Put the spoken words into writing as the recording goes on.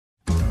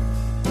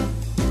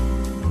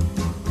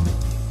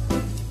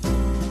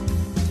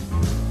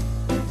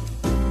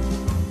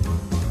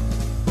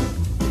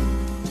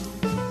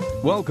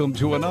Welcome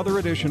to another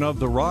edition of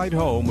The Ride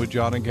Home with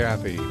John and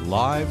Kathy,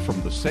 live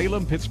from the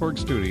Salem-Pittsburgh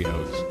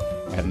studios.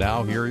 And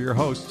now here are your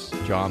hosts,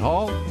 John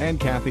Hall and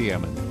Kathy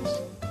Emmons.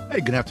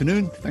 Hey, good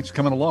afternoon. Thanks for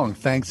coming along.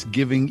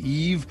 Thanksgiving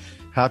Eve.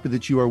 Happy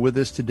that you are with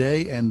us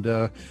today,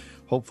 and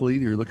hopefully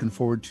you're looking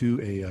forward to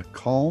a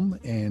calm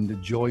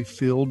and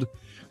joy-filled,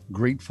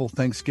 grateful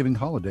Thanksgiving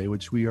holiday,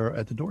 which we are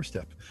at the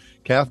doorstep.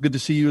 Kath, good to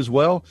see you as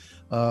well.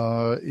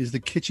 Is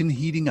the kitchen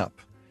heating up?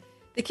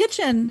 The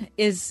kitchen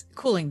is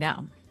cooling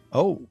down.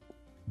 Oh,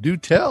 do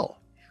tell.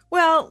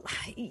 Well,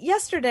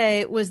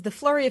 yesterday was the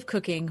flurry of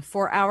cooking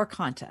for our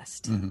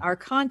contest. Mm-hmm. Our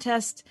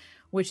contest,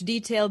 which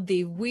detailed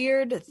the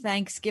weird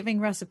Thanksgiving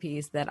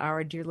recipes that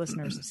our dear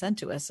listeners have sent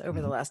to us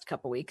over the last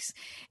couple weeks.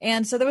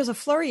 And so there was a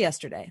flurry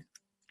yesterday.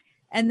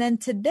 And then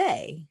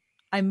today,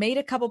 I made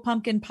a couple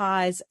pumpkin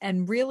pies,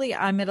 and really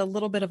I'm at a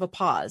little bit of a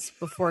pause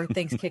before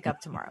things kick up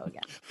tomorrow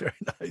again. Very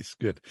nice.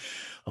 Good.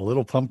 A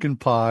little pumpkin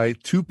pie,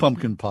 2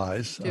 pumpkin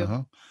pies. Two.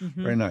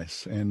 Mm-hmm. Very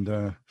nice. And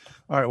all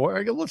right, well,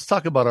 let's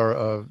talk about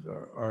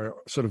our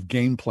sort of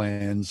game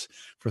plans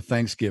for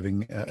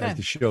Thanksgiving as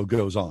the show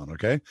goes on,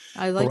 okay?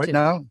 I like right to.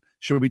 Now,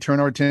 should we turn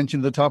our attention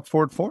to the top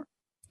 4 at 4?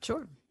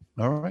 Sure.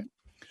 All right.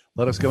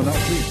 Let us go now,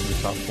 please, to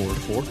the top 4 at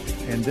 4.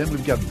 And then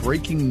we've got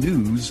breaking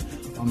news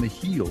on the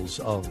heels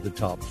of the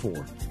top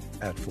 4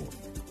 at 4.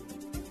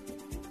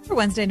 For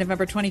Wednesday,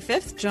 November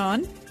 25th,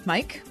 John,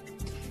 Mike.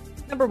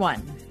 Number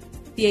 1.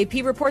 The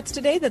AP reports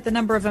today that the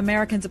number of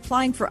Americans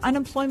applying for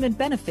unemployment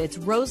benefits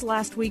rose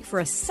last week for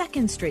a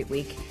second straight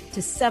week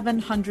to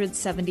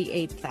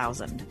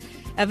 778,000.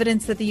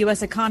 Evidence that the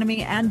U.S.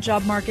 economy and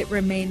job market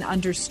remain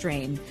under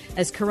strain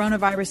as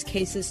coronavirus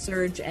cases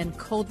surge and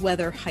cold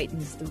weather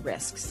heightens the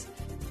risks.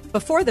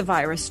 Before the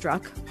virus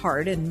struck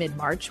hard in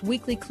mid-March,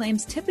 weekly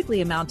claims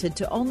typically amounted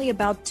to only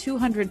about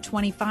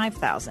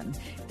 225,000.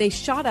 They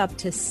shot up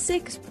to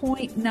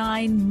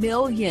 6.9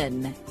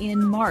 million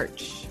in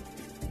March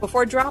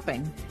before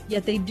dropping,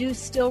 yet they do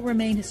still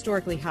remain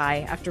historically high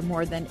after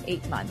more than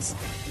 8 months,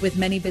 with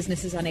many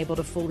businesses unable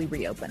to fully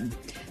reopen.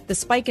 The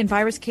spike in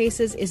virus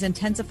cases is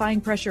intensifying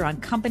pressure on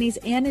companies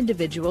and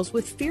individuals,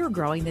 with fear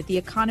growing that the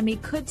economy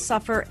could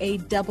suffer a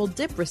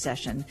double-dip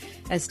recession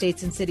as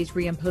states and cities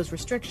reimpose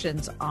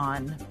restrictions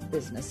on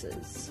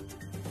businesses.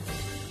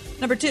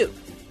 Number 2.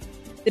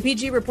 The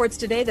PG reports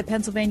today that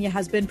Pennsylvania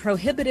has been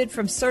prohibited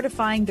from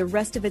certifying the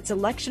rest of its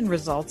election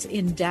results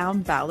in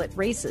down-ballot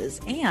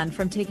races and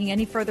from taking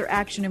any further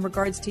action in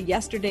regards to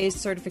yesterday's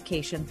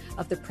certification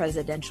of the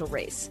presidential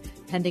race,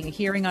 pending a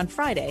hearing on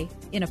Friday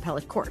in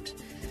appellate court.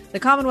 The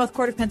Commonwealth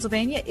Court of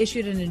Pennsylvania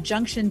issued an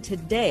injunction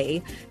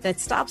today that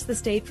stops the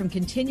state from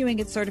continuing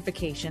its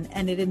certification,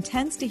 and it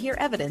intends to hear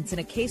evidence in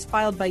a case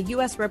filed by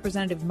U.S.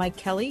 Representative Mike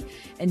Kelly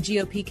and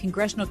GOP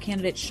congressional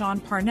candidate Sean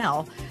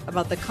Parnell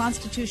about the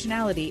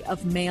constitutionality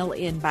of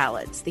mail-in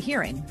ballots. The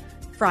hearing,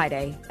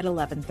 Friday at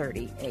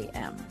 11:30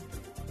 a.m.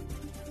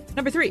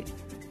 Number 3.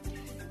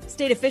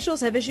 State officials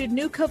have issued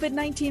new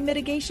COVID-19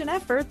 mitigation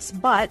efforts,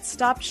 but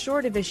stopped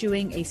short of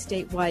issuing a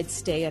statewide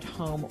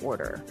stay-at-home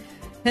order.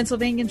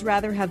 Pennsylvanians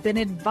rather have been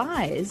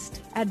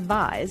advised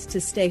to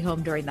stay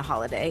home during the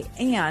holiday,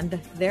 and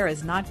there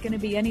is not going to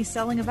be any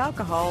selling of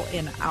alcohol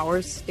in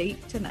our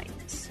state tonight.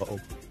 Uh-oh.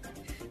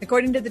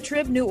 According to the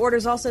Trib, new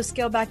orders also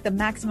scale back the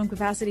maximum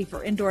capacity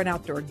for indoor and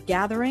outdoor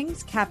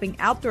gatherings, capping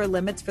outdoor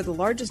limits for the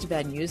largest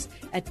venues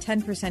at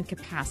 10%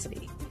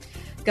 capacity.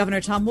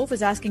 Governor Tom Wolf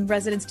is asking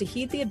residents to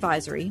heed the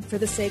advisory for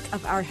the sake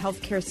of our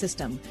healthcare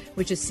system,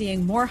 which is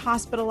seeing more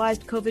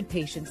hospitalized COVID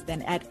patients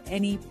than at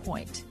any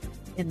point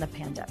in the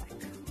pandemic.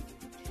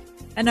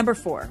 And number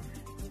 4,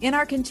 in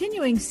our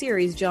continuing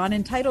series, John,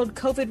 entitled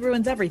COVID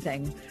Ruins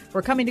Everything,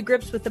 we're coming to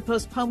grips with the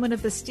postponement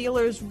of the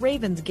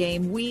Steelers-Ravens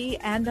game we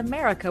and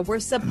America were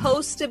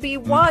supposed to be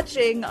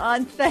watching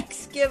on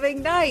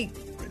Thanksgiving night.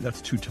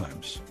 That's 2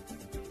 times.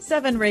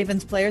 7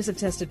 Ravens players have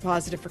tested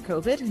positive for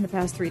COVID in the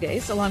past 3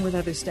 days, along with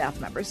other staff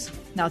members.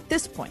 Now, at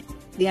this point,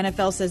 the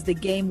NFL says the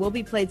game will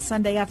be played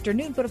Sunday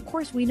afternoon, but of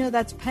course we know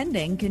that's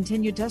pending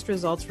continued test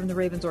results from the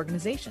Ravens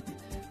organization.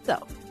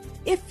 So,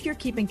 if you're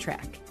keeping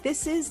track,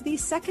 this is the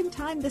second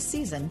time this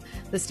season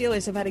the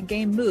Steelers have had a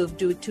game moved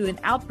due to an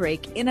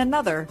outbreak in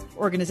another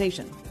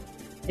organization.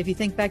 If you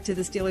think back to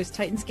the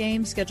Steelers-Titans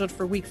game scheduled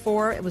for Week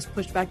 4, it was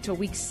pushed back to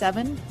Week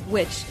 7,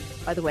 which,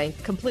 by the way,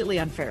 completely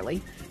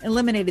unfairly,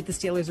 eliminated the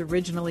Steelers'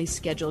 originally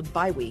scheduled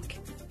bye week.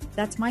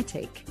 That's my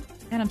take,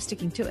 and I'm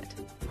sticking to it.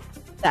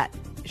 That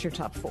is your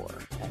top 4.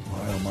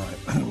 Oh my.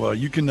 Well,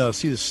 you can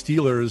see the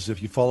Steelers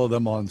if you follow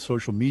them on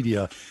social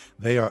media.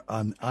 They are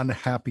an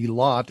unhappy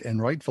lot,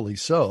 and rightfully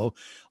so.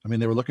 I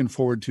mean, they were looking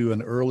forward to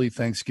an early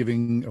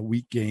Thanksgiving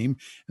week game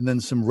and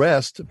then some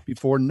rest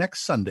before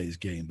next Sunday's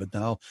game. But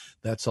now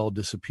that's all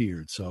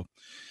disappeared. So,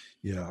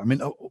 yeah, I mean,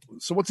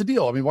 so what's the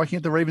deal? I mean, why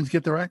can't the Ravens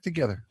get their act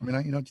together? I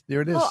mean,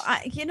 there it is. Well,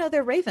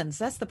 they're Ravens.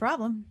 That's the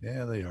problem.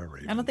 Yeah, they are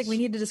Ravens. I don't think we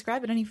need to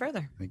describe it any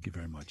further. Thank you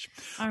very much.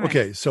 All right.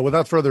 Okay, so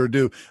without further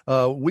ado,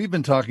 we've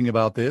been talking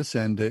about this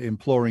and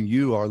imploring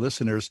you, our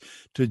listeners,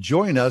 to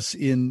join us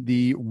in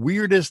the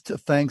weirdest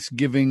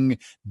Thanksgiving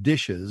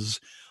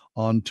dishes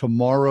on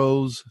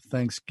tomorrow's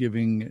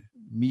Thanksgiving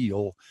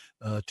meal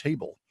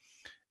table.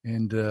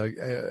 And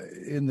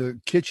in the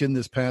kitchen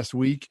this past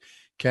week,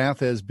 Kath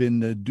has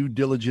been due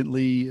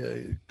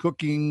diligently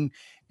cooking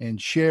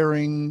and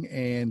sharing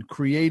and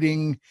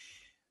creating.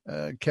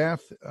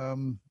 Kath,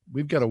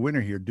 we've got a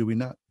winner here, do we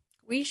not?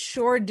 We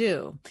sure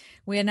do.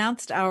 We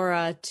announced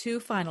our 2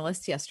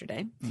 finalists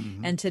yesterday,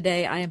 and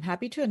today I am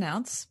happy to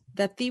announce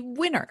that the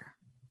winner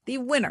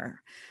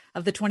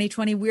of the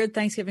 2020 Weird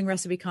Thanksgiving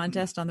Recipe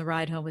Contest on the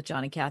Ride Home with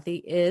John and Kathy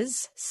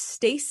is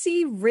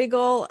Stacy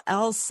Riggle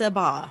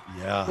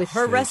El-Sabah with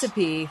her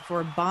recipe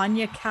for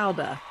banya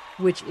calda,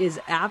 which is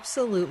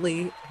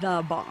absolutely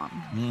the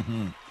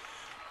bomb.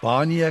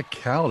 Banya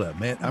calda,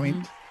 man. I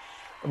mean,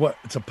 what?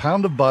 It's a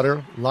pound of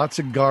butter, lots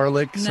of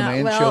garlic, some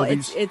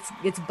anchovies. Well,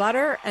 it's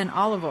butter and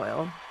olive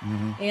oil,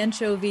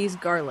 anchovies,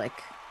 garlic,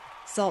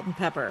 salt and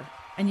pepper.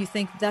 And you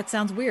think that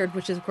sounds weird,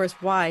 which is, of course,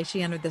 why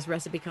she entered this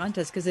recipe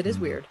contest, because it is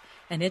weird,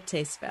 and it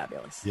tastes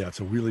fabulous. Yeah,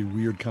 it's a really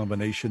weird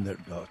combination that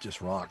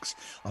just rocks.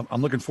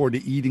 I'm looking forward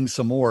to eating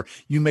some more.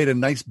 You made a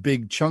nice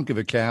big chunk of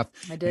it, Kath.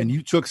 I did. And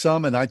you took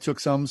some, and I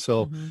took some,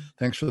 so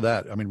thanks for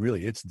that. I mean,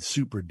 really, it's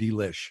super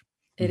delish.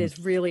 It is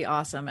really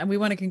awesome. And we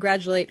want to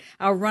congratulate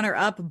our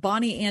runner-up,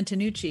 Bonnie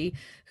Antonucci,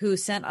 who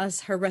sent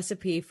us her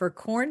recipe for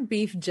corned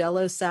beef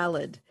Jell-O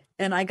salad.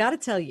 And I got to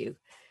tell you,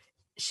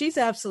 she's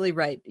absolutely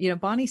right. You know,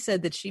 Bonnie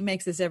said that she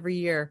makes this every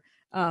year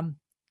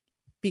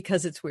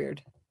because it's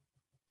weird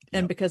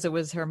and because it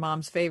was her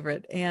mom's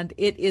favorite. And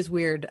it is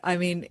weird. I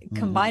mean,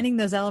 combining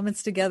those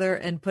elements together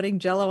and putting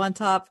Jell-O on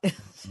top is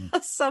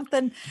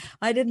something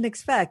I didn't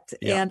expect.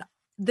 Yeah. And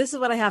this is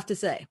what I have to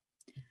say.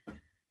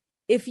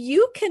 If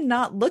you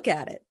cannot look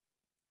at it,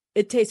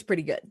 it tastes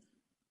pretty good.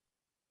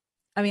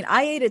 I mean,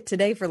 I ate it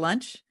today for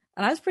lunch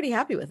and I was pretty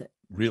happy with it.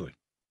 Really?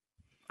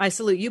 I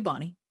salute you,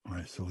 Bonnie. All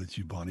right, so it's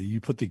you, Bonnie. You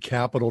put the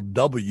capital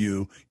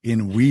W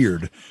in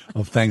weird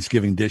of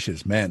Thanksgiving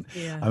dishes, man.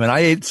 Yeah. I mean,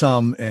 I ate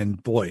some,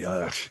 and boy,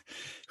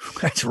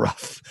 that's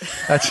rough.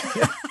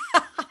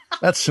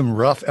 That's some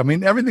rough. I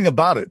mean, everything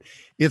about it.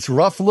 It's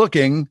rough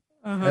looking.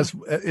 As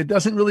it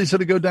doesn't really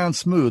sort of go down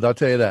smooth. I'll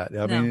tell you that.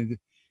 I mean,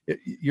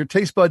 your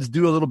taste buds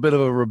do a little bit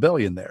of a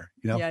rebellion there.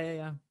 You know.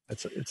 Yeah.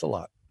 It's a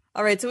lot.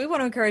 All right, so we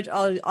want to encourage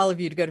all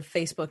of you to go to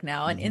Facebook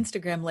now and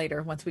Instagram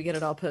later once we get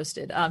it all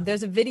posted.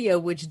 There's a video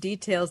which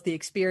details the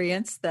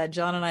experience that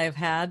John and I have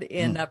had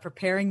in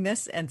preparing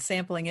this and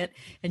sampling it,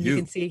 and you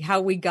can see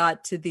how we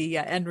got to the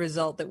end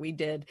result that we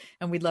did.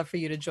 And we'd love for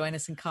you to join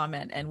us and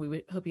comment, and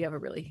we hope you have a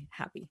really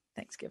happy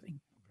Thanksgiving.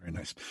 Very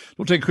nice.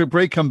 We'll take a quick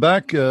break, come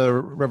back.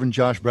 Reverend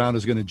Josh Brown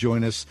is going to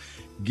join us,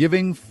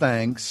 giving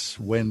thanks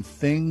when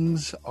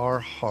things are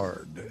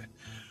hard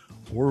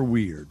or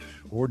weird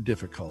or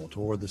difficult,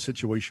 or the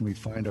situation we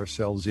find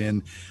ourselves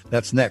in.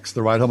 That's next.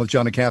 The Ride Home with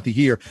John and Kathy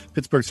here,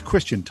 Pittsburgh's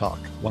Christian Talk,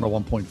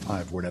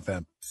 101.5 Word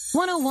FM.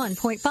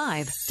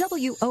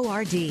 101.5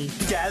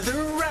 WORD. Gather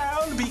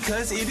around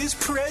because it is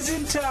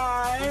present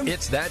time.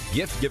 It's that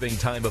gift-giving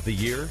time of the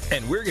year,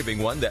 and we're giving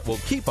one that will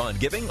keep on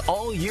giving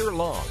all year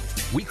long.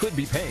 We could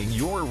be paying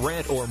your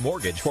rent or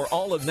mortgage for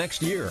all of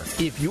next year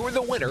if you're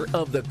the winner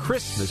of the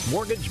Christmas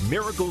Mortgage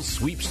Miracle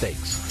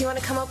Sweepstakes. You want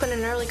to come open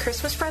an early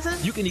Christmas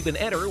present? You can even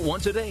enter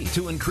once a day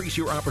to increase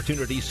your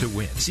opportunities to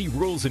win. See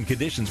rules and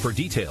conditions for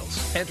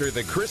details. Enter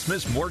the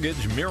Christmas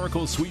Mortgage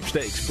Miracle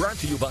Sweepstakes, brought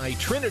to you by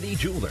Trinity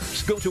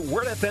Jewelers. Go to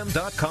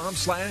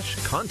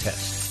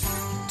wordfm.com/contest.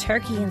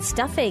 Turkey and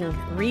stuffing,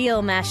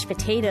 real mashed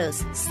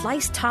potatoes,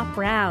 sliced top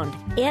round,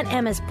 Aunt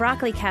Emma's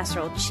broccoli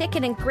casserole,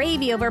 chicken and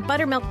gravy over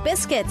buttermilk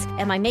biscuits.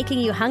 Am I making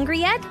you hungry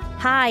yet?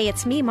 Hi,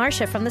 it's me,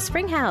 Marcia, from the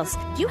Springhouse.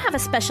 Do you have a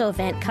special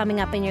event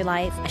coming up in your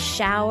life? A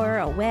shower,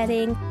 a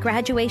wedding,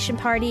 graduation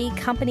party,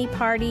 company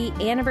party,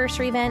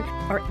 anniversary event,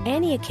 or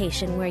any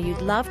occasion where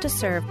you'd love to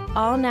serve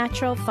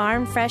all-natural,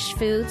 farm-fresh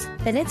foods?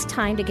 Then it's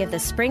time to give the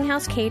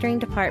Springhouse Catering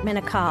Department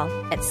a call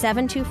at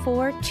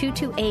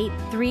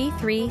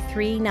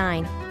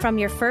 724-228-3339. From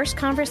your first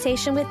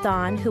conversation with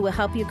Dawn, who will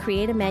help you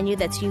create a menu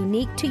that's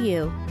unique to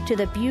you, to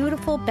the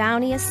beautiful,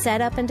 bounteous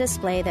setup and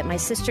display that my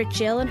sister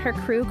Jill and her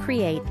crew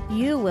create,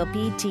 you will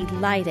be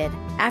delighted.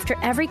 After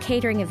every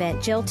catering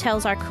event, Jill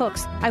tells our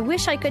cooks, I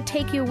wish I could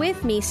take you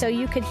with me so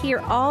you could hear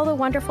all the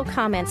wonderful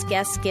comments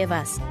guests give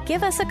us.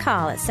 Give us a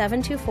call at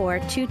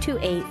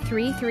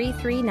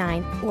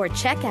 724-228-3339 or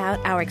check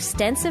out our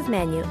extensive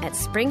menu at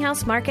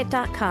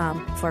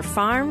springhousemarket.com for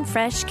farm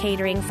fresh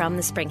catering from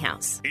the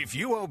Springhouse. If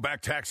you owe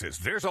back taxes,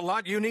 there's a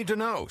lot you need to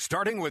know,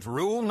 starting with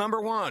rule number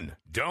 1.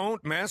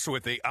 Don't mess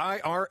with the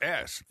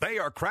IRS. They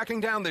are cracking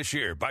down this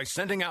year by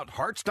sending out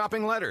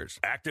heart-stopping letters,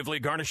 actively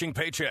garnishing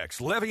paychecks,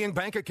 levying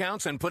bank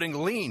accounts, and putting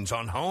liens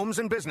on homes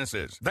and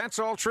businesses. That's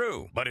all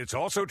true. But it's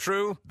also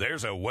true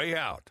there's a way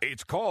out.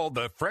 It's called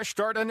the Fresh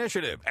Start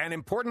Initiative, an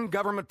important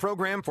government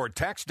program for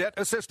tax debt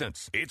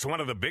assistance. It's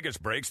one of the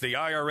biggest breaks the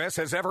IRS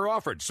has ever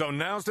offered, so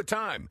now's the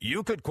time.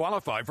 You could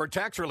qualify for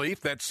tax relief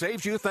that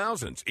saves you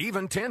thousands,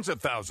 even tens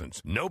of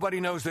thousands. Nobody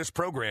knows this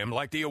program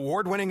like the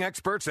award-winning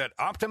experts at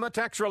Optima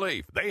Tax Relief.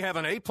 Relief. They have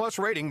an A-plus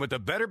rating with the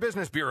Better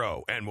Business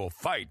Bureau and will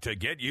fight to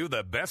get you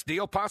the best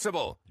deal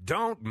possible.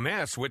 Don't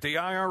mess with the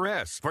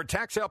IRS. For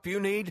tax help you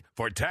need,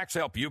 for tax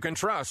help you can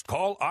trust,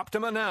 call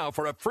Optima now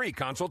for a free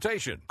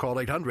consultation. Call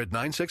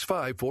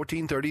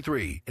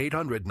 800-965-1433.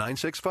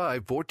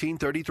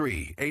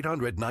 800-965-1433.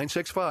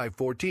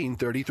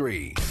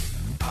 800-965-1433.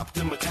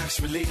 Optima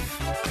Tax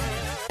Relief.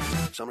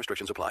 Some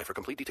restrictions apply. For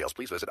complete details,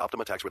 please visit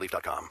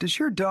OptimaTaxRelief.com. Does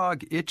your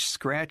dog itch,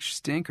 scratch,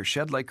 stink, or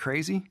shed like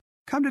crazy?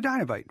 Come to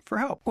Dynovite for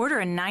help. Order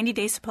a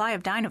 90-day supply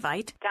of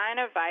Dynovite.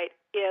 Dynovite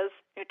is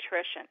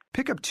nutrition.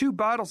 Pick up 2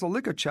 bottles of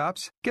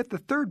LicoChops. Get the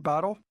 3rd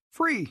bottle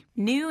free.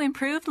 New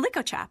improved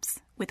LicoChops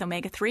with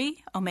omega-3,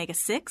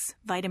 omega-6,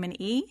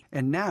 vitamin E.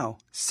 And now,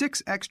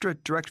 6 extra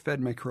direct-fed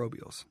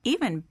microbials.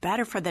 Even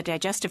better for the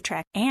digestive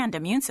tract and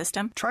immune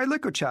system. Try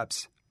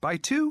LicoChops. Buy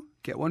 2,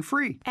 get 1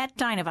 free. At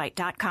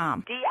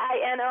Dynovite.com.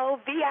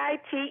 DINOVITE.com.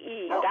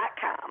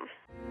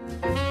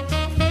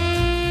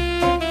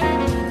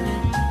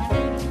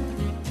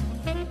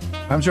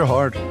 Times are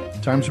hard.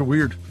 Times are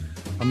weird.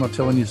 I'm not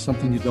telling you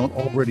something you don't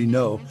already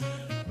know.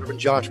 Reverend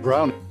Josh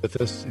Brown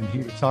with us, and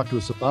here to talk to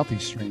us about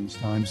these strange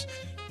times.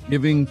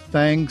 Giving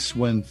thanks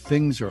when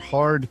things are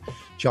hard.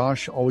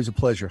 Josh, always a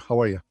pleasure. How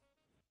are you?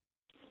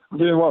 I'm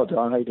doing well,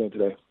 John. How are you doing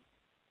today?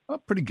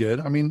 Pretty good.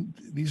 I mean,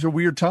 these are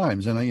weird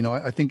times, and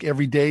I think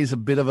every day is a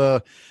bit of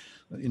a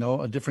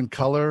different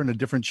color and a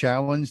different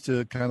challenge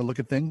to kind of look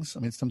at things. I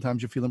mean,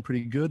 sometimes you're feeling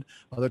pretty good.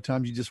 Other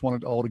times you just want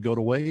it all to go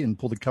away and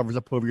pull the covers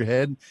up over your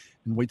head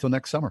and wait till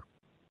next summer.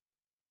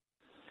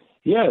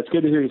 Yeah, it's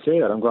good to hear you say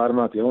that. I'm glad I'm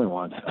not the only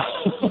one.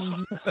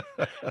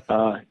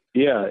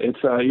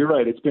 It's you're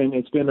right. It's been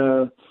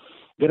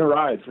a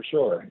ride for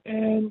sure,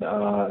 and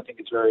I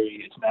think it's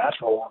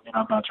natural. I mean,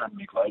 I'm not trying to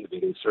make light of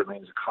it. It certainly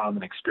is a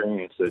common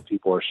experience that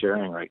people are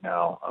sharing right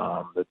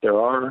now. That there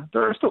are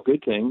still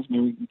good things. I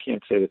mean, you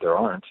can't say that there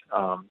aren't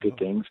good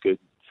things, good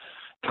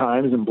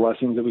times and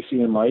blessings that we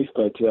see in life.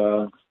 But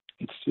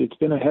it's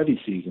been a heavy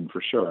season for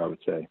sure, I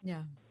would say.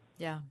 Yeah.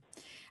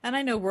 And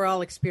I know we're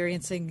all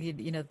experiencing,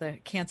 the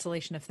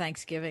cancellation of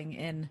Thanksgiving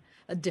in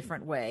a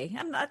different way.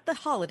 And the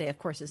holiday, of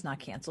course, is not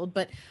canceled,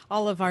 but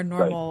all of our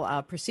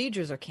normal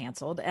procedures are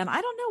canceled. And I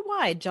don't know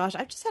why, Josh.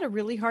 I've just had a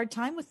really hard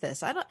time with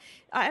this.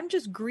 I'm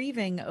just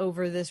grieving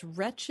over this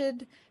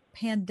wretched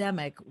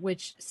pandemic,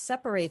 which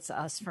separates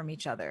us from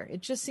each other.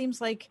 It just seems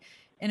like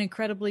an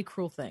incredibly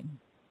cruel thing.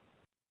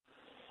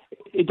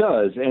 It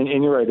does. And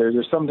you're right. There's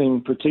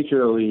something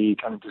particularly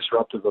kind of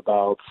disruptive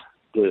about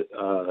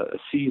a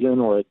season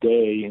or a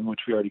day in which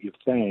we are to give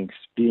thanks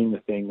being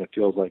the thing that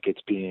feels like it's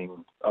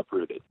being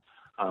uprooted.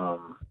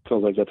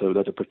 Feels like that's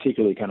a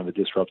particularly kind of a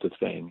disruptive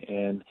thing.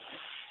 And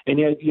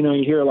yet, you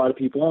hear a lot of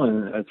people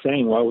and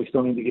saying, well, we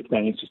still need to give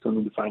thanks, we still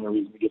need to find a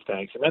reason to give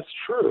thanks. And that's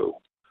true.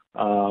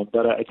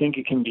 But I think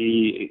it can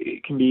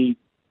be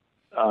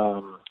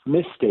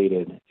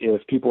misstated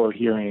if people are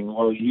hearing,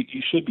 well, you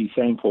should be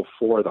thankful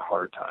for the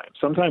hard times.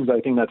 Sometimes I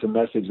think that's a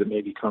message that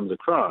maybe comes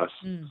across,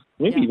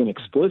 even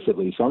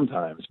explicitly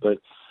sometimes, but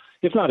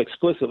if not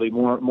explicitly,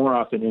 more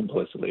often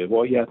implicitly.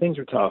 Well, yeah, things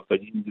are tough,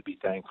 but you need to be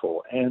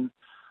thankful. And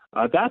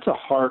that's a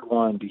hard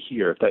one to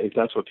hear if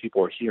that's what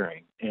people are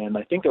hearing. And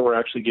I think that we're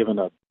actually given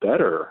a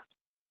better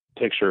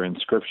picture in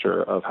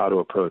Scripture of how to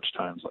approach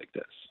times like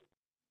this.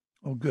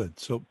 Oh, good.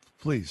 So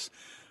please,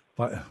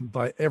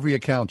 by every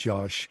account,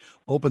 Josh,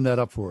 open that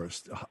up for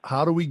us.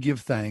 How do we give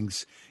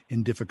thanks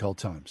in difficult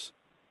times?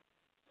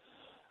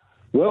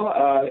 Well,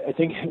 I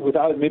think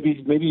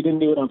maybe you didn't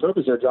do it on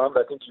purpose there, John,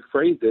 but I think you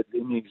phrased it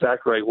in the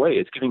exact right way.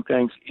 It's giving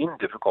thanks in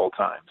difficult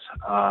times.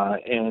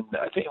 And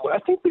I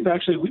think we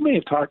may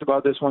have talked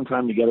about this one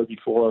time together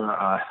before.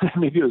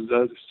 Maybe it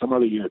was some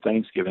other year at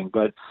Thanksgiving,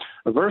 but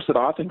a verse that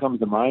often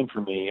comes to mind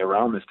for me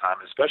around this time,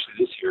 especially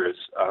this year, is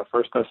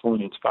 1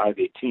 Thessalonians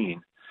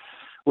 5:18.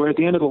 Where at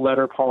the end of the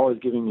letter, Paul is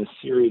giving this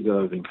series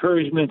of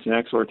encouragements and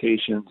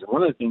exhortations. And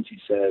one of the things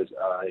he says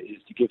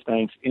is to give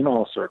thanks in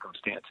all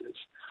circumstances.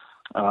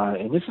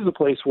 And this is a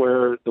place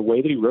where the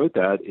way that he wrote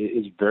that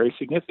is very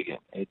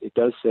significant. It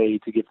does say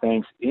to give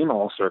thanks in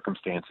all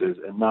circumstances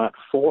and not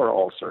for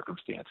all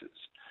circumstances.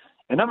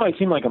 And that might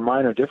seem like a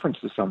minor difference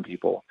to some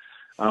people.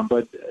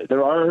 But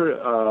there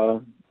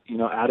are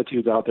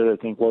attitudes out there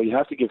that think, well, you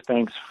have to give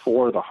thanks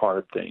for the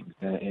hard things,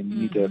 and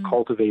you need to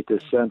cultivate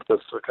this sense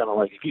of sort of kind of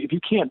like, if you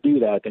can't do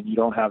that, then you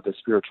don't have the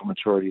spiritual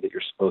maturity that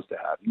you're supposed to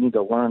have. You need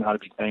to learn how to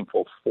be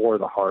thankful for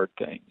the hard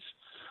things.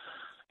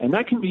 And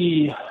that can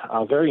be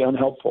very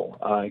unhelpful.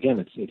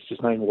 Again, it's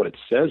just not even what it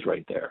says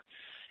right there.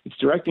 It's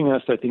directing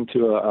us, I think,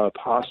 to a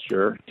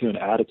posture, to an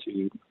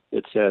attitude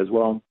that says,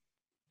 well,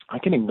 I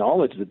can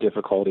acknowledge the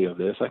difficulty of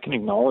this. I can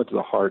acknowledge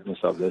the hardness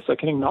of this. I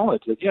can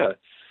acknowledge that, yeah,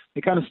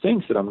 it kind of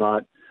stinks that I'm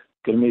not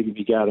going to maybe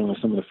be gathering with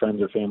some of the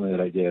friends or family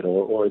that I did,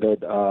 or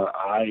that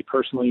I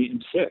personally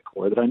am sick,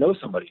 or that I know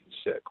somebody who's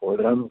sick, or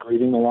that I'm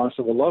grieving the loss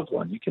of a loved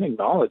one. You can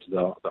acknowledge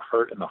the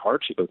hurt and the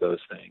hardship of those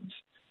things,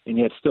 and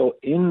yet still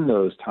in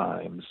those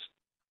times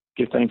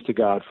give thanks to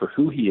God for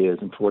who he is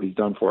and for what he's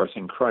done for us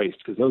in Christ,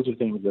 because those are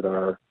things that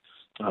are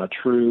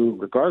true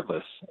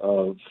regardless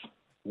of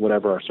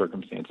whatever our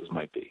circumstances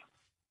might be.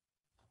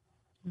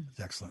 That's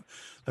excellent.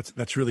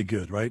 That's really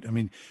good, right? I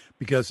mean,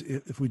 because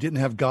if we didn't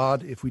have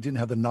God, if we didn't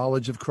have the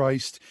knowledge of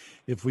Christ,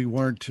 if we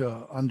weren't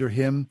under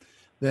him,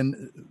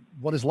 then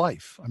what is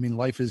life? I mean,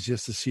 life is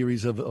just a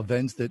series of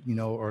events that,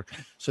 are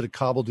sort of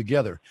cobbled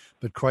together.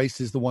 But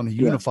Christ is the one who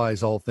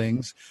unifies all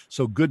things.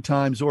 So good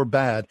times or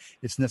bad,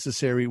 it's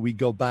necessary we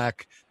go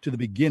back to the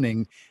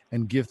beginning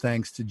and give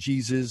thanks to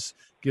Jesus,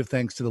 give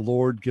thanks to the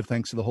Lord, give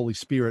thanks to the Holy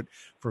Spirit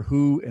for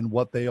who and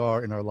what they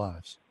are in our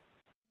lives.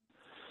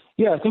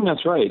 Yeah, I think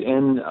that's right.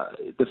 And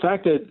the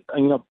fact that,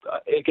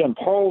 again,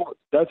 Paul,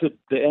 that's at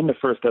the end of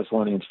 1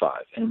 Thessalonians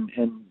 5.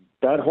 And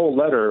that whole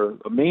letter,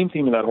 the main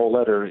theme of that whole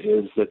letter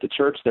is that the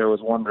church there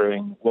was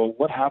wondering, well,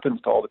 what happens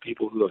to all the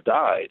people who have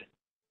died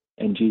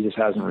and Jesus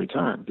hasn't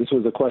returned? This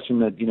was a question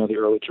that, the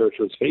early church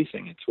was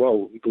facing. It's,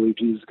 well, we believe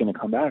Jesus is going to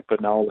come back,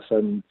 but now all of a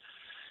sudden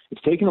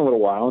it's taken a little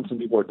while and some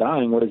people are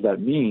dying. What does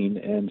that mean?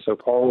 And so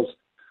Paul's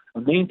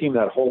main theme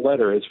of that whole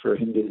letter is for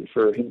him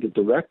to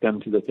direct them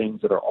to the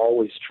things that are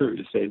always true,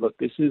 to say, look,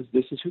 this is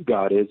who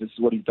God is. This is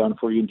what he's done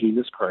for you in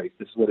Jesus Christ.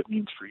 This is what it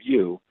means for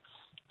you.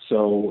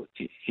 So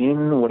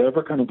in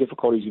whatever kind of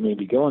difficulties you may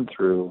be going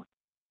through,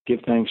 give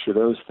thanks for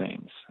those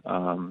things,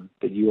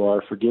 that you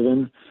are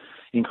forgiven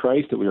in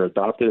Christ, that we are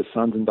adopted as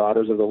sons and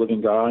daughters of the living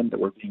God, that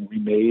we're being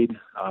remade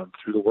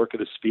through the work of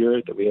the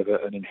Spirit, that we have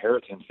an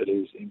inheritance that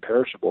is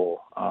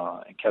imperishable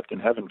and kept in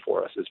heaven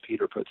for us, as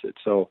Peter puts it.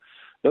 So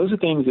those are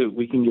things that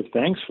we can give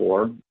thanks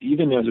for,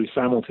 even as we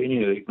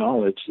simultaneously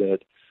acknowledge that,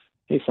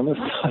 hey, some of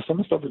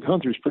the stuff we're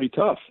going through is pretty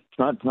tough. It's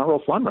not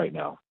real fun right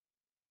now.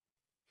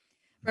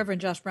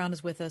 Reverend Josh Brown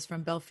is with us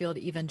from Belfield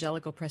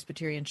Evangelical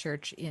Presbyterian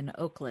Church in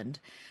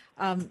Oakland.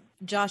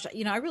 Josh,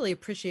 I really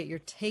appreciate your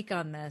take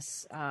on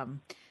this,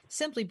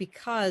 simply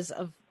because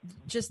of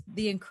just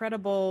the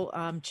incredible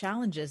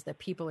challenges that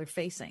people are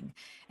facing.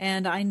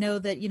 And I know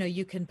that,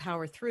 you can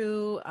power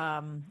through,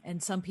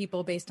 and some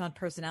people based on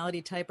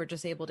personality type are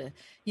just able to,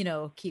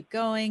 keep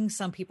going.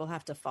 Some people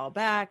have to fall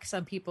back.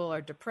 Some people are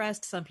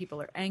depressed. Some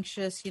people are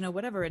anxious,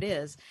 whatever it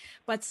is.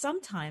 But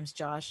sometimes,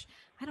 Josh,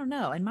 I don't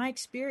know, in my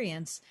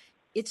experience,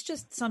 it's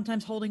just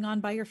sometimes holding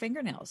on by your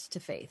fingernails to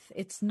faith.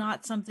 It's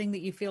not something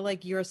that you feel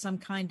like you're some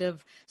kind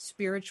of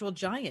spiritual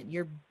giant.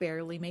 You're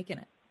barely making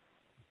it.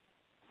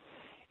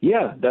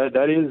 Yeah,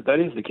 that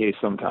is the case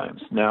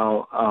sometimes.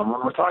 Now,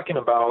 when we're talking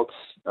about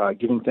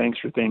giving thanks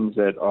for things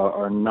that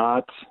are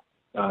not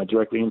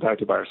directly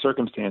impacted by our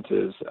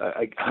circumstances,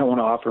 I want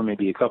to offer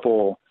maybe a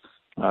couple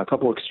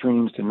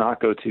extremes to not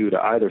go to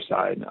either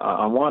side.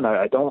 On one,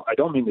 I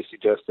don't mean to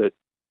suggest that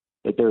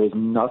there is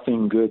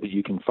nothing good that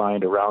you can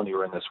find around you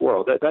or in this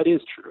world. That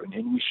is true, and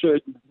we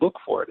should look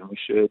for it, and we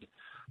should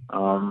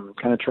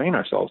kind of train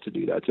ourselves to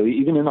do that. So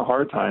even in the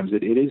hard times,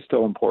 it is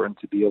still important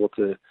to be able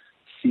to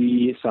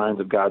see signs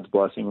of God's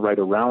blessing right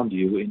around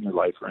you in your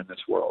life or in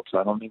this world. So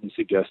I don't mean to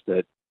suggest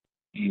that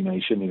you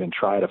shouldn't even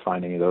try to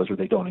find any of those, or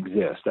they don't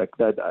exist.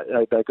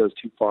 That goes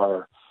too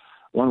far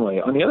one way.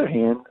 On the other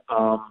hand,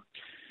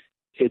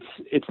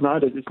 it's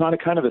not a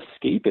kind of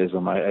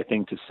escapism, I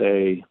think, to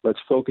say let's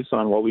focus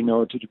on what we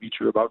know to be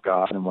true about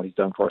God and what he's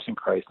done for us in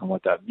Christ and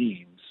what that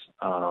means.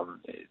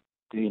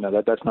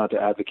 That's not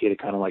to advocate a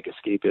kind of like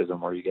escapism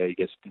where you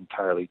get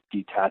entirely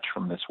detached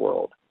from this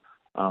world.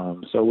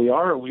 So we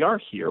are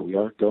here. We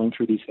are going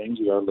through these things.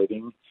 We are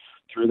living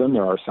through them.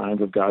 There are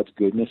signs of God's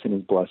goodness and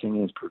his blessing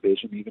and his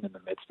provision even in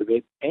the midst of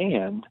it.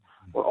 And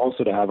we're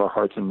also to have our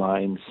hearts and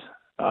minds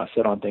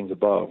set on things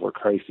above, where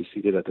Christ is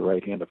seated at the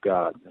right hand of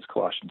God, as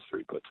Colossians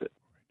 3 puts it.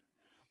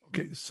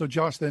 Okay, so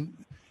Josh, then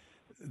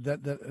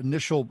that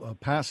initial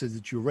passage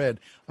that you read,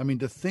 I mean,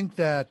 to think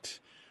that,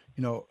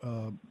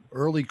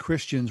 early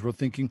Christians were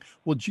thinking,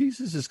 well,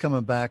 Jesus is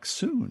coming back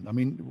soon. I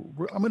mean,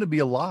 I'm going to be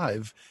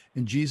alive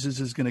and Jesus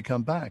is going to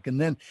come back.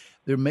 And then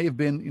there may have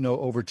been,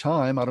 over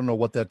time, I don't know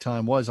what that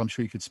time was, I'm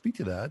sure you could speak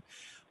to that,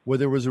 where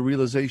there was a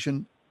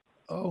realization,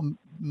 oh,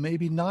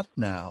 maybe not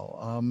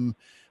now.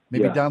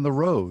 Maybe down the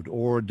road,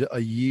 or a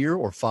year,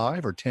 or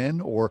 5 or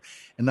 10,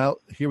 and now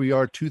here we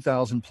are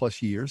 2,000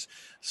 plus years.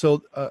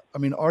 So,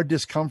 our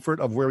discomfort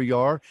of where we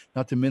are,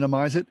 not to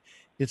minimize it,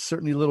 it's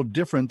certainly a little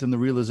different than the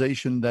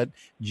realization that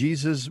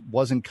Jesus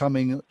wasn't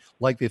coming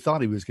like they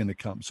thought he was going to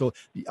come. So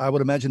I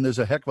would imagine there's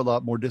a heck of a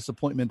lot more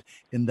disappointment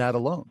in that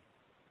alone.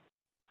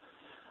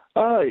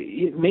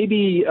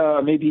 Maybe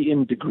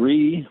in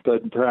degree,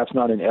 but perhaps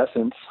not in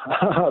essence.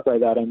 By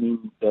that I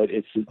mean that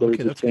there's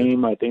the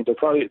same. Good. I think there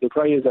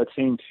probably is that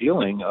same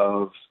feeling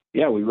of,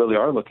 we really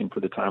are looking for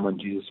the time when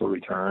Jesus will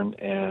return,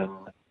 and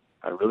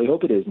I really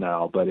hope it is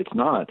now, but it's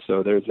not.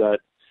 So there's that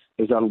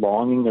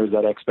longing, there's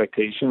that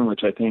expectation,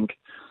 which I think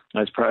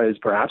is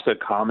perhaps a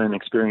common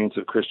experience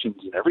of Christians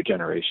in every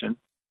generation.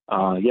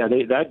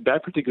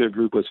 That particular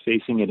group was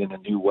facing it in a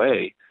new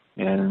way.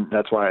 And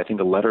that's why I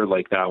think a letter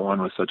like that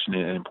one was such an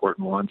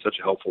important one, such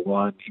a helpful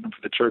one, even for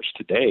the church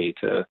today,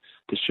 to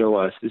show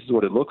us this is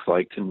what it looks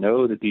like to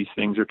know that these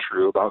things are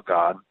true about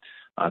God,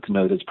 to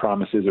know that his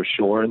promises are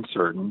sure and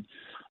certain,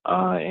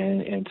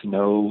 and to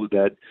know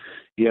that,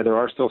 there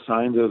are still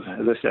signs of,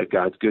 as I said,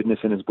 God's goodness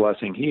and his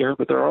blessing here,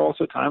 but there are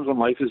also times when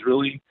life is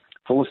really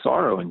full of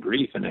sorrow and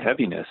grief and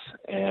heaviness.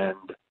 And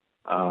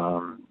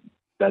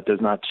that does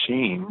not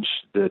change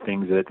the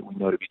things that we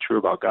know to be true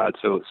about God.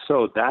 So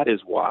that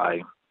is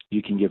why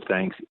you can give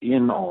thanks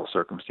in all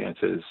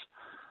circumstances,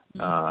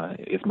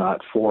 if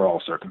not for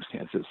all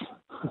circumstances.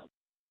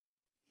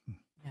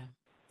 Yeah.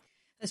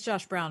 That's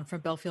Josh Brown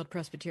from Belfield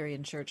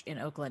Presbyterian Church in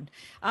Oakland.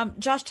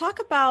 Josh, talk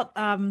about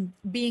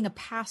being a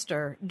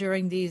pastor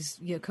during these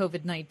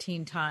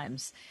COVID-19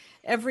 times.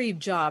 Every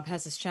job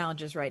has its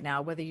challenges right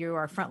now, whether you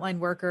are a frontline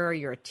worker,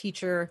 you're a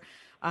teacher,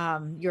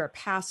 you're a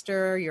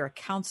pastor, you're a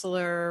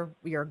counselor,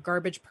 you're a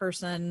garbage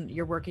person,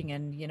 you're working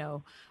in,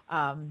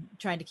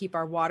 trying to keep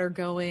our water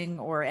going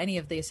or any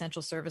of the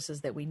essential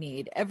services that we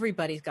need.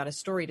 Everybody's got a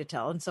story to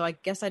tell. And so I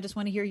guess I just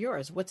want to hear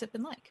yours. What's it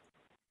been like?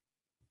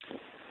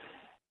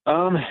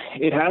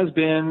 It has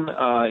been,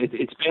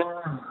 it's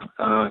been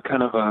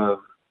kind of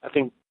I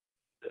think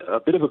a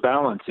bit of a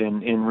balance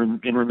in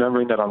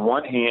remembering that on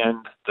one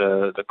hand,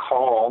 the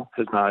call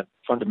has not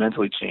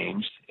fundamentally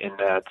changed in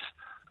that,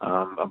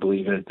 I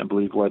believe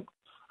what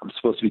I'm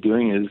supposed to be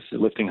doing is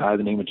lifting high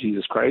the name of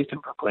Jesus Christ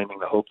and proclaiming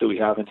the hope that we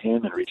have in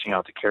him and reaching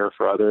out to care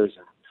for others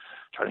and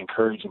try to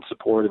encourage and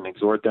support and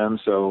exhort them.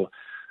 So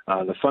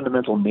the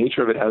fundamental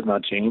nature of it has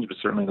not changed, but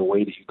certainly the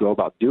way that you go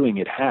about doing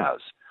it has.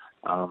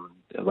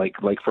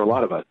 Like for a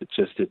lot of us,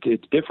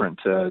 it's different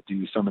to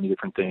do so many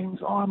different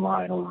things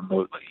online or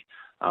remotely.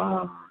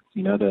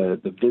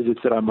 The visits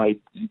that I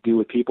might do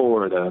with people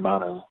or the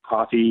amount of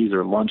coffees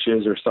or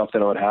lunches or stuff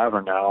that I would have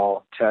are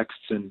now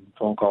texts and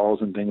phone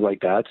calls and things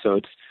like that. So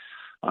it's,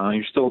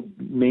 you're still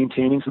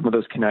maintaining some of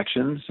those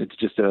connections. It's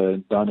just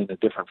done in a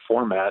different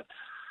format.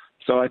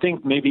 So I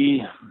think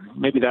maybe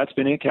that's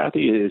been it,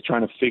 Kathy, is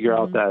trying to figure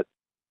out that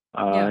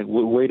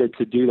way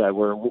to do that,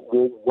 where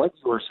what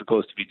you're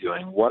supposed to be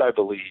doing, what I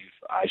believe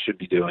I should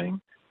be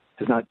doing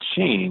has not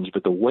changed,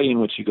 but the way in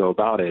which you go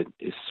about it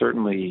is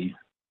certainly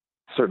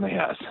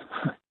has.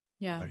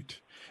 Yeah. Right.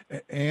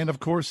 And of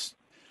course,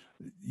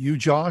 you,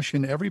 Josh,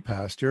 and every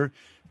pastor,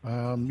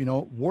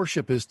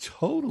 worship is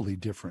totally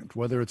different,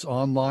 whether it's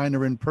online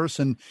or in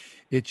person.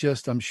 It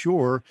just, I'm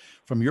sure,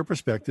 from your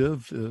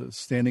perspective,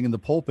 standing in the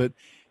pulpit,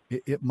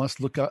 it must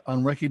look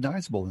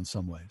unrecognizable in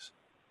some ways.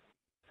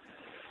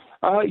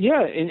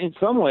 In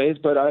some ways,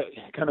 but I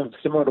kind of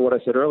similar to what I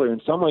said earlier.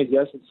 In some ways,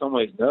 yes. In some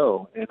ways,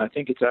 no. And I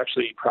think it's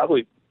actually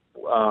probably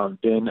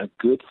been a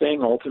good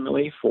thing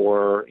ultimately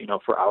for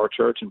our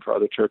church and for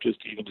other churches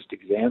to even just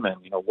examine,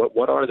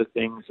 what are the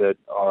things that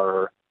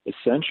are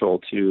essential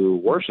to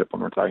worship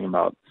when we're talking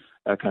about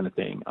that kind of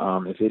thing.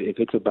 If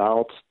it's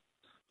about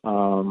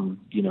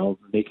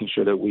making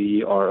sure that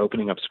we are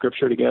opening up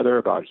Scripture together,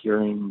 about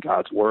hearing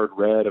God's Word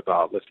read,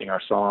 about lifting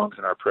our songs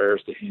and our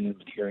prayers to Him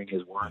and hearing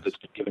His Word that's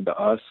been given to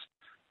us,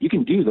 you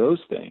can do those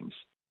things.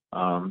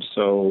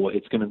 So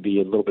it's going to be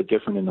a little bit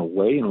different in the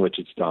way in which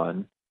it's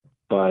done,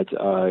 but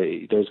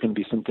there's going to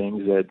be some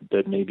things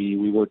that maybe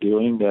we were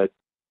doing that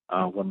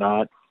were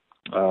not,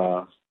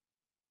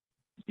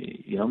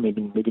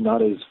 maybe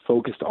not as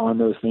focused on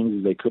those things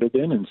as they could have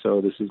been. And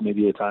so this is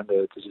maybe a time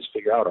to just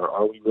figure out,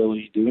 are we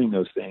really doing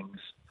those things?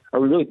 Are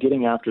we really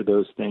getting after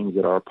those things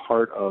that are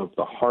part of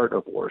the heart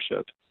of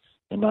worship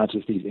and not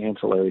just these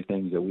ancillary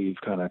things that we've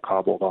kind of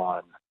cobbled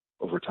on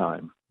over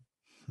time?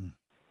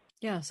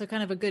 Yeah, so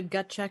kind of a good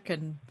gut check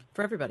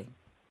for everybody.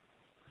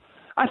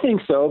 I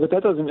think so, but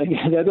that doesn't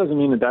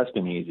mean that that's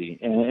been easy,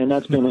 and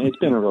it's been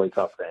a really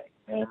tough thing.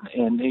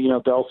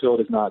 And Belfield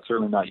is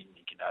certainly not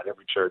unique in that.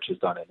 Every church has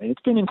done it, and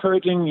it's been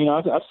encouraging.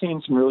 I've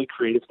seen some really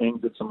creative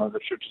things that some other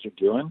churches are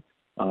doing.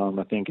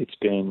 I think it's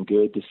been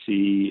good to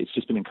see. It's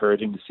just been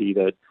encouraging to see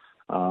that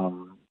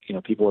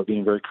people are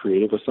being very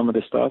creative with some of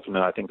this stuff, and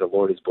I think the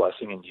Lord is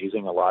blessing and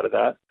using a lot of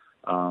that.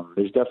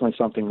 There's definitely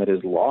something that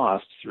is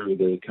lost through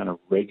the kind of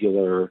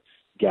regular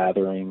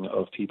gathering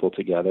of people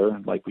together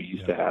like we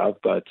used to have,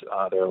 but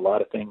there are a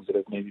lot of things that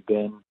have maybe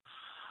been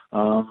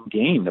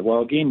gained.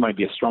 Well, gain might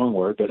be a strong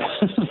word, but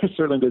there's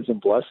certainly been some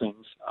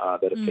blessings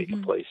that have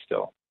taken place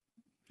still.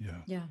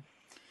 Yeah.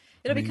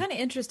 It'll be kind of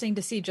interesting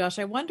to see, Josh.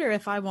 I wonder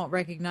if I won't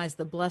recognize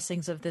the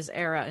blessings of this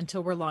era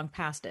until we're long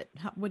past it.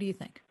 What do you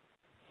think?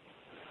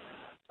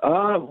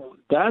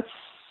 That's,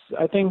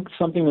 I think,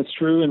 something that's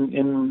true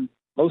in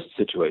most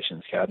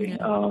situations, Kathy.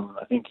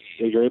 I think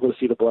you're able to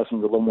see the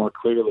blessings a little more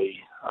clearly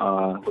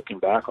looking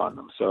back on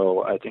them.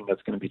 So I think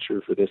that's going to be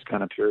true for this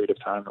kind of period of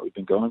time that we've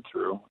been going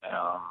through.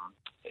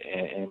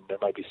 And there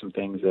might be some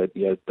things that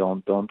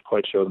don't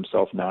quite show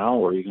themselves now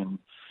or even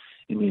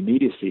in the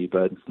immediacy,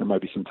 but there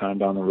might be some time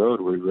down the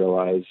road where we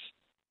realize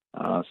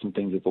some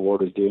things that the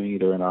Lord is doing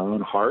either in our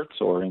own hearts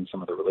or in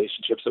some of the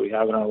relationships that we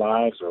have in our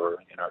lives or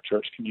in our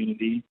church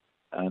community.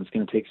 And it's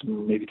going to take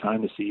some maybe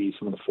time to see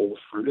some of the full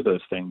fruit of those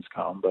things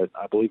come, but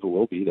I believe it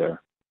will be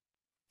there.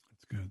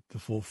 That's good, the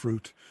full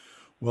fruit.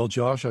 Well,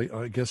 Josh,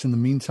 I guess in the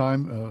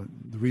meantime,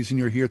 the reason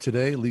you're here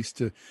today, at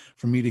least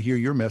for me to hear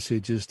your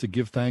message, is to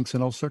give thanks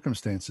in all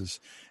circumstances.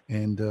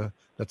 And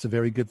that's a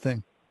very good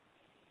thing.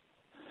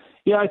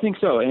 Yeah, I think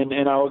so, and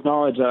I'll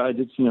acknowledge.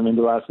 Maybe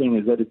the last thing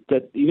is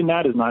that even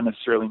that is not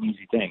necessarily an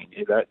easy thing.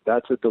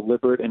 That's a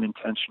deliberate and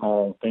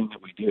intentional thing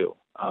that we do,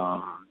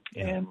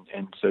 and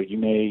so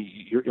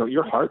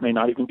your heart may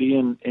not even be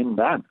in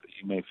that.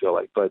 You may feel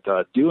like, but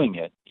doing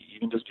it,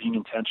 even just being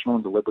intentional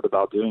and deliberate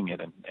about doing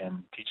it,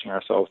 and teaching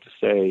ourselves to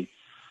say,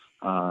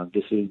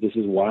 this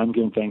is why I'm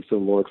giving thanks to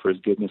the Lord for His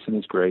goodness and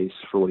His grace,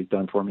 for what He's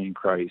done for me in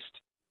Christ,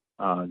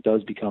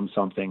 does become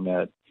something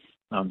that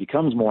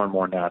becomes more and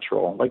more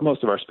natural. Like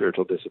most of our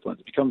spiritual disciplines,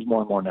 it becomes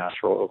more and more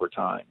natural over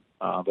time,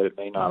 but it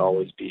may not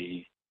always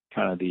be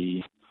kind of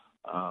the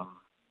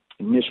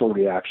initial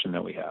reaction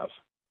that we have.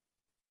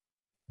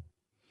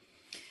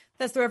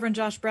 That's the Reverend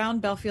Josh Brown,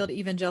 Belfield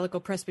Evangelical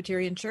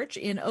Presbyterian Church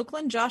in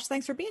Oakland. Josh,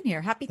 thanks for being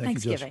here. Happy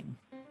Thanksgiving.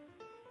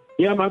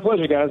 Yeah, my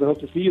pleasure, guys. I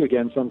hope to see you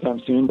again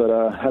sometime soon, but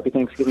happy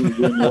Thanksgiving to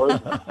you and yours.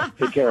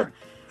 Take care.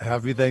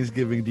 Happy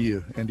Thanksgiving to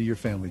you and to your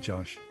family,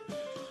 Josh.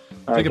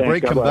 All Take right, a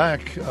break, thanks. come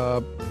back.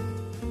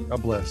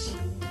 God bless.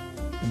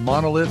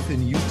 Monolith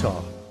in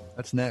Utah.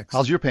 That's next.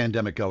 How's your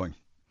pandemic going?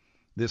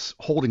 This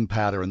holding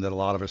pattern that a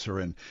lot of us are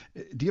in.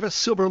 Do you have a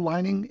silver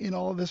lining in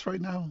all of this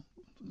right now?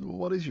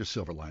 What is your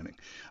silver lining?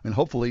 I mean,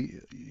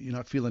 hopefully you're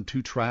not feeling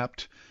too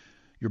trapped,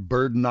 your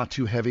burden not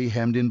too heavy,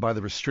 hemmed in by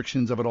the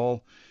restrictions of it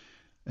all.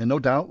 And no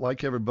doubt,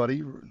 like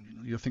everybody,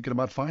 you're thinking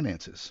about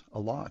finances a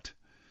lot.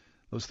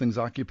 Those things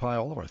occupy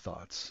all of our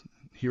thoughts.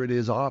 Here it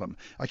is, autumn.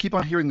 I keep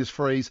on hearing this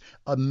phrase,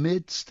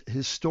 amidst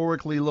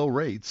historically low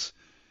rates,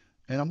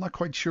 and I'm not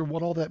quite sure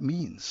what all that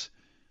means.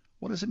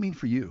 What does it mean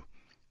for you?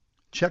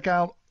 Check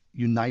out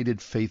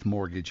United Faith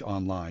Mortgage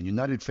online.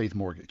 United Faith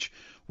Mortgage.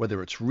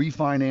 Whether it's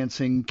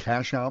refinancing,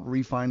 cash out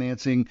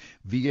refinancing,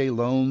 VA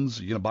loans,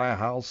 you're going to buy a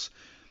house.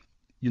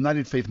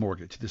 United Faith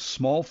Mortgage, this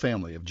small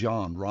family of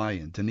John,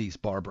 Ryan, Denise,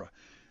 Barbara,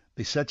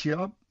 they set you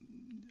up,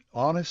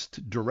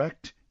 honest,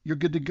 direct, you're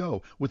good to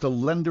go with a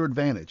lender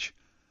advantage.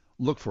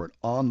 Look for it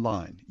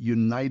online,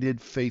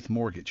 United Faith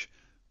Mortgage,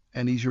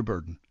 and ease your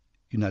burden.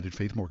 United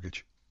Faith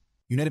Mortgage.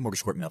 United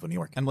Mortgage Corp, Melville, New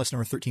York. MLS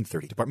number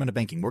 1330. Department of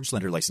Banking. Mortgage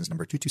Lender License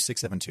number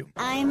 22672.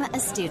 I'm a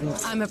student.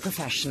 I'm a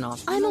professional.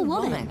 I'm a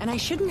woman. And I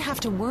shouldn't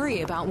have to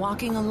worry about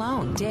walking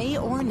alone, day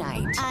or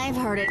night. I've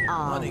heard it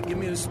all. Honey, give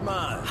me a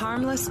smile.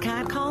 Harmless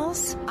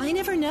catcalls? I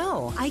never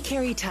know. I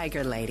carry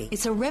Tiger Lady.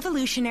 It's a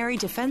revolutionary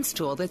defense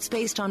tool that's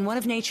based on one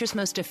of nature's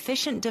most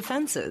efficient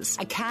defenses,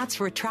 a cat's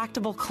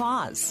retractable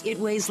claws. It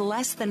weighs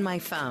less than my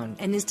phone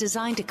and is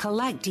designed to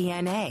collect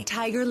DNA.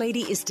 Tiger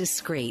Lady is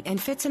discreet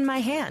and fits in my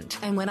hand.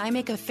 And when I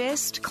make a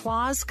fist,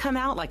 claws come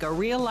out like a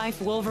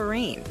real-life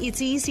Wolverine.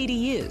 It's easy to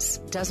use,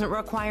 doesn't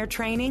require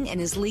training,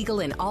 and is legal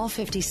in all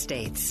 50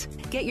 states.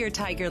 Get your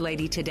Tiger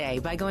Lady today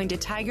by going to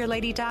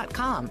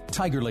TigerLady.com.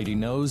 Tiger Lady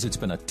knows it's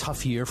been a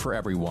tough year for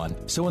everyone.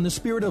 So in the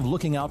spirit of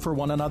looking out for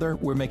one another,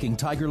 we're making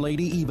Tiger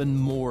Lady even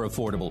more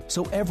affordable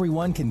so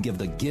everyone can give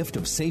the gift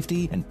of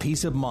safety and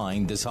peace of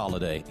mind this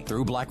holiday.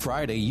 Through Black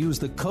Friday, use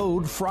the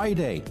code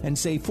FRIDAY and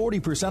save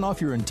 40%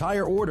 off your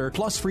entire order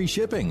plus free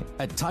shipping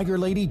at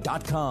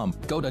TigerLady.com.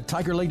 Go to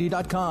TigerLady.com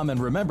and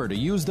remember to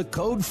use the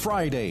code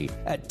FRIDAY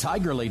at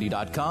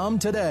TigerLady.com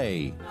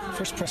today.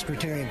 First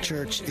Presbyterian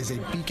Church is a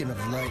beacon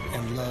of light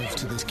and love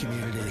to this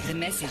community. The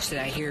message that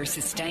I hear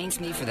sustains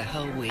me for the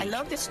whole week. I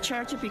love this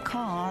church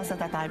because of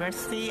the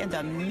diversity and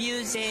the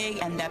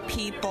music and the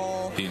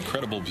people. The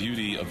incredible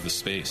beauty of the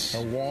space.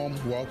 A warm,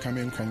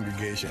 welcoming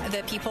congregation.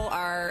 The people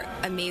are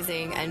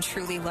amazing and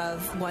truly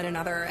love one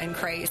another and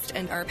Christ,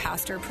 and our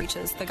pastor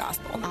preaches the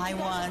gospel. I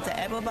want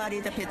everybody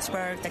in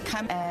Pittsburgh to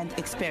come and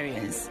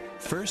experience.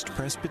 First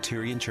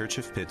Presbyterian Church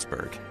of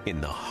Pittsburgh, in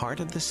the heart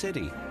of the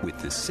city, with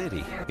the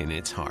city in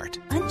its heart.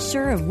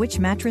 Unsure of which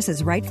mattress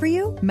is right for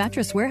you?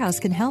 Mattress Warehouse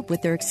can help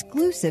with their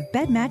exclusive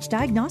bed match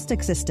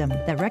diagnostic system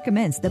that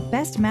recommends the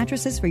best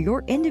mattresses for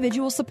your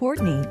individual support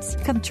needs.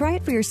 Come try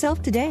it for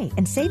yourself today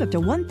and save up to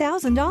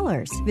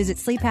 $1,000. Visit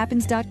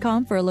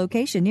sleephappens.com for a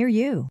location near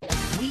you.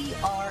 We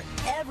are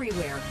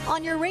everywhere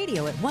on your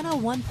radio at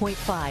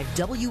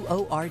 101.5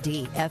 WORD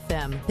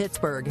FM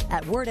Pittsburgh,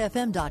 at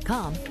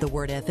wordfm.com, the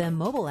Word FM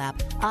mobile app,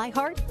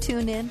 iHeart,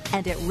 TuneIn,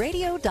 and at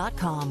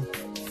radio.com.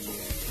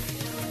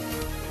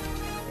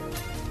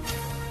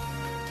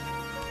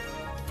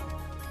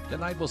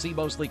 Tonight we'll see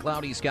mostly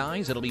cloudy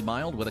skies. It'll be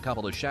mild with a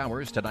couple of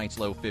showers. Tonight's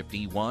low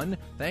 51.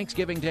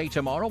 Thanksgiving Day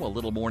tomorrow, a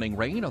little morning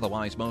rain,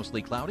 otherwise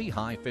mostly cloudy,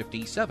 high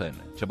 57.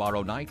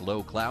 Tomorrow night,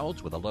 low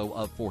clouds with a low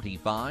of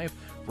 45.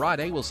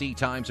 Friday, we'll see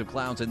times of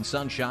clouds and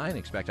sunshine.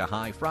 Expect a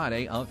high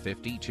Friday of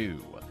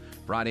 52.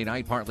 Friday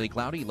night, partly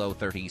cloudy, low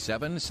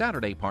 37.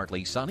 Saturday,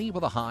 partly sunny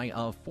with a high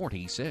of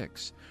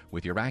 46.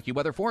 With your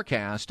AccuWeather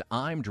forecast,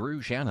 I'm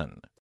Drew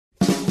Shannon.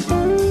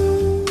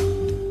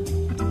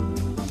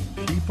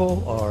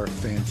 People are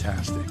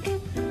fantastic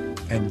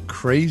and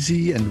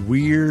crazy and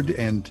weird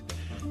and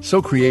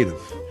so creative.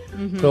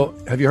 Mm-hmm. So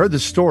have you heard the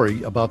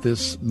story about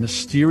this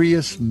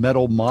mysterious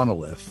metal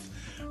monolith,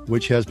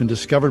 which has been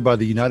discovered by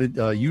the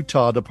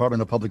Utah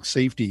Department of Public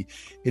Safety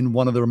in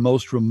one of the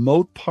most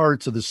remote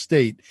parts of the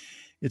state?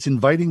 It's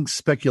inviting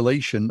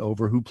speculation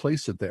over who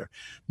placed it there.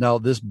 Now,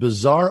 this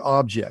bizarre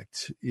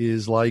object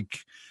is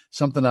like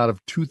something out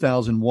of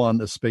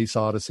 2001, A Space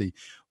Odyssey,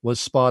 was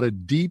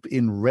spotted deep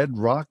in Red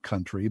Rock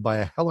country by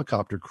a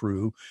helicopter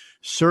crew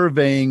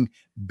surveying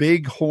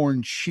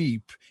bighorn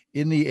sheep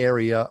in the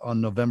area on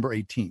November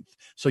 18th.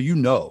 So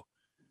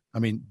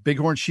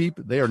bighorn sheep,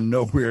 they are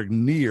nowhere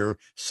near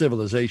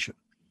civilization.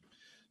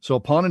 So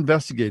upon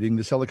investigating,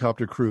 this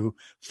helicopter crew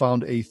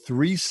found a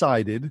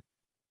 3-sided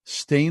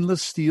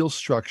stainless steel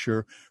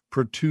structure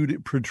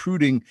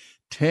protruding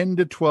 10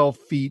 to 12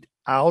 feet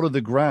out of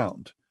the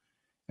ground.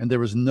 And there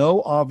was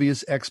no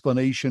obvious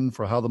explanation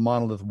for how the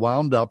monolith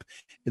wound up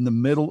in the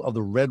middle of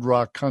the Red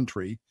Rock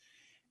country.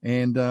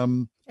 And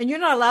you're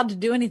not allowed to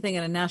do anything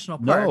in a national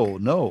park.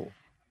 No.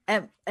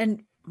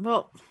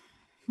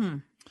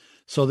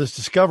 So this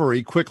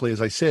discovery quickly,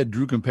 as I said,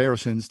 drew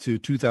comparisons to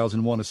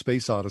 2001, A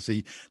Space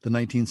Odyssey, the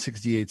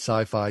 1968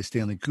 sci-fi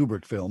Stanley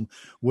Kubrick film,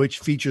 which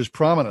features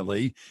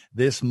prominently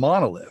this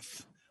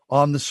monolith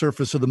on the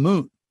surface of the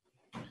moon.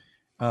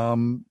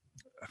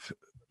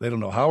 They don't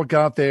know how it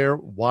got there,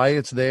 why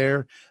it's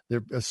there.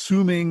 They're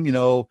assuming,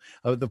 one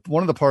of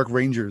the park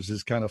rangers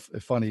is kind of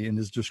funny in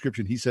his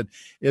description. He said,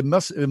 it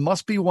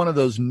must be one of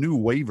those new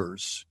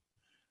waivers,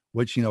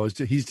 which,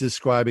 he's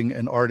describing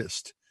an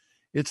artist.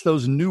 It's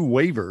those new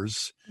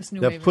waivers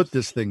that put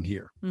this thing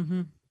here.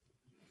 Mm-hmm.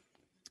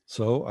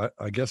 So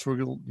I guess we're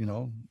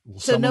gonna,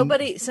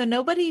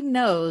 nobody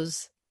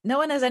knows. No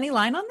one has any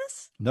line on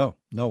this? No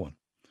one.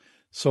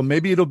 So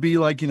maybe it'll be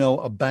like, a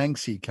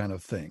Banksy kind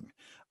of thing,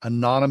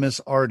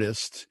 anonymous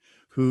artist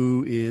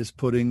who is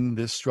putting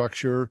this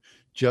structure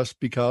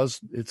just because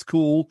it's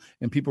cool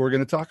and people are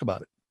going to talk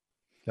about it.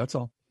 That's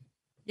all.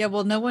 Yeah,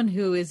 well, no one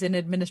who is in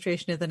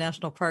administration of the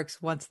national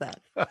parks wants that.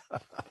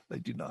 They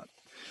do not.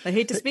 I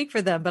hate to speak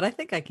for them, but I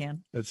think I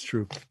can. That's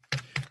true.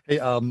 Hey,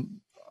 how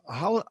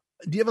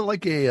do you have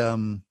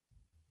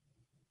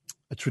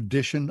a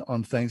tradition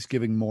on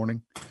Thanksgiving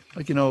morning?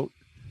 Like,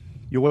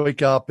 you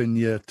wake up and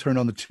you turn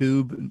on the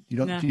tube.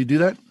 Do you do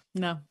that?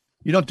 No.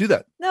 You don't do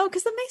that? No,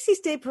 because the Macy's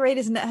Day Parade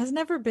has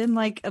never been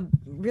like a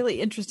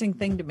really interesting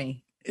thing to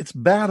me. It's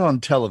bad on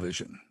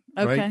television.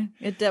 Okay.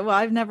 Right?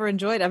 I've never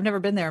enjoyed. I've never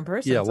been there in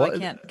person, so I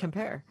can't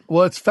compare.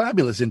 Well, it's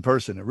fabulous in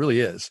person. It really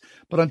is.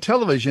 But on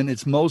television,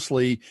 it's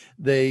mostly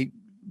they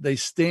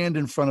stand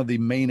in front of the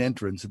main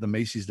entrance at the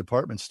Macy's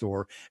department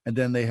store, and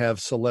then they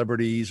have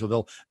celebrities or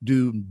they'll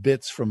do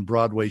bits from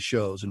Broadway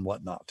shows and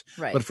whatnot.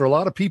 Right. But for a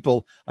lot of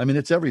people,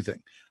 it's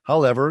everything.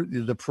 However,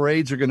 the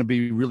parades are going to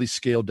be really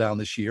scaled down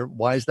this year.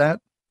 Why is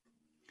that?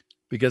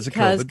 Because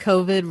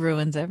COVID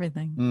ruins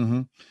everything.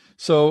 Mm-hmm.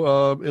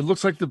 So it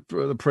looks like the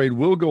parade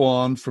will go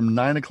on from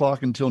 9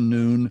 o'clock until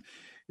noon.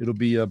 It'll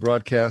be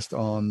broadcast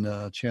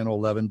on Channel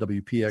 11,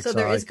 WPXI. So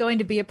there is going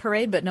to be a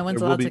parade, but no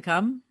one's allowed to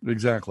come?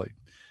 Exactly.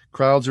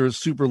 Crowds are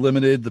super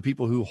limited. The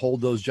people who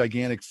hold those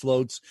gigantic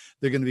floats,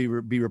 they're going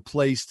to be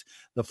replaced.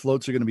 The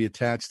floats are going to be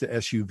attached to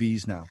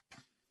SUVs now.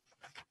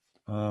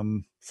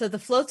 So the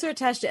floats are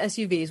attached to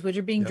SUVs, which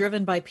are being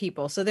driven by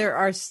people. So there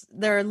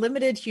are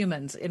limited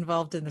humans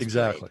involved in this.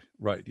 Exactly. Parade.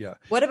 Right. Yeah.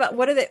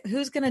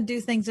 Who's going to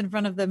do things in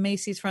front of the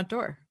Macy's front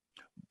door?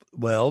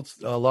 Well,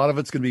 a lot of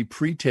it's going to be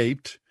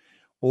pre-taped,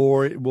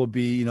 or it will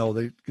be,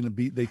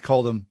 they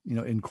call them,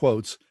 in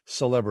quotes,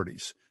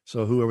 celebrities.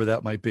 So whoever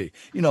that might be,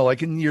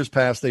 like in years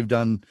past, they've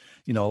done,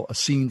 a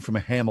scene from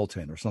a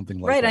Hamilton or something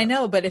like that. Right. I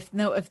know. But if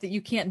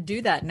you can't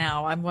do that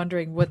now, I'm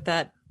wondering what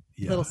that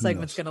little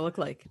segment's going to look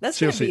like. That's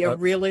going to be a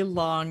really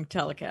long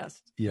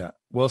telecast. Yeah.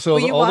 Well, so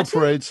all the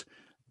parades.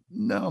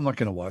 No, I'm not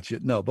going to watch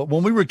it. No, but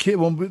when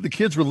the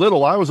kids were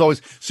little, I was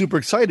always super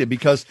excited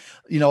because,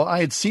 I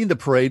had seen the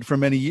parade for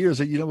many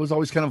years. It was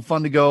always kind of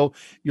fun to go.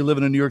 You live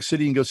in New York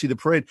City and go see the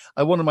parade.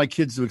 I wanted my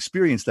kids to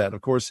experience that. Of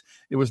course,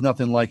 it was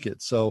nothing like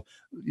it. So,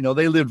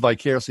 they lived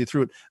vicariously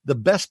through it. The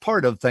best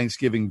part of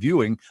Thanksgiving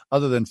viewing,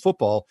 other than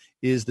football,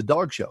 is the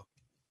dog show.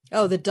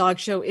 Oh, the dog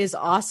show is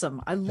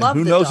awesome. I love.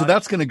 Who knows if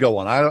that's going to go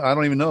on? I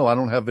don't even know. I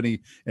don't have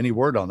any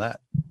word on that.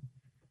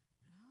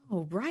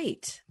 Oh,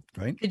 right.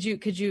 Right.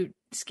 Could you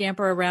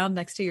scamper around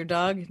next to your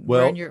dog,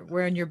 wearing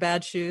your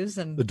bad shoes,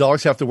 and the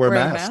dogs have to wear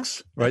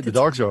masks, right? The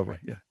dogs are over,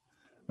 yeah,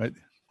 right.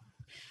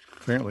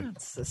 Apparently,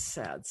 that's a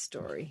sad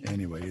story.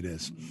 Anyway, it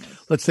is.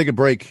 Let's take a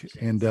break,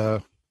 and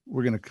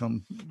we're going to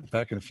come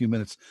back in a few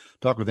minutes.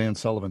 Talk with Ann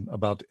Sullivan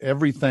about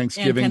every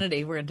Thanksgiving. Ann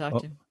Kennedy, we're going to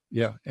talk to.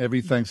 Yeah, every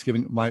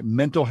Thanksgiving. My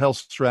mental health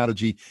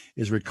strategy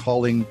is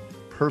recalling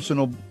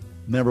personal,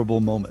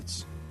 memorable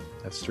moments.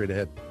 That's straight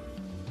ahead.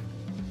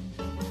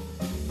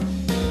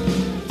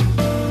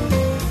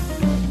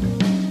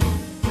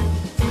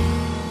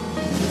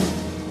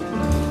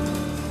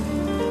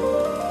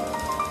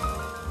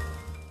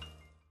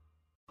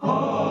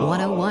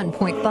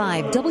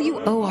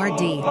 WORD.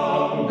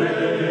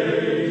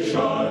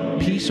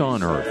 Peace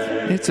on earth.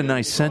 It's a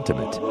nice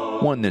sentiment,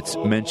 one that's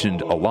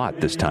mentioned a lot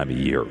this time of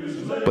year.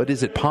 But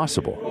is it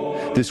possible?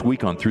 This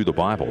week on Through the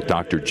Bible,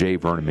 Dr. J.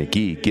 Vernon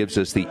McGee gives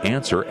us the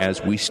answer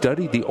as we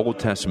study the Old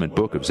Testament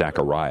book of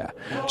Zechariah.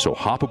 So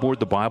hop aboard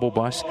the Bible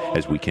bus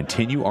as we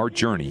continue our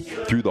journey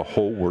through the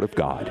whole Word of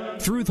God.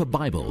 Through the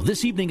Bible,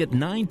 this evening at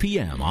 9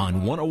 p.m.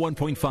 on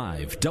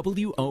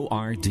 101.5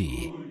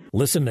 WORD.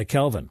 Listen to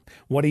Kelvin.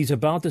 What he's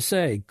about to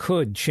say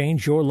could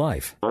change your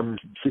life. I'm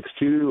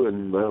 6'2",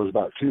 and I was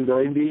about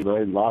 290.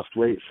 I lost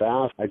weight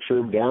fast. I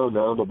trimmed down.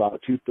 Now I'm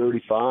about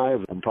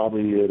 235. I'm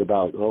probably at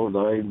about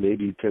 9,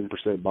 maybe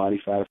 10%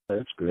 body fat.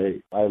 That's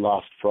great. I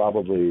lost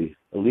probably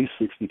at least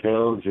 60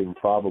 pounds in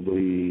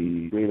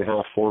probably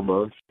 3.5, 4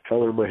 months.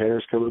 Color of my hair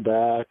is coming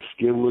back.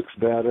 Skin looks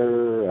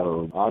better.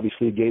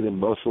 Obviously gaining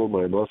muscle.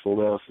 My muscle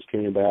mass is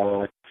coming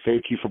back.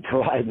 Thank you for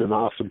providing an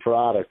awesome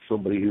product.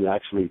 Somebody who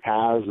actually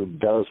has and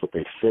does what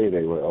they say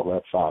they will.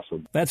 That's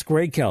awesome. That's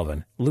great,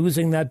 Kelvin.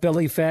 Losing that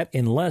belly fat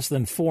in less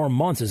than 4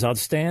 months is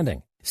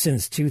outstanding.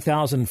 Since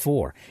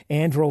 2004,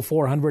 Andro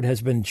 400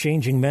 has been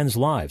changing men's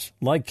lives,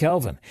 like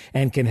Kelvin,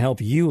 and can help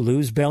you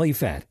lose belly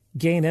fat,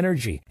 gain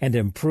energy, and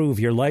improve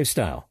your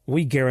lifestyle.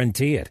 We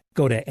guarantee it.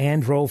 Go to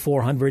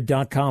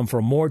andro400.com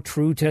for more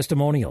true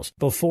testimonials,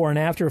 before and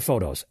after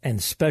photos,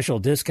 and special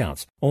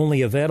discounts.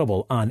 Only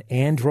available on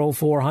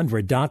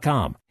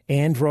andro400.com.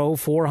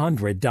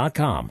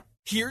 andro400.com.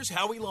 Here's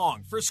Howie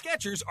Long for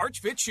Skechers Arch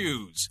Fit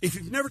Shoes. If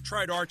you've never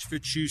tried Arch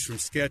Fit shoes from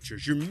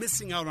Skechers, you're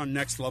missing out on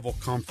next level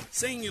comfort.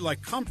 Saying you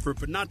like comfort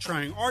but not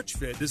trying Arch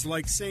Fit is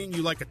like saying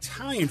you like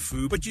Italian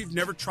food but you've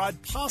never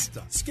tried pasta.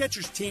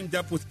 Skechers teamed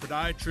up with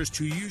podiatrists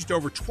who used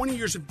over 20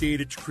 years of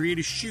data to create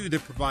a shoe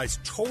that provides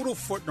total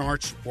foot and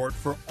arch support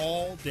for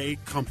all-day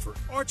comfort.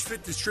 Arch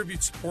Fit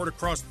distributes support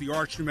across the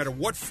arch no matter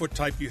what foot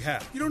type you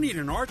have. You don't need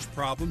an arch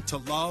problem to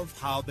love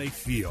how they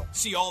feel.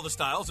 See all the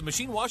styles of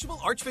machine washable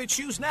Arch Fit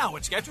shoes now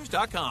at Skechers.com.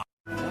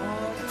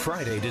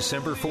 Friday,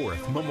 December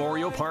 4th,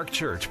 Memorial Park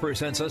Church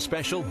presents a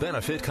special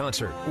benefit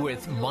concert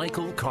with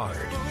Michael Card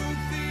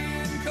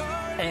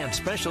and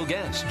special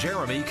guest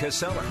Jeremy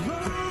Casella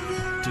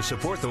to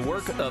support the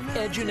work of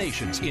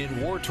EduNations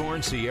in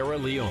war-torn Sierra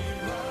Leone.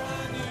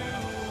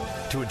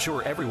 To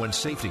ensure everyone's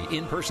safety,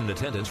 in-person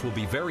attendance will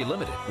be very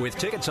limited, with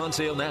tickets on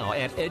sale now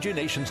at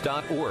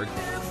edunations.org.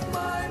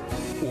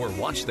 Or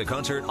watch the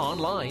concert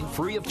online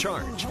free of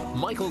charge.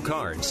 Michael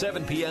Card,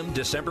 7 p.m.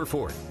 December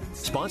 4th.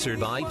 Sponsored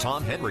by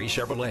Tom Henry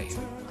Chevrolet.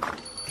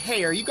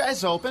 Hey, are you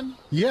guys open?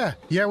 Yeah,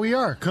 we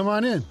are. Come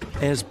on in.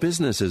 As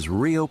businesses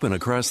reopen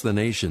across the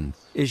nation,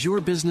 is your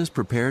business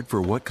prepared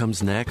for what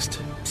comes next?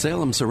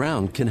 Salem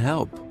Surround can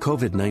help.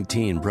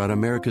 COVID-19 brought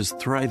America's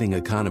thriving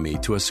economy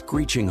to a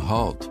screeching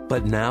halt.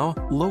 But now,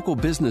 local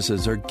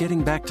businesses are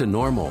getting back to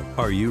normal.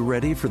 Are you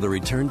ready for the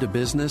return to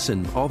business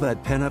and all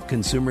that pent-up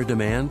consumer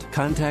demand?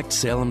 Contact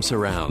Salem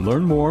Surround.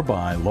 Learn more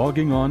by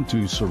logging on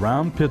to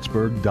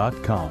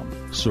surroundpittsburgh.com.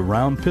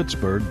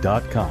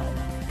 surroundpittsburgh.com.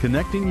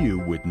 Connecting you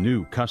with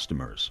new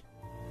customers.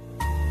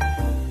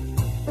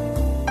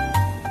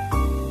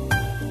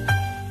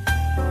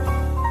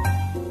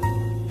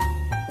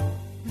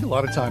 A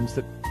lot of times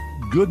that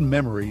good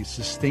memories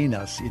sustain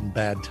us in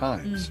bad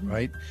times,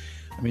 right?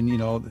 I mean,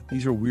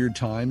 these are weird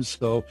times.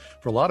 So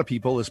for a lot of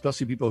people,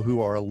 especially people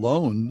who are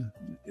alone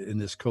in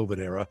this COVID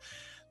era,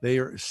 they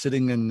are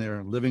sitting in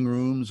their living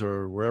rooms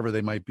or wherever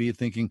they might be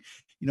thinking,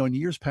 in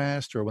years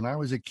past or when I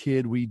was a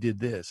kid, we did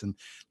this. And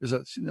there's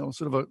a,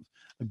 sort of a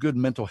good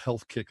mental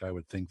health kick, I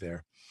would think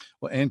there.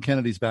 Well, Ann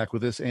Kennedy's back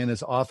with us. Ann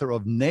is author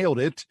of Nailed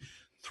It,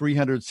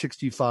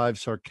 365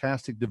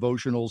 Sarcastic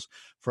Devotionals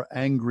for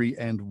Angry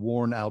and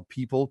Worn Out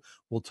People.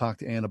 We'll talk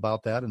to Ann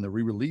about that and the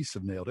re-release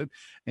of Nailed It.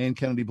 Ann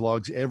Kennedy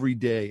blogs every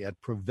day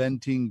at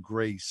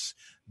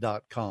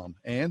preventinggrace.com.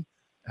 Ann,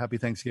 happy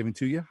Thanksgiving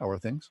to you. How are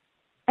things?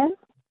 Thank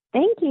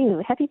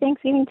you. Happy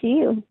Thanksgiving to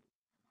you.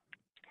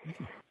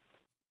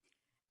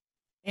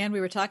 And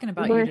we were talking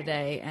about you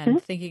today and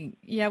thinking,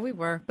 yeah, we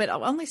were, but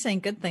only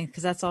saying good things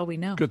because that's all we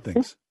know. Good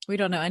things. We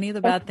don't know any of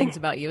the bad things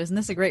about you. Isn't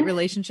this a great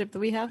relationship that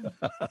we have?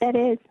 It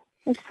is.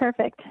 It's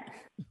perfect.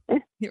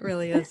 It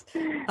really is.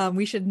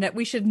 We should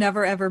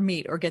never ever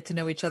meet or get to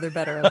know each other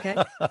better. Okay.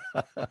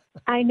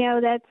 I know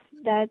that's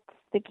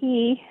the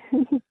key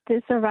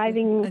to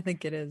surviving. I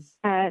think it is.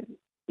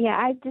 Yeah,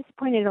 I've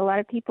disappointed a lot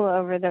of people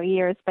over the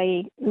years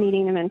by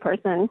meeting them in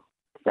person.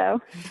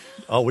 So.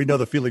 Oh, we know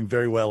the feeling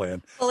very well,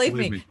 Ann. Believe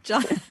me.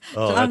 John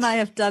and I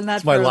have done that.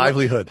 It's my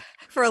livelihood.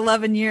 For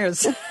 11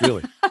 years.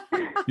 Really?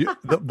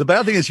 The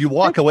bad thing is you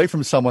walk away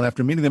from someone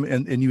after meeting them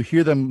and you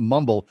hear them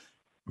mumble,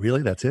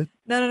 really? That's it?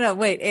 No.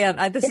 Wait,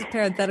 Ann, this is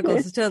parenthetical.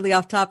 This is totally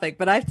off topic,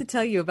 but I have to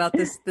tell you about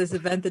this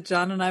event that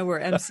John and I were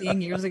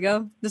emceeing years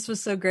ago. This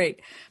was so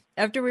great.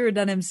 After we were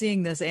done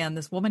emceeing this, Ann,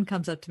 this woman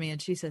comes up to me and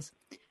she says,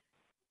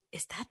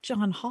 "Is that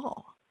John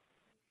Hall?"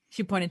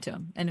 She pointed to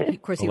him, and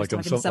of course he was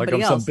talking to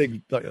somebody else.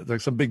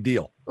 Like some big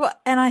deal. Well,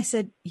 and I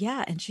said,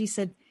 "Yeah," and she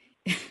said,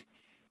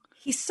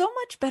 "He's so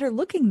much better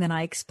looking than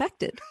I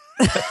expected."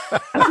 Oh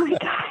my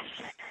gosh!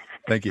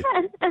 Thank you.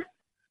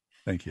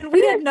 Thank you. And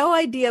we had no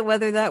idea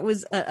whether that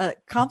was a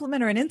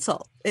compliment or an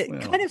insult. It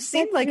kind of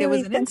seemed like it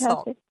was an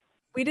insult.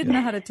 We didn't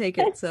know how to take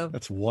it. So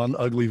that's one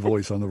ugly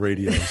voice on the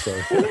radio. So,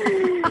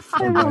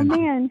 oh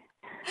man.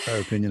 our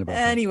opinion about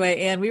that. Anyway,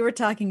 Ann, we were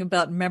talking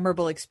about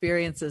memorable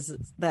experiences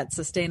that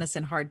sustain us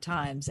in hard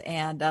times.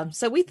 And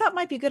so we thought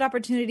might be a good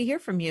opportunity to hear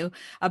from you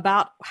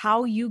about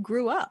how you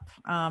grew up.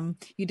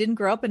 You didn't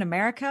grow up in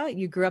America.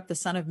 You grew up the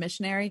son of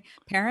missionary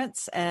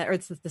parents, or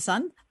it's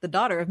the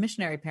daughter of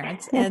missionary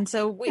parents. And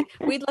so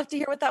we'd love to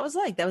hear what that was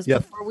like. That was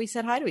before we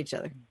said hi to each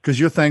other. Because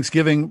your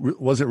Thanksgiving,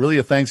 was it really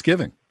a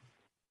Thanksgiving?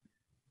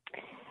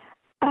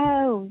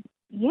 Oh,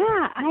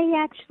 yeah.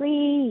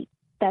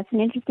 That's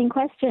an interesting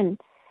question.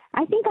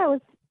 I think I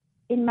was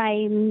in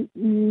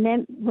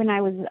when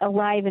I was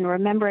alive and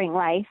remembering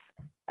life,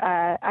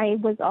 I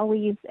was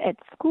always at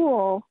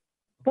school,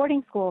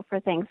 boarding school for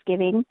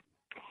Thanksgiving,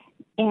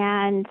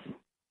 and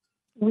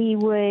we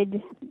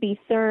would be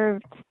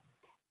served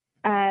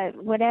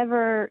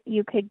whatever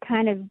you could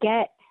kind of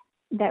get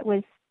that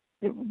was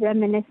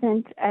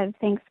reminiscent of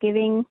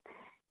Thanksgiving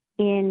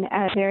in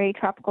a very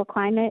tropical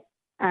climate.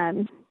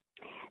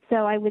 So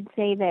I would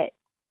say that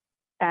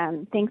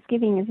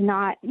Thanksgiving is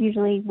not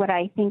usually what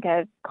I think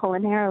of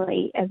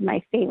culinarily as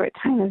my favorite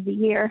time of the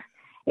year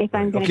if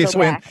I'm going to go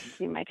back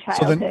to my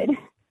childhood.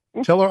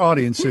 So tell our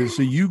audience,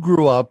 so you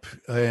grew up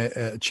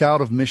a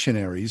child of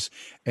missionaries,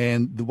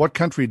 and what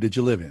country did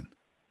you live in?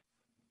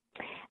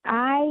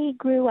 I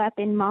grew up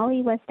in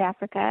Mali, West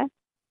Africa,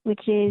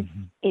 which is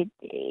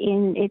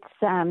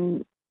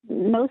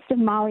most of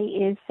Mali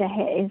is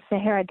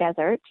Sahara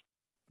Desert.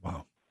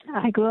 Wow.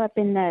 I grew up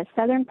in the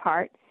southern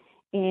part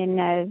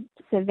in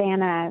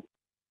Savannah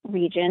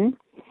region,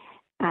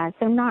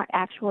 so not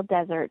actual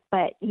desert,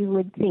 but you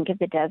would think of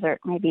the desert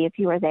maybe if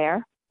you were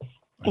there.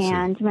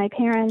 And my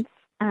parents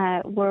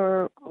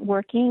were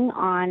working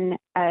on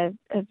a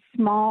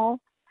small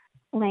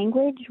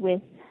language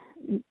with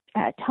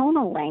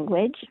tonal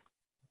language,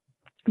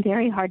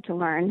 very hard to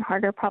learn,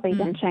 harder probably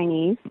than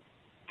Chinese.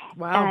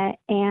 Wow.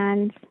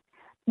 And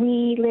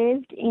we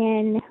lived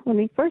when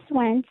we first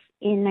went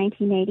in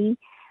 1980,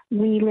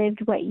 we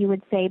lived what you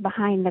would say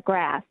behind the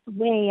grass,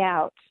 way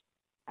out,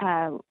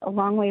 a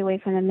long way away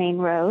from the main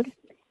road.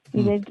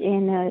 We lived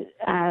in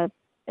a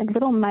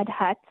little mud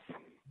huts.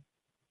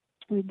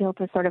 We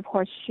built a sort of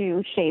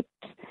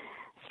horseshoe-shaped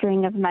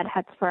string of mud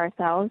huts for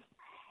ourselves,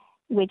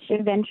 which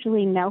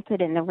eventually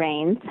melted in the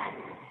rains,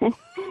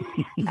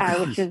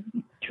 which is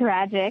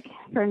tragic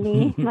for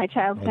me. My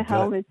childhood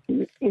home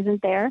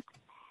isn't there.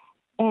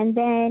 And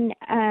then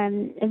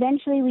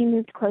eventually we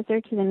moved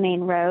closer to the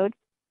main road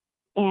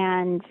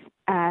and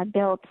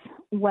built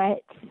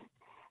what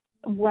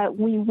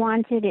we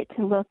wanted it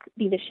to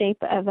be the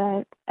shape of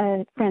a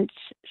French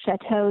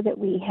chateau that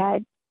we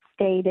had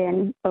stayed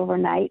in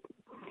overnight.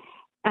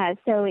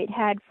 So it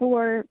had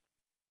 4,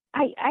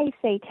 I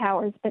say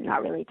towers, but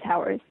not really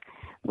towers,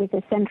 with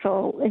a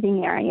central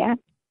living area.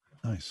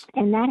 Nice.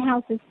 And that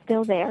house is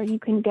still there. You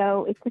can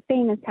go, it's a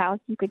famous house.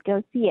 You could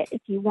go see it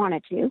if you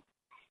wanted to.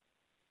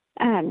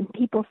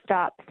 People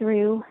stop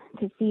through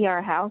to see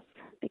our house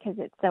because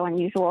it's so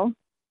unusual.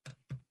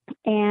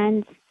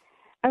 And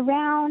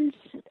around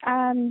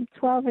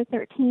 12 or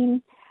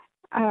 13,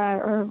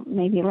 or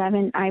maybe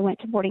 11, I went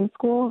to boarding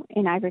school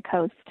in Ivory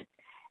Coast.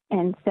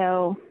 And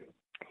so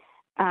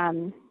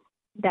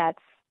that's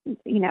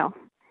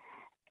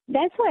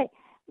what,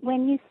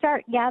 when you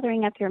start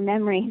gathering up your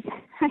memories,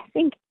 I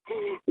think,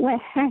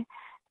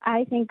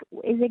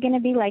 is it going to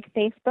be like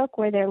Facebook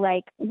where they're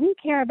like, we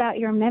care about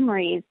your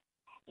memories.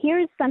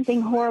 Here's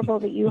something horrible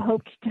that you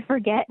hoped to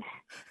forget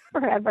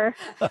forever.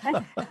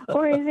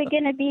 Or is it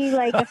going to be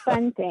like a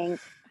fun thing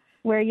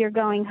where you're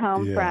going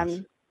home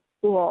from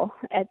school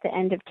at the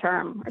end of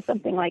term or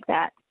something like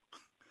that?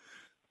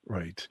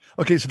 Right.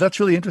 Okay, so that's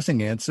really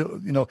interesting, Ann. So,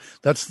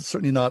 that's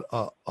certainly not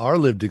our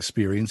lived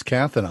experience,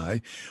 Kath and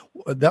I.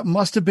 That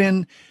must have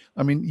been,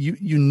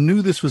 you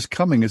knew this was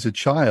coming as a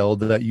child,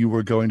 that you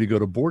were going to go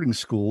to boarding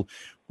school.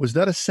 Was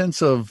that a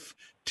sense of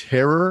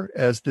terror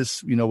as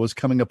this, was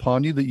coming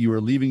upon you, that you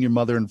were leaving your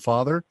mother and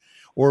father?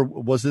 Or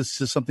was this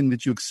just something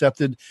that you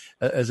accepted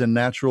as a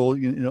natural,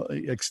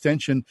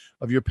 extension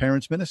of your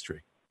parents'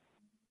 ministry?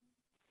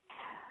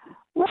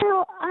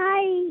 Well,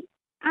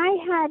 I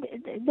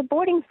had the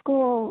boarding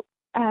school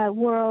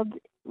world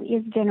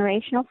is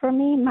generational for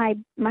me. My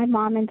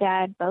mom and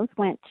dad both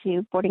went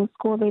to boarding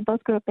school. They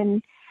both grew up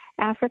in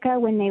Africa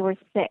when they were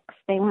 6.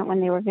 They went when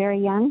they were very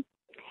young.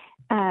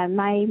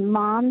 My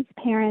mom's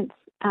parents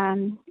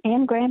and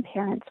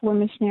grandparents were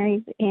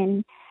missionaries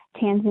in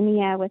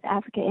Tanzania with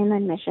Africa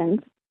Inland Missions.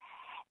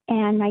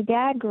 And my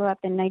dad grew up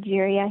in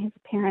Nigeria. His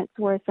parents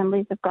were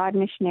Assemblies of God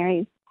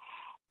missionaries.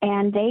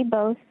 And they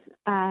both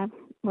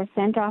were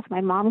sent off.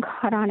 My mom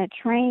got on a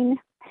train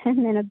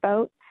and then a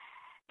boat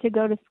to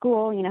go to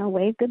school,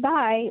 wave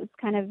goodbye. It was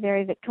kind of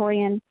very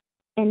Victorian.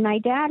 And my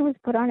dad was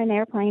put on an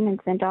airplane and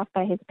sent off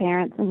by his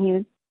parents, and he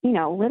was,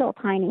 little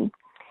tiny.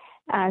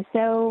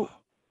 So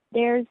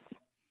there's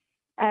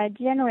a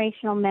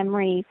generational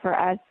memory for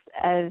us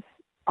of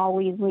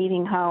always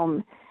leaving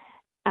home.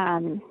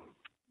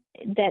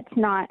 That's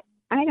not,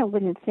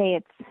 wouldn't say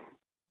it's,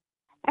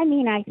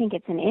 I think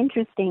it's an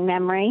interesting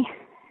memory.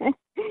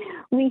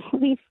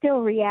 We still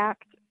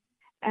react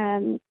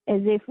as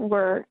if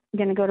we're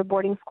going to go to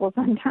boarding school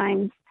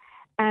sometimes.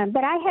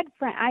 But I had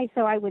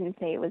so I wouldn't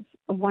say it was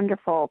a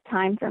wonderful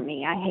time for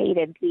me. I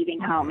hated leaving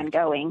home and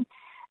going.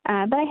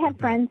 But I had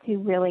friends who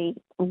really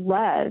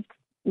loved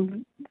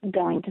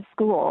going to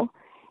school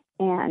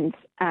and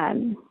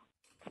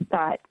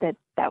thought that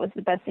was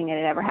the best thing that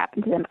had ever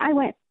happened to them.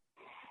 I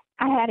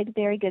had a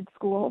very good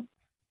school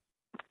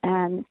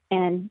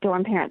and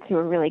dorm parents who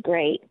were really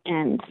great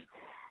and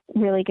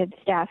really good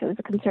staff. It was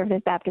a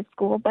conservative Baptist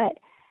school, but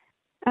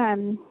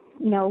a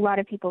lot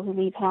of people who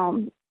leave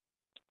home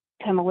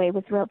come away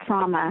with real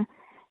trauma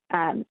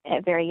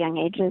at very young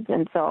ages.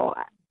 And so,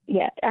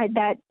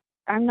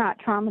 I'm not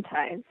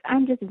traumatized.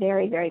 I'm just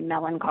very, very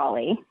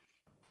melancholy.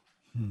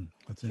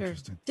 That's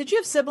interesting. Did you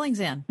have siblings,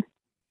 Ann?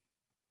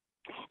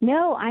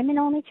 No, I'm an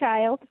only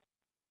child.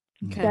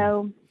 Okay.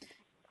 So,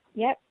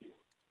 yep.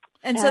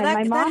 And so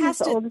my mom has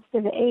is the oldest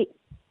of 8.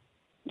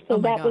 So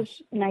that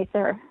was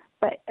nicer.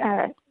 But,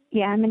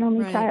 I'm an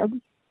only child.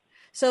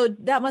 So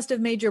that must have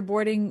made your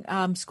boarding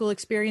school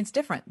experience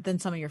different than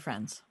some of your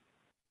friends.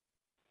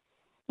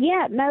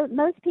 Yeah,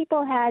 most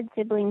people had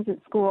siblings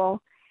at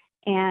school,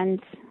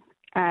 and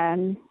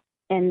so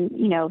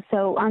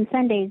on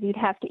Sundays you'd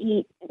have to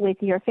eat with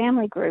your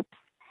family groups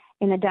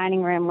in the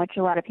dining room, which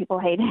a lot of people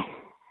hated.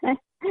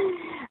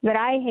 But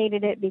I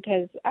hated it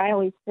because I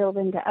always filled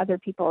into other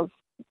people's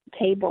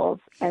tables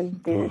as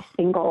the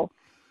single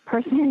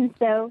person.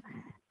 So,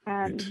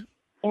 and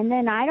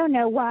then I don't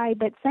know why,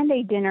 but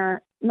Sunday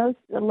dinner, a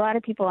lot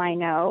of people I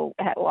know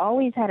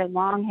always had a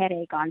long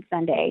headache on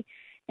Sunday,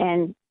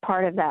 and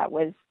part of that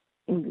was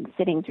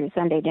sitting through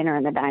Sunday dinner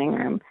in the dining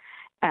room.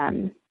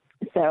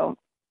 So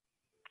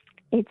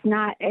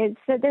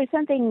there's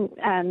something,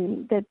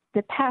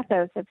 the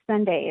pathos of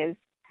Sunday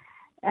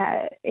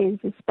is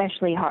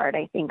especially hard,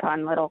 I think,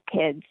 on little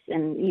kids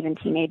and even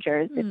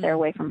teenagers if they're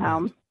away from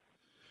home.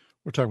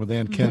 We're talking with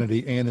Ann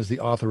Kennedy. Ann is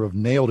the author of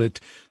Nailed It,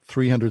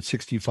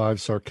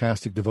 365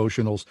 Sarcastic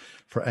Devotionals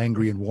for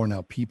Angry and Worn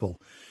Out People.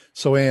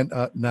 So, Ann,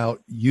 now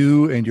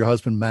you and your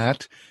husband,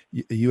 Matt,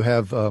 you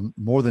have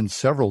more than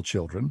several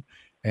children,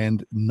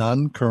 and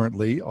none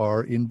currently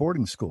are in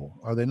boarding school,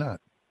 are they not?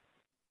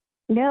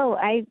 No,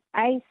 I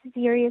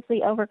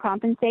seriously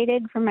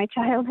overcompensated for my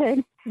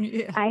childhood.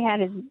 Yeah. I had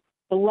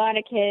a lot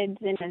of kids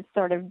in a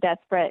sort of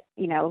desperate,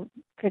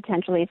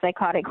 potentially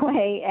psychotic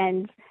way,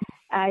 and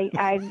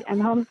I'm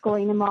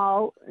homeschooling them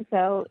all.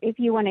 So if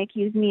you want to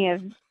accuse me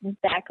of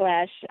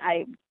backlash,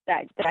 I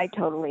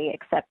totally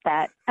accept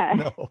that.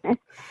 No,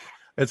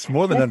 it's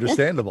more than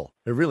understandable.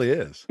 It really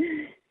is.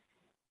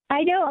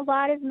 I know a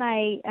lot of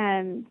my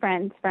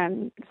friends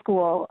from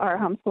school are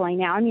homeschooling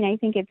now. I mean, I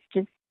think it's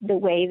just the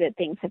way that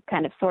things have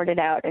kind of sorted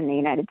out in the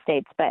United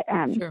States, but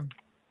sure.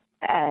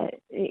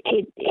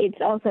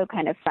 It's also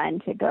kind of fun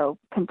to go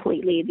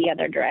completely the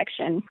other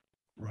direction.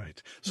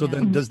 Right. So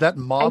then does that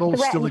model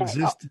still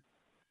exist?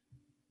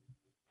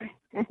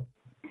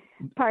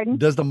 Pardon?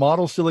 Does the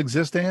model still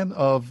exist, Ann,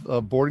 of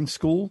boarding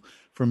school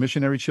for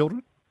missionary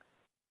children?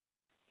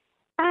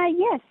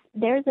 Yes.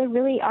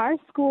 Our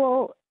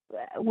school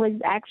was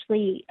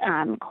actually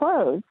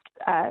closed.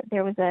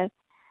 There was a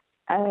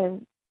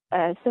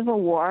civil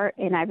war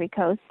in Ivory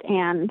Coast,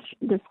 and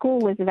the school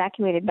was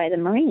evacuated by the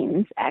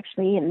Marines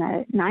actually in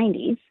the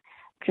 90s,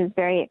 which was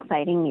very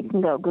exciting. You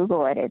can go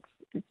Google it.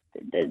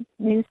 The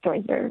news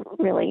stories are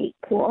really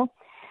cool.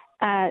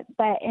 But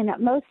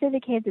most of the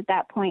kids at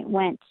that point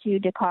went to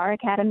Dakar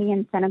Academy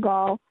in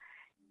Senegal,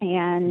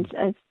 and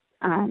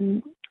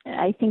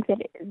I think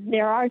that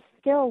there are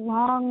still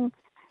long,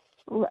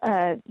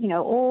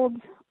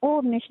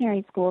 old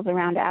missionary schools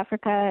around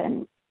Africa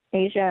and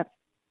Asia.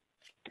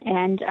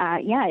 And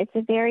it's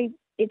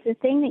a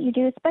thing that you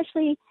do,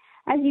 especially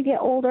as you get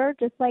older,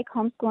 just like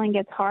homeschooling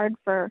gets hard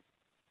for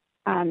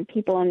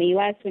people in the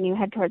U.S. when you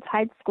head towards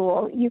high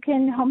school. You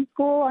can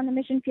homeschool on the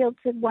mission field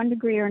to one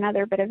degree or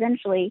another, but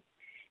eventually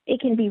it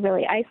can be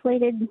really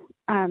isolated.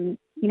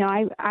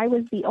 I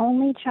was the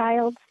only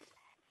child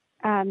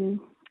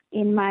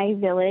in my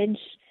village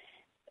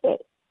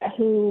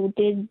who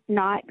did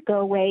not go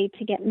away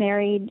to get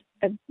married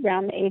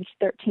around the age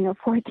 13 or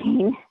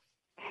 14.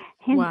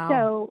 And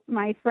so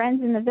my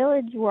friends in the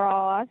village were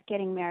all off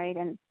getting married,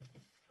 and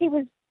it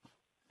was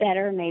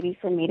better maybe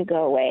for me to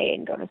go away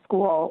and go to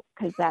school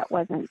because that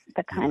wasn't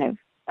the kind of,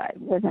 I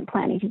wasn't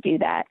planning to do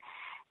that.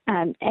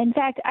 In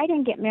fact, I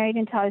didn't get married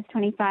until I was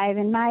 25,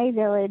 and my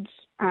village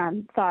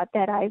thought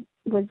that I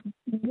was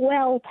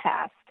well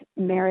past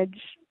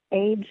marriage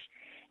age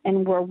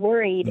and were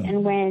worried. Mm-hmm.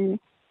 And when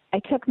I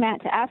took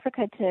Matt to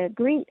Africa to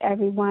greet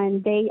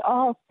everyone, they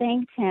all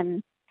thanked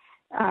him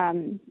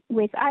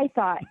with, I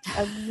thought,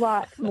 a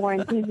lot more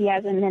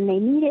enthusiasm than they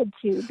needed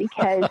to,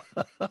 because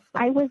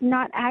I was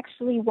not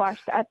actually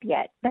washed up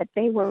yet, but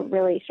they were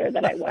really sure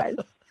that I was.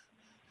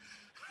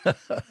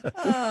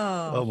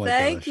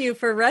 Thank you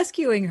for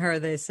rescuing her,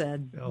 they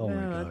said. Oh,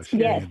 my gosh.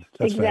 Yes,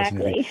 that's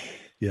exactly.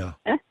 Yeah.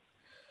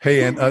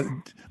 Hey,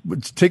 Ann,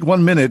 take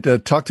 1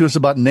 minute. Talk to us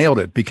about Nailed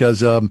It,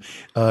 because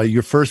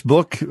your first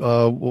book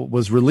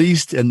was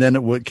released and then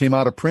it came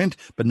out of print,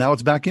 but now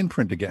it's back in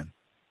print again.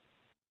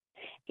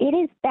 It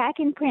is back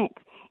in print.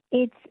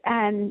 It's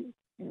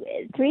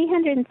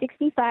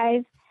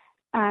 365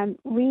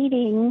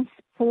 readings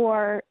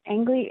for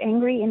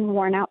angry and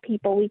worn out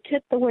people. We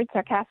took the word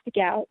sarcastic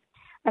out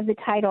of the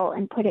title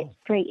and put it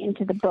straight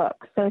into the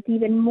book. So it's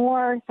even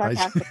more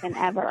sarcastic than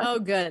ever. Oh,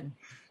 good.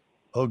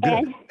 Oh, good.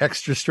 And,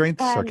 extra strength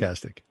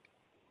sarcastic.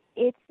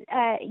 It's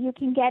you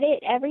can get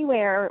it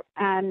everywhere.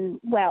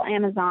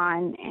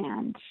 Amazon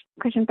and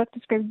Christian book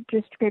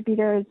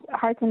distributors,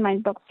 Hearts and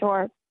Mind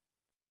bookstore,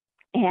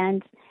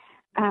 and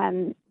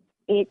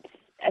it's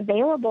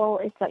available.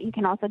 You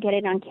can also get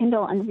it on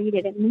Kindle and read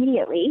it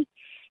immediately.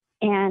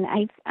 And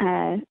I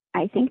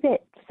think that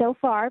so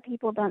far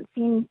people don't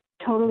seem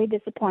totally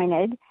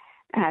disappointed,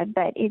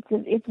 but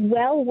it's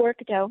well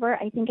worked over.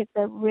 I think it's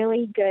a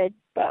really good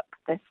book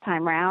this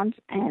time around,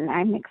 and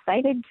I'm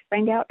excited to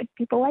find out if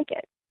people like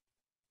it.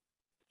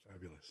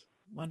 Fabulous.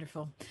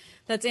 Wonderful.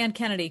 That's Ann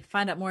Kennedy.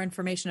 Find out more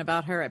information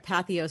about her at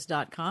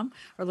pathos.com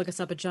or look us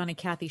up at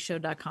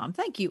johnnycathyshow.com.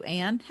 Thank you,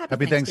 Ann.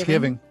 Happy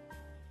Thanksgiving.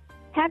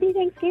 Happy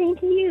Thanksgiving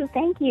to you.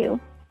 Thank you.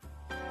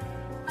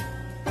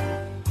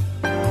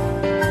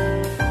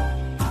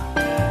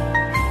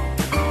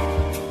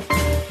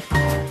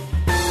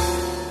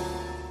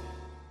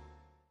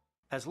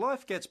 As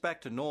life gets back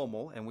to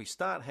normal and we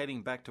start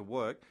heading back to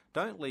work,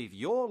 don't leave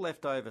your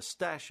leftover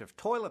stash of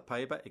toilet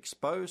paper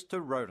exposed to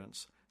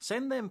rodents.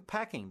 Send them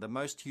packing the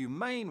most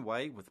humane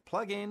way with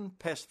Plug-In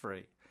Pest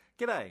Free.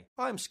 G'day,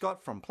 I'm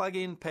Scott from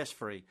Plug-In Pest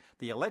Free,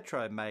 the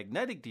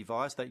electromagnetic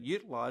device that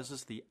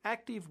utilises the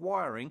active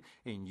wiring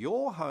in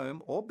your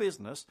home or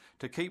business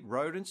to keep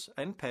rodents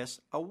and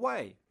pests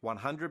away.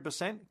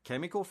 100%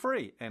 chemical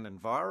free and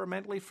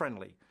environmentally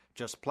friendly.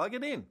 Just plug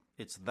it in.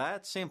 It's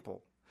that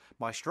simple.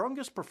 My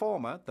strongest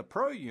performer, the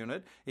Pro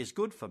unit, is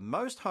good for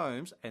most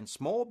homes and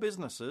small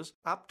businesses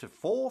up to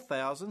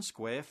 4,000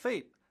 square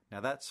feet.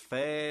 Now that's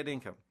fair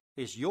income.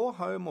 Is your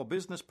home or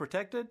business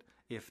protected?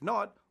 If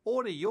not,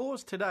 order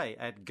yours today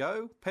at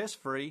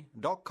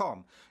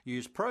gopestfree.com.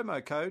 Use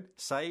promo code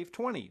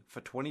SAVE20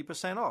 for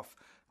 20% off.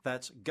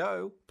 That's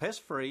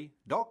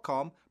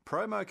gopestfree.com,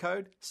 promo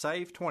code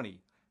SAVE20.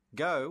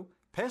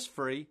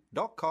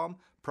 Gopestfree.com,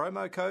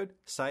 promo code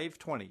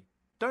SAVE20.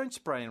 Don't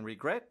spray and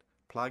regret.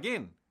 Plug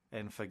in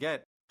and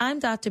forget. I'm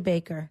Dr.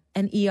 Baker,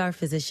 an ER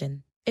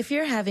physician. If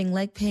you're having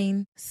leg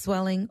pain,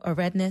 swelling, or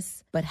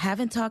redness, but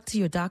haven't talked to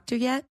your doctor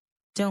yet,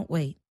 don't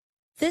wait.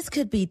 This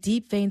could be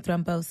deep vein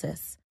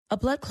thrombosis, a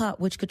blood clot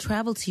which could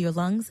travel to your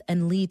lungs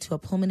and lead to a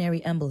pulmonary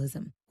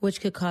embolism,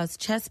 which could cause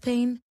chest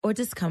pain or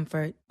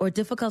discomfort or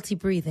difficulty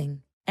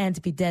breathing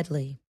and be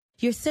deadly.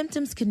 Your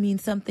symptoms could mean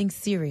something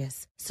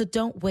serious, so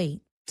don't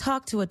wait.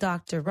 Talk to a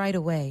doctor right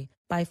away,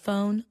 by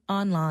phone,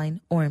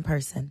 online, or in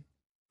person.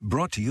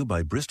 Brought to you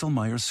by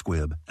Bristol-Myers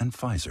Squibb and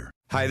Pfizer.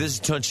 Hi, this is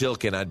Tunch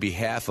Ilkin on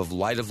behalf of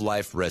Light of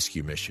Life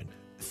Rescue Mission.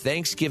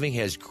 Thanksgiving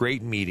has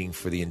great meaning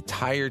for the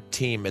entire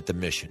team at the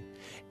mission,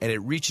 and it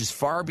reaches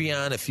far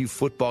beyond a few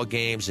football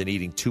games and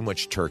eating too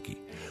much turkey.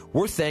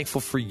 We're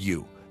thankful for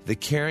you, the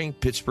caring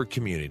Pittsburgh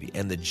community,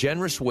 and the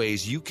generous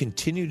ways you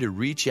continue to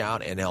reach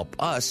out and help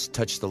us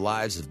touch the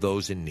lives of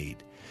those in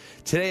need.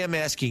 Today I'm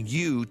asking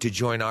you to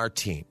join our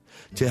team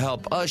to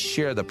help us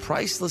share the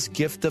priceless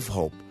gift of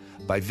hope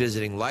by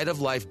visiting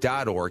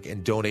lightoflife.org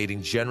and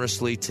donating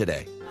generously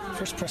today.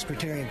 First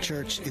Presbyterian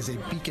Church is a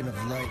beacon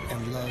of light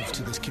and love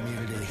to this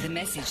community. The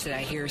message that I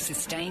hear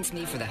sustains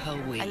me for the whole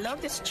week. I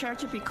love this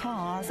church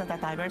because of the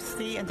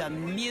diversity and the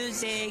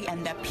music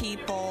and the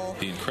people.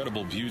 The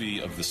incredible beauty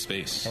of the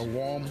space. A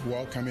warm,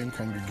 welcoming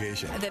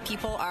congregation. The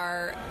people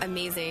are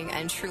amazing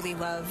and truly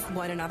love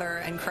one another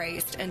and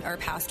Christ, and our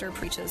pastor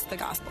preaches the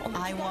gospel.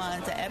 I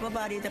want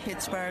everybody in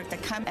Pittsburgh to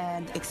come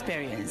and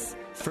experience.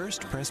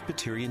 First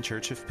Presbyterian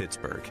Church of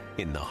Pittsburgh,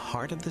 in the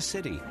heart of the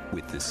city,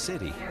 with the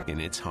city in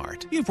its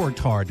heart. You've worked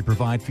hard to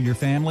provide for your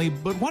family,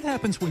 but what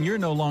happens when you're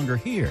no longer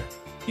here?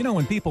 You know,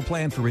 when people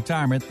plan for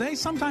retirement, they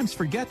sometimes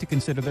forget to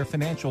consider their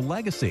financial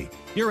legacy.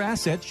 Your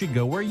assets should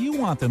go where you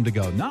want them to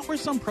go, not where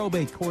some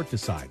probate court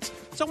decides.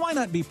 So why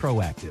not be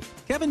proactive?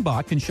 Kevin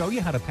Bach can show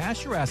you how to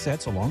pass your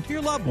assets along to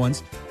your loved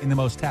ones in the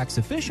most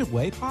tax-efficient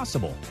way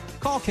possible.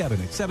 Call Kevin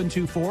at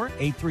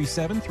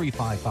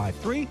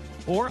 724-837-3553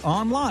 or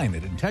online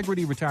at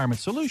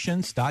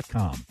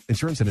integrityretirementsolutions.com.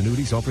 Insurance and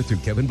annuities offered through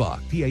Kevin Bach,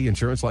 PA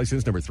Insurance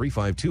License number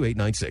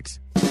 352896.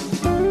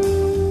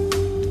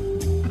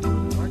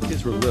 Our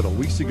kids were little.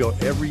 We used to go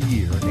every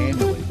year,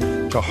 annually,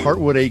 to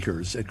Heartwood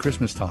Acres at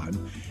Christmas time.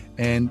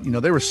 And, you know,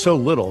 they were so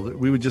little that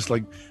we would just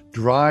like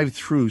drive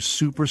through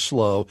super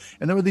slow.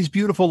 And there were these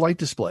beautiful light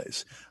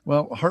displays.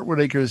 Well, Heartwood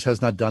Acres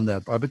has not done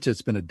that. I bet you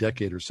it's been a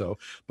decade or so.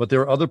 But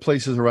there are other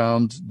places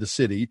around the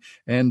city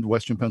and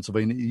Western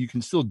Pennsylvania. You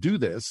can still do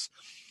this.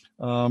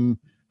 How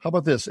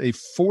about this? A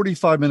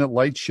 45-minute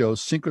light show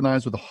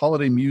synchronized with the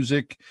holiday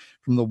music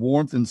from the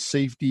warmth and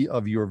safety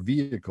of your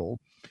vehicle.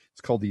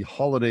 It's called the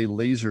Holiday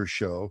Laser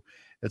Show.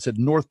 It's at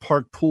North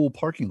Park Pool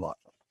parking lot.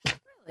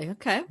 Really?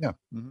 Okay. Yeah.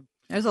 Mm-hmm.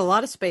 There's a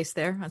lot of space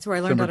there. That's where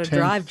I learned how to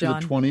drive,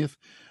 John. The 20th.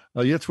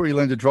 Yeah, that's where you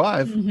learned to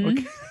drive. Mm-hmm.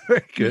 Okay,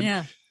 very good.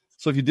 Yeah.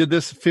 So if you did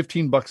this,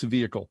 $15 a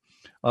vehicle.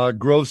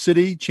 Grove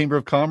City Chamber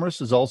of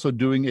Commerce is also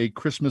doing a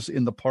Christmas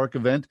in the Park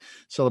event,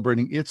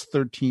 celebrating its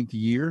 13th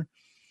year.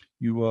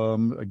 You,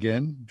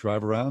 again,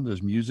 drive around,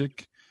 there's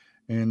music,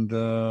 and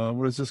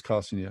what is this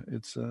costing you?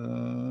 It's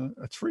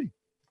free.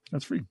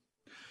 That's free.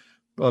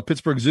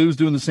 Pittsburgh Zoo is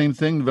doing the same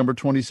thing, November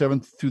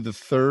 27th through the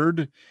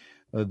 3rd.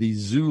 The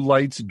Zoo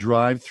Lights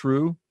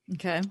drive-through.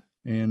 Okay.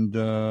 And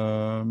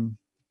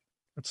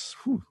that's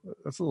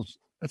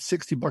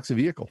 $60 a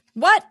vehicle.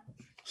 What?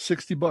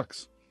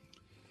 $60.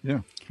 Yeah.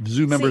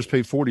 Zoo members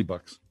pay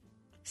 $40.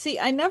 See,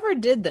 I never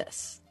did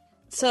this.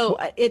 So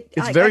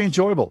it's very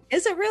enjoyable.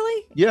 Is it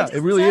really? Yeah,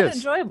 it really is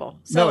enjoyable.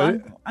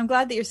 So I'm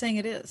glad that you're saying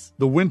it is.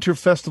 The Winter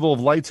Festival of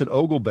Lights at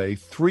Ogle Bay,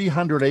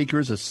 300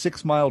 acres, a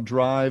 6-mile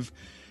drive,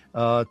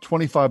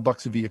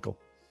 $25 a vehicle.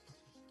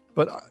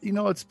 But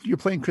you're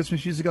playing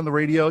Christmas music on the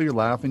radio, you're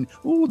laughing.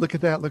 Ooh, look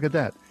at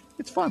that.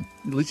 It's fun.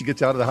 At least you get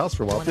you out of the house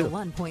for a while, too.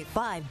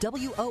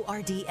 101.5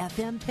 WORD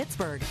FM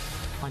Pittsburgh.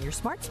 On your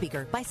smart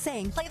speaker by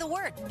saying, play the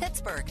word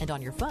Pittsburgh. And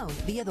on your phone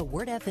via the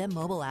Word FM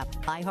mobile app,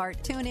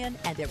 iHeart, TuneIn,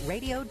 and at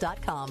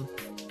radio.com.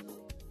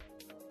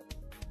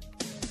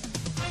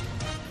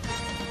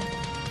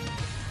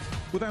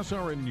 With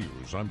SRN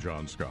News, I'm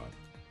John Scott.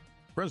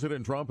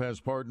 President Trump has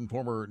pardoned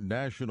former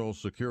National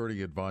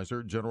Security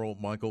Advisor General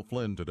Michael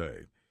Flynn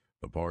today.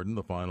 The pardon,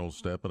 the final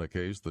step in a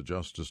case the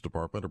Justice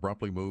Department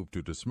abruptly moved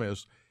to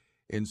dismiss,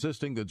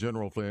 insisting that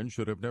General Flynn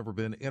should have never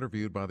been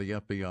interviewed by the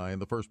FBI in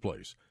the first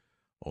place,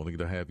 only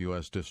to have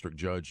U.S. District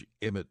Judge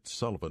Emmett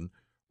Sullivan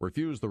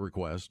refuse the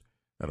request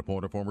and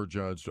appoint a former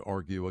judge to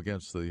argue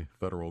against the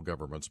federal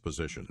government's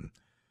position.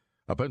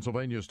 A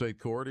Pennsylvania state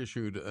court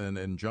issued an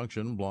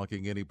injunction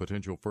blocking any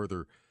potential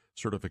further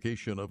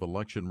certification of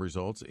election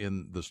results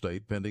in the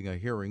state pending a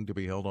hearing to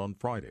be held on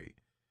Friday,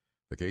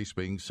 the case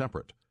being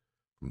separate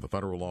from the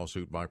federal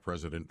lawsuit by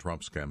President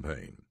Trump's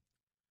campaign.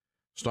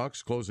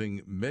 Stocks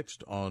closing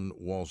mixed on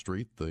Wall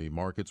Street. The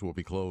markets will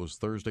be closed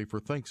Thursday for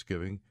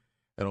Thanksgiving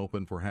and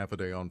open for half a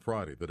day on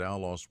Friday. The Dow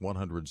lost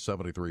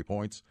 173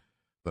 points.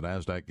 The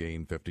Nasdaq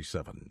gained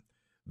 57.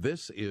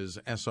 This is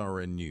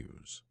SRN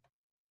News.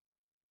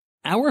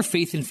 Our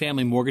Faith and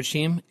Family Mortgage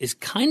team is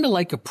kind of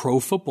like a pro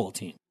football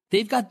team.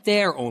 They've got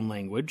their own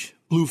language,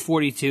 Blue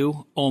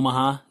 42,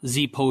 Omaha,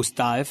 Z-Post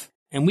Dive,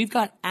 and we've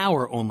got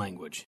our own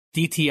language,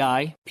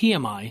 DTI,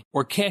 PMI,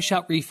 or Cash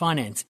Out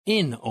Refinance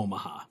in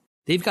Omaha.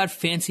 They've got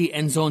fancy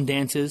end zone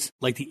dances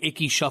like the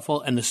Icky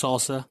Shuffle and the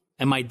Salsa,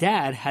 and my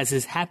dad has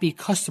his Happy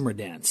Customer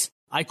Dance.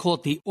 I call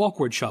it the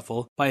Awkward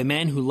Shuffle by a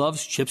man who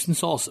loves chips and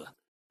salsa.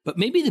 But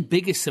maybe the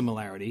biggest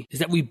similarity is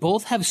that we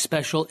both have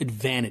special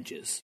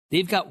advantages.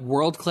 They've got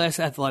world-class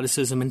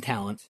athleticism and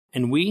talent,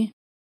 and we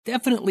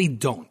definitely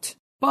don't.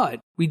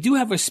 But we do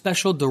have a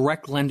special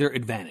direct lender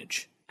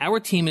advantage. Our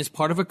team is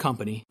part of a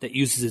company that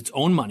uses its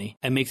own money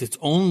and makes its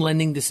own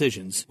lending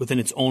decisions within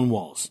its own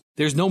walls.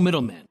 There's no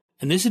middleman.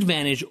 And this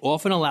advantage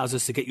often allows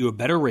us to get you a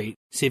better rate,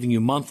 saving you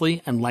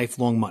monthly and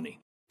lifelong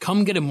money.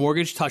 Come get a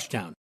mortgage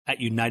touchdown at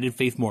United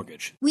Faith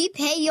Mortgage. We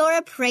pay your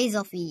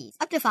appraisal fees,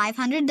 up to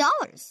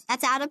 $500.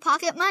 That's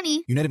out-of-pocket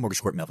money. United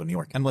Mortgage Corp, Melville, New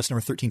York. MLS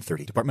number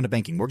 1330. Department of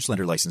Banking. Mortgage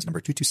Lender License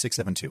number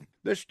 22672.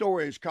 This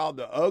story is called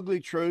The Ugly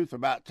Truth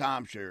About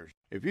Timeshares.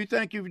 If you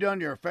think you've done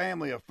your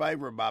family a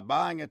favor by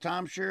buying a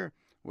timeshare,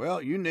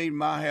 well, you need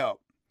my help.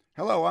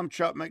 Hello, I'm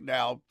Chuck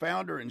McDowell,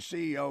 founder and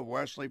CEO of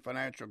Wesley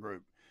Financial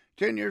Group.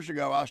 10 years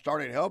ago, I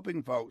started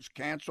helping folks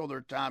cancel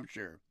their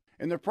timeshare.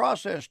 And the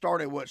process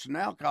started what's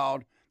now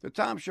called the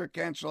timeshare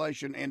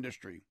cancellation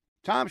industry.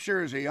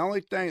 Timeshare is the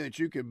only thing that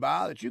you can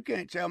buy that you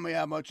can't tell me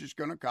how much it's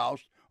going to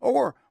cost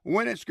or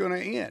when it's going to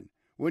end.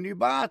 When you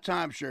buy a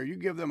timeshare, you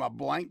give them a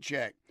blank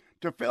check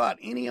to fill out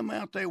any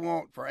amount they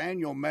want for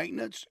annual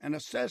maintenance and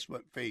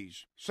assessment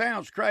fees.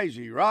 Sounds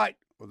crazy, right?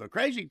 Well, the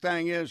crazy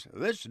thing is,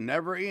 this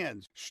never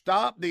ends.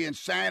 Stop the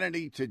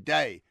insanity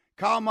today.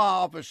 Call my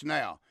office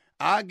now.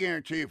 I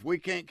guarantee if we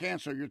can't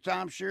cancel your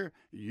timeshare,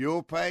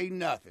 you'll pay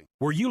nothing.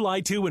 Were you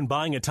lied to when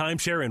buying a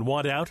timeshare and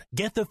want out?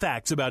 Get the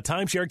facts about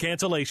timeshare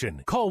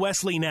cancellation. Call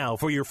Wesley now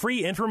for your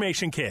free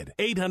information kit.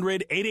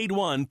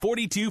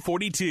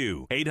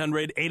 800-881-4242.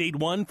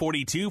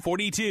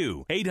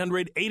 800-881-4242.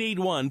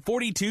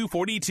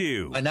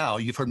 800-881-4242. By now,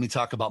 you've heard me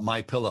talk about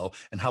MyPillow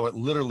and how it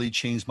literally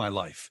changed my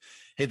life.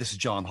 Hey, this is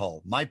John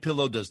Hall.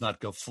 MyPillow does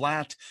not go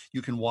flat.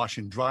 You can wash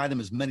and dry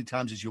them as many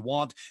times as you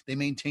want. They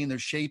maintain their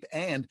shape,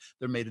 and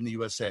they're made in the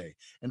USA.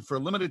 And for a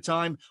limited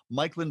time,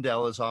 Mike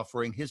Lindell is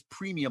offering his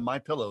premium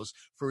MyPillows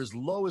for his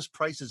lowest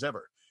prices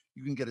ever.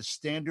 You can get a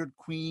standard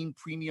queen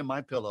premium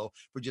MyPillow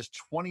for just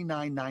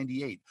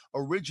 $29.98.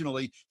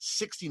 Originally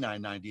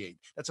 $69.98.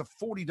 That's a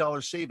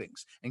 $40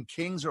 savings, and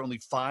kings are only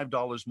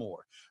 $5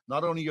 more.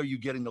 Not only are you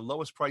getting the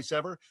lowest price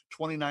ever,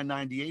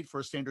 $29.98 for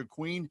a standard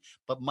queen,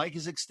 but Mike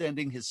is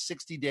extending his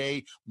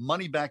 60-day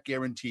money-back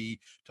guarantee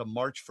to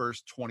March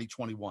 1st,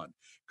 2021.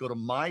 Go to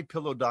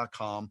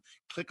mypillow.com,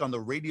 click on the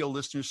radio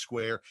listener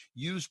square,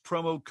 use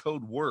promo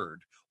code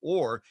WORD,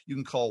 or you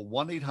can call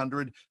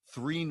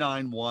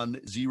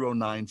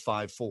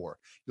 1-800-391-0954.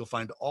 You'll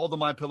find all the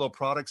MyPillow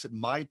products at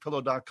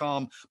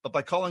mypillow.com, but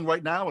by calling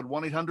right now at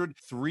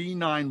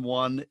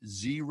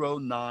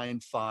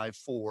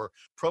 1-800-391-0954,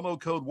 promo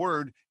code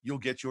WORD, you'll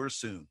get yours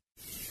soon.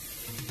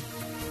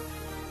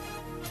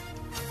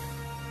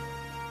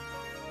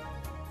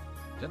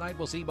 Tonight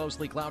we'll see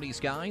mostly cloudy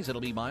skies. It'll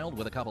be mild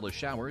with a couple of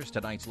showers.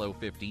 Tonight's low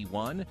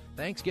 51.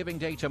 Thanksgiving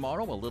Day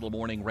tomorrow, a little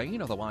morning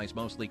rain, otherwise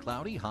mostly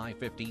cloudy, high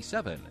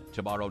 57.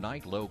 Tomorrow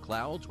night, low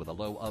clouds with a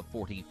low of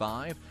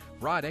 45.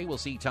 Friday, we'll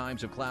see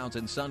times of clouds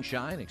and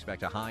sunshine.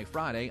 Expect a high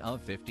Friday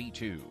of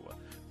 52.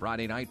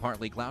 Friday night,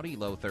 partly cloudy,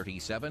 low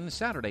 37.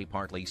 Saturday,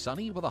 partly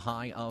sunny with a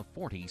high of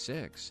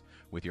 46.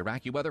 With your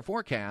AccuWeather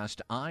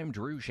forecast, I'm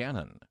Drew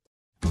Shannon.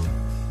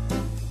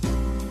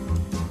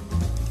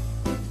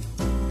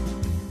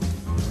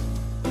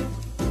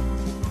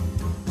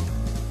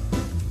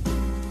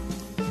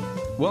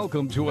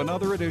 Welcome to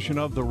another edition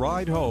of The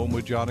Ride Home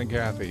with John and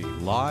Kathy,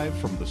 live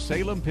from the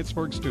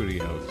Salem-Pittsburgh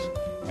studios.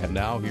 And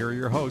now here are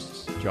your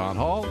hosts, John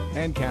Hall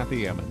and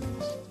Kathy Emmons.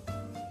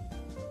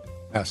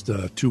 Past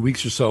 2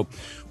 weeks or so,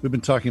 we've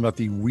been talking about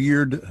the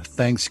weird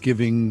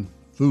Thanksgiving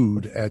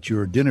food at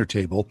your dinner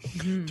table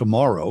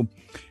tomorrow.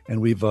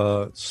 And we've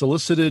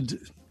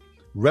solicited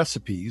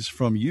recipes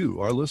from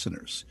you, our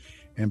listeners.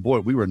 And boy,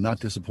 we were not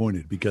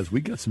disappointed because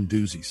we got some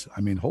doozies.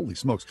 I mean, holy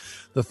smokes.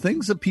 The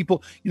things that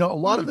people, a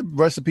lot of the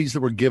recipes that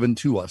were given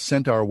to us,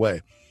 sent our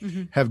way,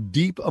 have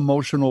deep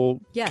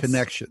emotional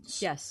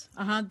connections. Yes.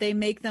 They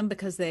make them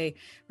because they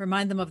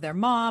remind them of their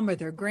mom or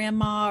their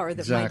grandma, or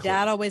that my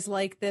dad always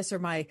liked this, or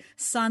my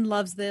son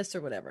loves this,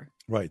 or whatever.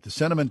 Right. The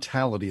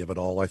sentimentality of it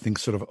all, I think,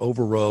 sort of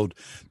overrode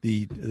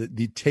the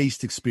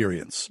taste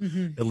experience,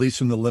 at least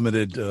from the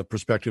limited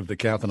perspective that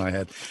Kath and I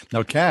had.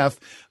 Now, Kath,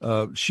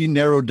 she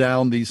narrowed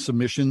down these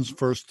submissions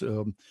first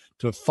to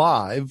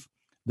 5,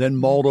 then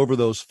mulled over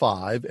those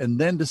 5, and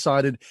then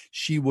decided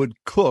she would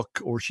cook,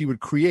 or she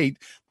would create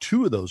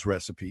 2 of those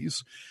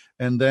recipes.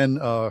 And then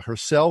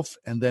herself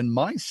and then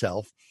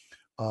myself,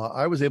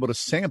 I was able to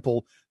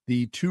sample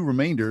the 2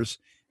 remainders,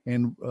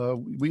 and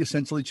we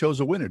essentially chose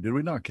a winner, did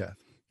we not, Kath?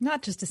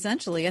 Not just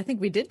essentially. I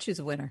think we did choose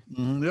a winner.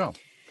 Yeah.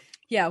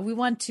 Yeah, we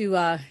want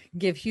to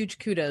give huge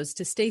kudos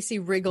to Stacy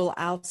Riggle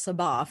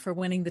Al-Sabah for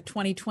winning the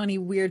 2020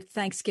 Weird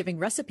Thanksgiving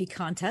Recipe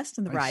Contest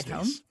in the Ride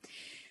Home.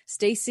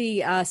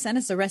 Stacy sent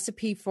us a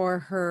recipe for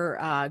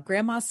her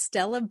grandma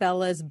Stella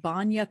Bella's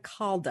Bagna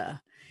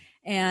Calda.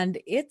 And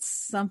it's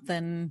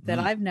something that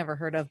I've never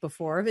heard of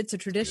before. It's a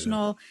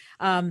traditional,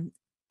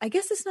 I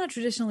guess it's not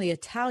traditionally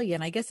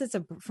Italian. I guess it's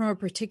from a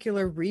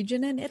particular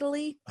region in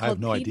Italy called I have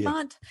no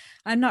Piedmont. idea.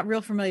 I'm not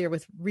real familiar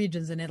with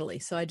regions in Italy,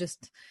 so I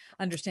just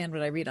understand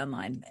what I read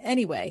online.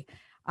 Anyway,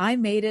 I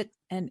made it,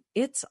 and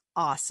it's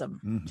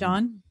awesome.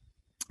 John?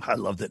 I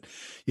loved it.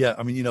 Yeah,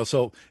 I mean,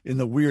 so in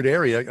the weird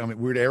era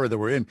that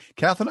we're in,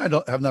 Kath and I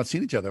have not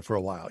seen each other for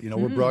a while.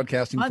 We're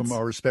broadcasting from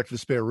our respective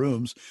spare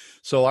rooms.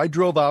 So I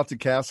drove out to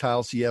Kath's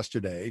house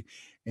yesterday,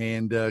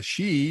 and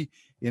she,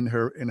 in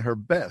her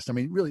best, I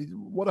mean, really,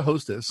 what a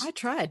hostess. I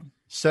tried.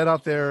 Sat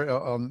out there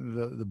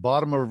on the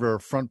bottom of her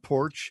front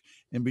porch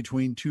in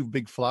between 2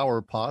 big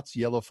flower pots,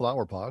 yellow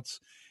flower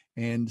pots,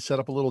 and set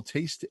up a little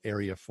taste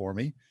area for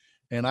me,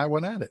 and I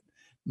went at it.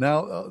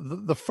 Now,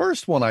 the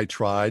first one I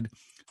tried,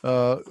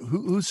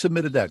 who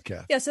submitted that,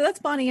 Kath? Yeah, so that's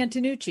Bonnie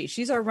Antonucci.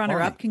 She's our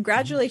runner-up.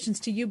 Congratulations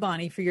to you,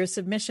 Bonnie, for your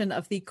submission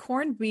of the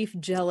corned beef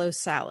Jell-O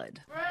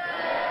salad.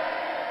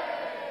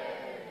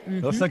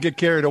 Let's not get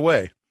carried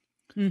away.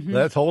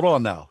 Let's hold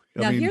on now.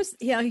 Here's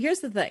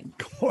the thing.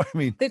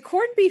 The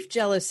corned beef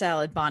Jell-O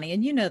salad, Bonnie,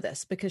 and you know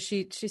this because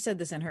she said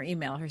this in her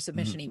email, her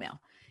submission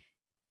email.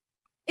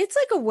 It's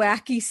like a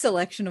wacky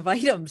selection of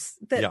items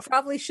that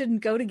probably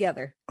shouldn't go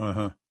together.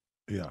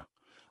 Yeah.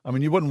 I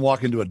mean, you wouldn't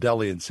walk into a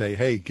deli and say,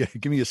 "Hey,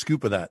 give me a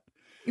scoop of that."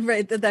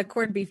 Right, that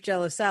corned beef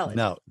Jell-O salad.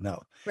 No.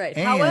 Right.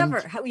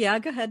 However,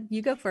 go ahead.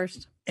 You go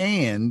first.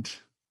 And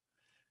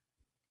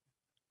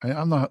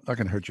I'm not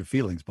going to hurt your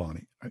feelings,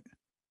 Bonnie.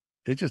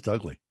 It's just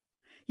ugly.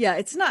 Yeah,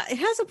 it's not. It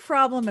has a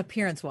problem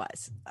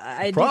appearance-wise.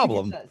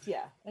 Problem? Think it does.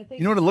 Yeah, I think.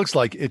 You know what it looks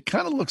like? It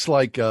kind of looks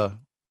like a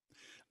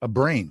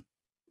brain.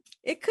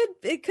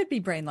 It could be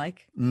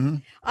brain-like.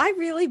 I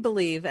really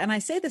believe, and I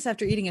say this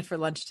after eating it for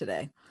lunch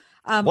today.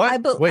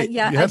 What? Wait, you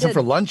had some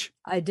for lunch?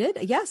 I did.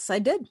 Yes, I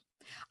did.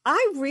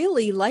 I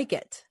really like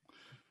it.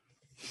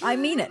 I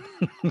mean it.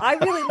 I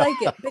really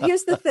like it. But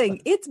here's the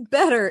thing. It's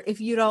better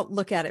if you don't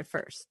look at it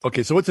first.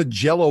 Okay, so it's a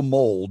Jell-O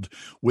mold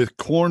with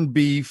corned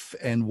beef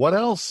and what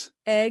else?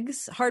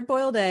 Eggs,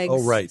 hard-boiled eggs.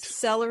 Oh, right.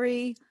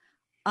 Celery,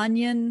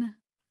 onion,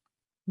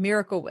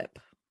 Miracle Whip,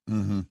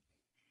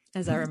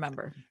 as I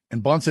remember.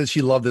 And Bon says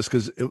she loved this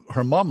because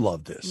her mom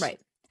loved this. Right.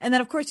 And then,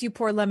 of course, you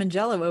pour lemon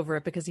Jell-O over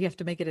it because you have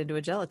to make it into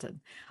a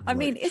gelatin. I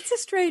mean, it's a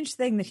strange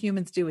thing that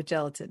humans do with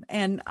gelatin.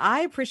 And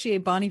I appreciate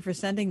Bonnie for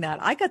sending that.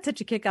 I got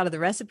such a kick out of the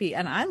recipe,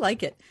 and I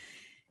like it.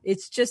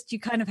 It's just you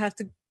kind of have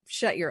to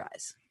shut your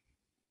eyes.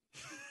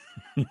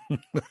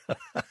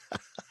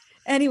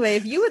 Anyway,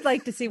 if you would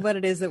like to see what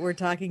it is that we're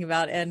talking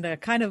about and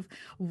kind of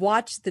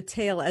watch the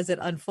tale as it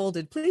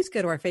unfolded, please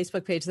go to our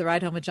Facebook page, The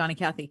Ride Home with John and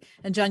Kathy.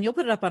 And John, you'll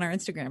put it up on our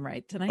Instagram,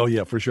 right, tonight? Oh,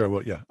 yeah, for sure.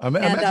 Well, yeah.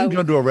 Imagine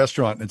going to a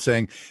restaurant and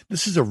saying,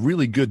 this is a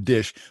really good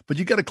dish, but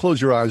you got to close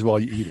your eyes while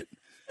you eat it.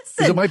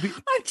 Listen, it might be,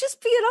 I'm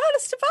just being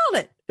honest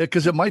about it.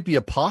 Because it might be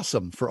a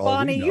possum for all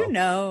Bonnie, we know. you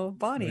know.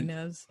 Bonnie right?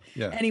 knows.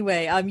 Yeah.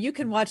 Anyway, you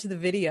can watch the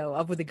video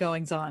of the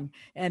goings on,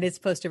 and it's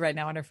posted right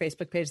now on our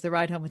Facebook page, The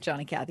Ride Home with John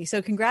and Kathy.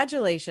 So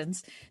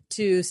congratulations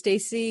to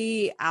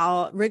Stacey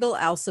Riggle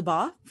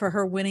Al-Sabah for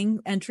her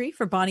winning entry,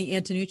 for Bonnie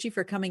Antonucci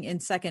for coming in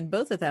second.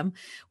 Both of them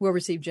will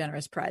receive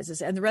generous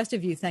prizes. And the rest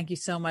of you, thank you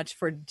so much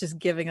for just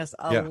giving us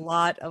a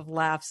lot of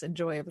laughs and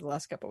joy over the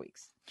last couple of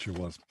weeks. Sure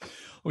was.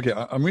 Okay,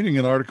 I'm reading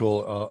an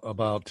article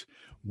about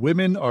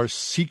women are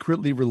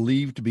secretly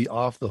relieved to be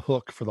off the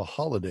hook for the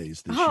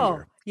holidays this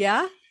year.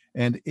 Yeah?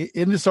 And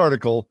in this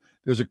article,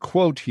 there's a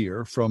quote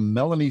here from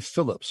Melanie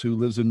Phillips, who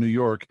lives in New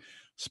York,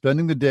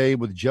 spending the day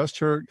with just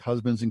her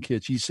husbands and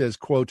kids. She says,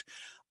 quote,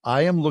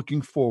 I am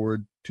looking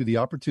forward to the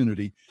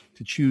opportunity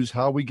to choose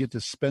how we get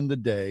to spend the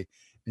day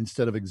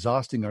instead of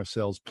exhausting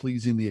ourselves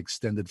pleasing the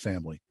extended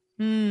family.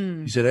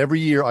 She said, every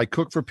year I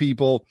cook for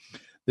people.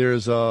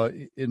 There's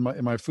in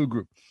my food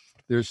group,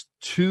 there's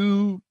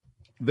 2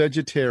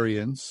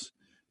 vegetarians.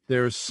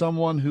 There's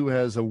someone who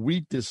has a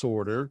wheat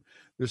disorder.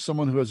 There's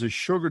someone who has a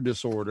sugar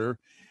disorder.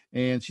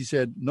 And she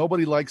said,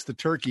 nobody likes the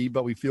turkey,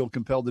 but we feel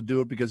compelled to do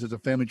it because it's a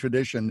family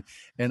tradition.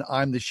 And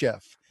I'm the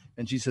chef.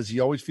 And she says he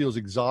always feels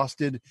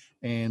exhausted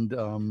and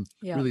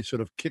really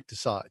sort of kicked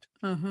aside.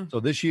 So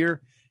this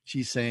year,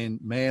 she's saying,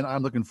 man,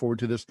 I'm looking forward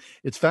to this.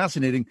 It's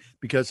fascinating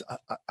because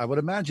I would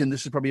imagine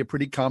this is probably a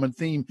pretty common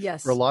theme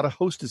for a lot of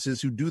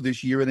hostesses who do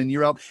this year in and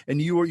year out.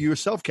 And you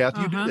yourself,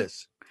 Kathy, you do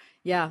this.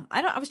 Yeah.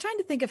 I was trying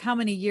to think of how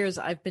many years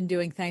I've been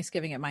doing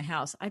Thanksgiving at my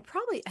house. I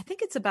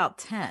think it's about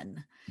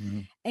 10.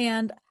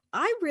 And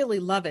I really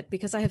love it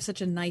because I have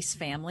such a nice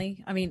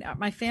family. I mean,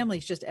 my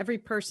family's just every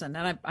person.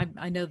 And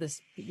I know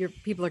this,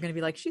 people are going to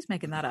be like, she's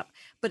making that up,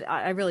 but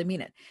I really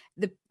mean it.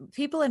 The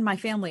people in my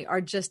family are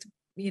just,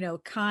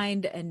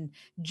 kind and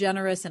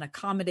generous and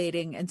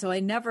accommodating. And so I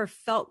never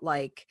felt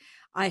like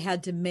I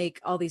had to make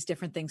all these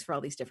different things for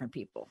all these different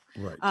people.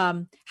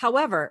 Right.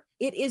 However,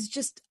 it is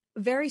just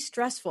very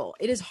stressful.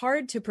 It is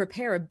hard to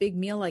prepare a big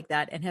meal like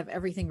that and have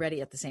everything ready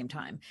at the same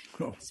time,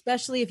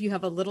 especially if you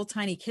have a little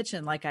tiny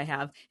kitchen like I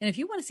have. And if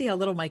you want to see how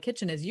little my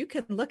kitchen is, you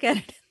can look at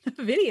it in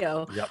the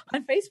video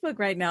on Facebook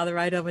right now, The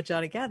Ride Home with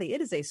John and Kathy.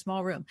 It is a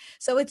small room.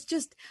 So it's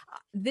just,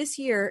 this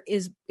year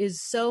is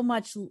so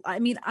much. I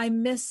mean, I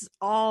miss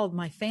all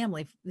my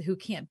family who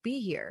can't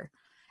be here.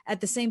 At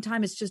the same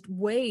time, it's just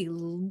way,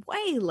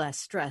 way less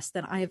stress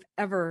than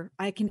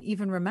I can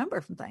even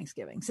remember from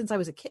Thanksgiving since I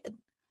was a kid.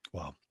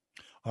 Wow.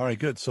 All right,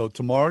 good. So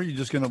tomorrow you're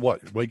just going to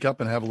wake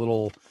up and have a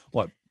little,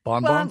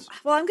 bonbons?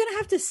 Well, I'm going to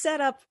have to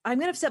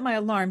set my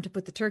alarm to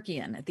put the turkey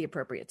in at the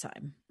appropriate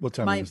time. What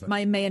time is that?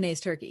 My mayonnaise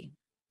turkey.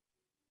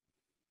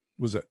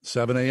 Was it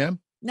 7 a.m.?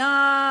 Nah,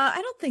 I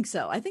don't think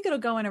so. I think it'll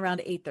go in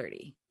around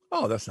 8:30.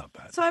 Oh, that's not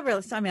bad. So I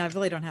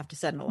really don't have to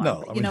set an alarm.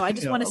 No, but, I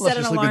just want to set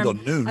an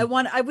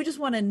alarm. I would just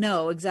want to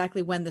know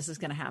exactly when this is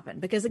going to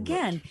happen because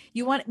again,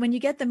 when you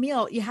get the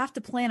meal, you have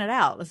to plan it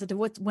out as to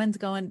when's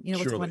going,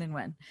 what's when and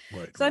when.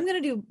 Right, so I'm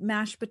going to do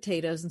mashed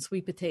potatoes and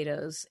sweet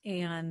potatoes,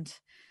 and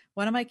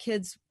one of my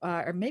kids,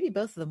 or maybe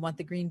both of them, want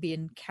the green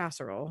bean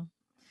casserole.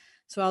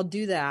 So I'll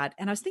do that.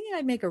 And I was thinking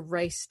I'd make a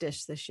rice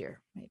dish this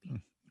year,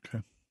 maybe.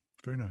 Okay,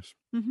 very nice.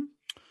 Mm-hmm.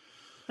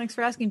 Thanks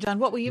for asking, John.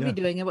 What will you be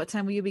doing and what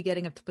time will you be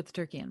getting up to put the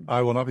turkey in?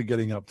 I will not be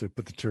getting up to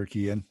put the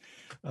turkey in.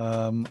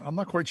 I'm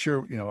not quite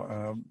sure,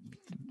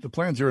 the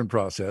plans are in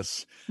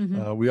process.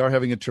 We are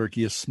having a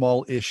turkey, a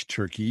small-ish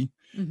turkey,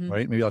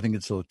 right? Maybe I think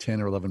it's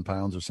 10 or 11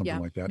 pounds or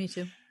something like that. Me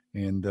too.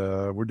 And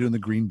we're doing the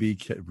green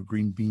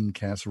bean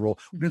casserole.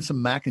 We're doing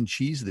some mac and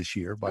cheese this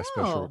year by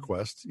special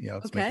request. Yeah,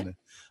 it's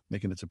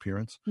making its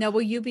appearance. Now,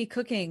 will you be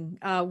cooking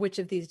which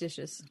of these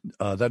dishes?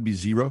 That'd be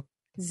zero.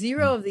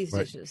 Zero of these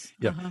dishes.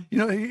 Yeah.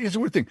 It's a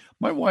weird thing.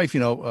 My wife, she,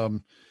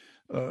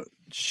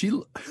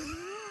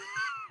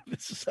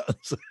 this sounds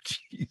so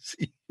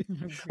cheesy.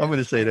 I'm going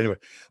to say it anyway.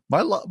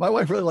 My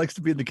wife really likes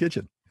to be in the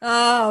kitchen.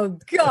 Oh,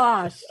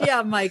 gosh.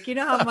 Yeah, Mike, you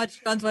know how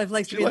much John's wife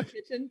likes to be in the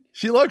kitchen?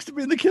 She likes to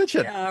be in the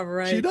kitchen. Yeah,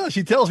 right. She does.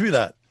 She tells me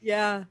that.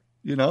 Yeah.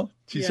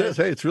 She says,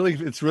 hey, it's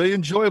really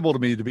enjoyable to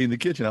me to be in the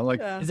kitchen. I'm like,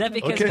 is that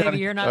because maybe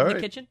you're not in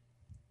the kitchen?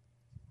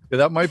 Yeah,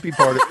 that might be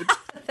part of it.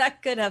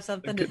 That could have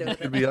something to do with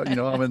it. Could be,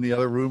 I'm in the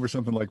other room or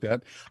something like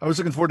that. I was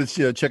looking forward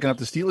to checking out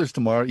the Steelers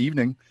tomorrow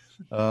evening.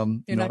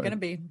 You're not going to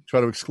be.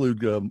 Try to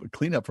exclude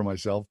cleanup for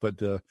myself, but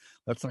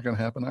that's not going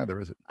to happen either,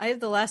 is it? I have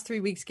the last 3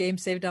 weeks'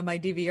 games saved on my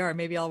DVR.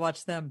 Maybe I'll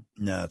watch them.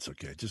 No, it's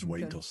okay. Just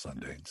wait until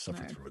Sunday and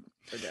suffer through it.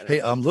 Hey,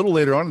 a little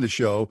later on in the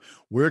show,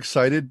 we're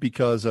excited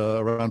because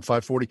around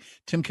 5:40,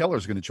 Tim Keller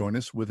is going to join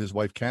us with his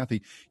wife,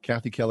 Kathy.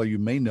 Kathy Keller, you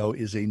may know,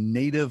 is a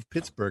native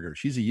Pittsburgher.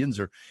 She's a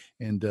Yinzer,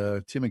 and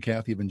Tim and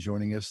Kathy have been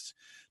joining us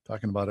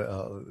talking about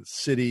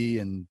City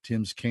and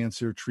Tim's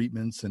cancer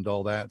treatments and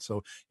all that.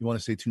 So you want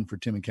to stay tuned for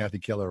Tim and Kathy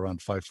Keller around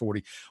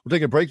 5:40. We'll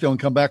take a break, though, and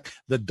come back.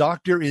 The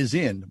doctor is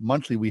in.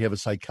 Monthly, we have a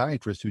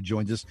psychiatrist who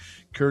joins us.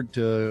 Kurt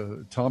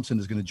Thompson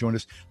is going to join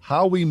us.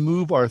 How we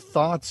move our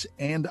thoughts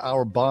and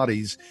our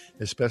bodies,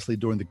 especially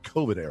during the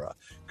COVID era.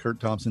 Kurt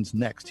Thompson's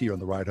next here on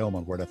The Ride Home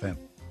on Word FM.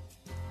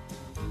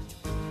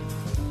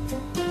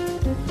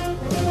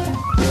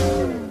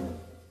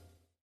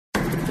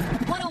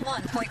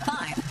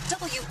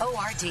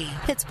 WORD.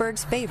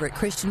 Pittsburgh's favorite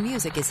Christian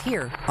music is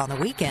here on the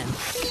weekend.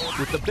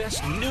 With the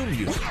best new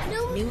music.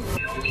 New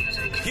music.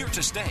 Here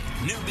to stay.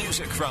 New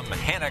music from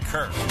Hannah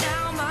Kerr.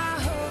 Now my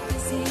hope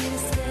is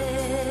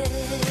instead.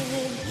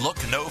 Look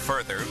No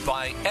Further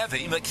by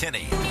Evie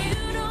McKinney.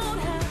 You don't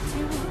have to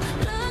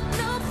look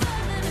no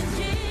further than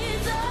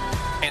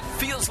Jesus. And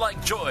Feels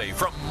Like Joy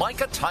from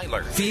Micah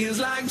Tyler. Feels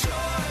like joy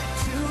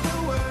to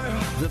the world.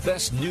 The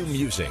best new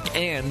music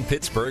and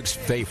Pittsburgh's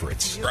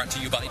favorites. Brought to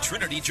you by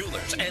Trinity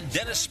Jewelers and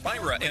Dennis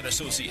Spira and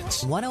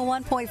Associates.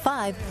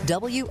 101.5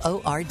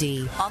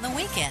 WORD on the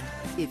weekend.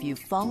 If you've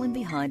fallen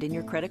behind in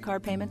your credit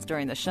card payments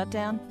during the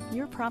shutdown,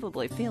 you're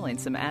probably feeling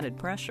some added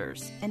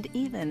pressures. And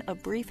even a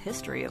brief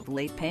history of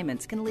late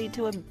payments can lead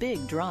to a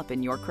big drop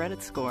in your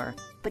credit score.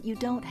 But you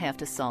don't have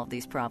to solve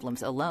these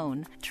problems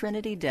alone.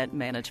 Trinity Debt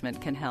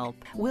Management can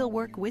help. We'll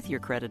work with your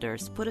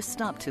creditors, put a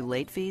stop to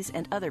late fees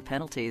and other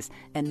penalties,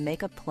 and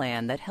make a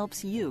plan that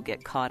helps you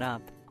get caught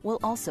up. We'll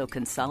also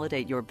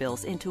consolidate your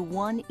bills into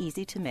one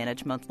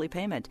easy-to-manage monthly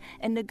payment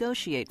and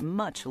negotiate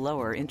much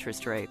lower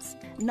interest rates.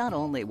 Not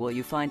only will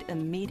you find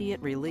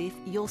immediate relief,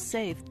 you'll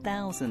save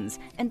thousands.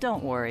 And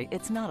don't worry,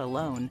 it's not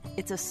alone.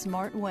 It's a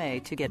smart way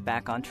to get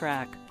back on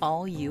track.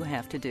 All you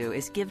have to do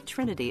is give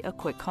Trinity a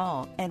quick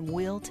call, and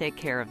we'll take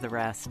care of the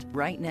rest.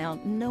 Right now,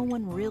 no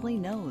one really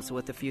knows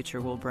what the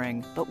future will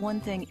bring. But one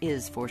thing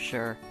is for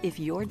sure. If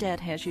your debt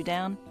has you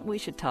down, we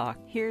should talk.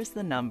 Here's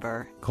the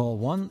number. Call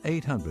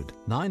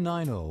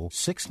 1-800-990-6976.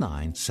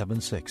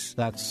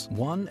 That's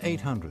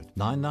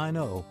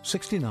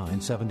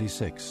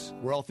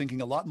 1-800-990-6976. We're all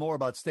thinking a lot more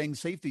about staying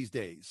safe these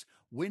days.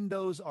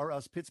 Windows R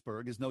Us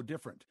Pittsburgh is no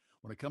different.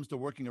 When it comes to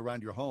working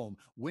around your home,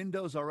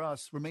 Windows R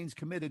Us remains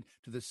committed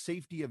to the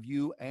safety of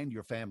you and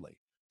your family.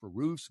 For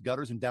roofs,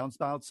 gutters, and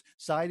downspouts,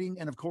 siding,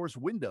 and of course,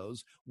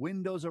 windows,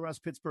 Windows R Us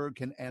Pittsburgh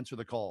can answer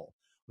the call.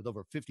 With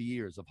over 50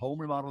 years of home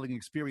remodeling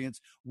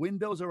experience,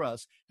 Windows R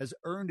Us has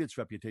earned its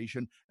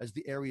reputation as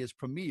the area's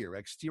premier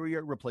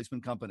exterior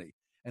replacement company.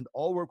 And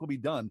all work will be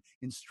done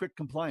in strict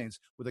compliance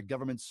with the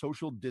government's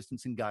social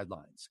distancing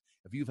guidelines.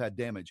 If you've had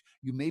damage,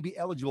 you may be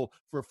eligible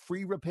for a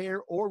free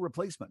repair or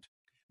replacement.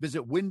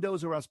 Visit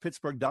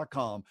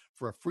WindowsRUsPittsburgh.com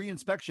for a free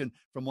inspection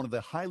from one of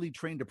the highly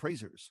trained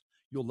appraisers.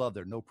 You'll love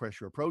their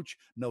no-pressure approach,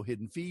 no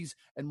hidden fees,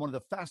 and one of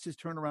the fastest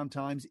turnaround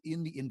times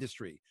in the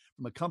industry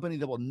from a company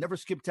that will never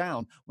skip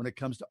town when it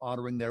comes to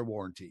honoring their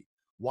warranty.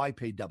 Why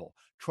pay double?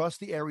 Trust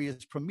the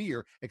area's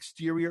premier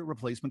exterior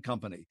replacement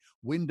company.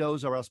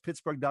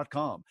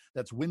 WindowsRUsPittsburgh.com.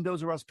 That's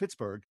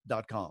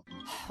WindowsRUsPittsburgh.com.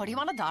 What do you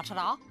want to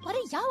da-da-da? What do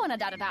you want to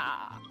da-da-da?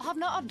 I have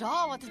no idea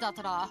what to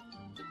da-da-da.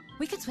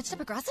 We could switch to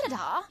Progressive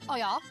da. Oh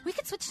yeah? We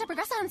could switch to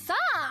Progressive and sa.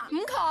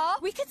 Okay.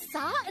 We could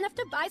sa and have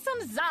to buy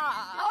some za.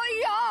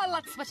 Oh yeah,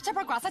 let's switch to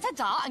Progressive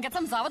da and get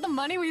some za with the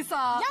money we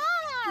saw. Yeah!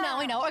 Now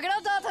we know we're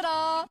gonna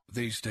da-da-da.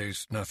 These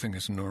days, nothing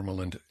is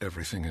normal and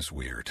everything is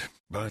weird.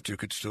 But you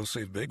could still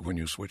save big when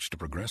you switch to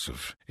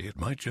Progressive. It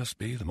might just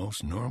be the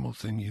most normal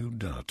thing you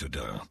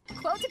da-da-da.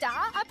 Quote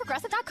da at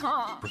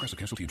Progressive.com. Progressive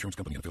Casualty Insurance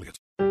Company and Affiliates.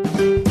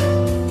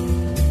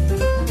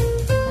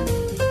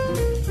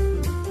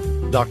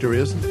 Doctor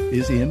is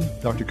in.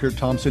 Dr. Kurt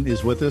Thompson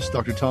is with us.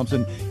 Dr.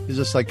 Thompson is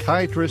a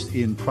psychiatrist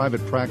in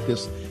private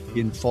practice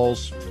in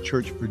Falls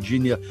Church,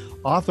 Virginia,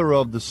 author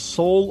of The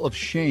Soul of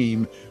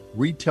Shame,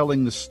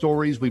 Retelling the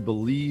Stories We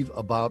Believe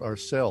About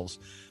Ourselves.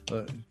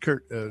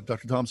 Kurt,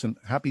 Dr. Thompson,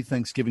 happy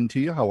Thanksgiving to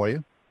you. How are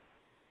you?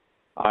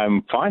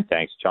 I'm fine,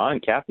 thanks, John.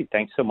 And Kathy,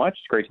 thanks so much.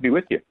 It's great to be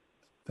with you.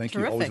 Thank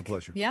Terrific. you. Always a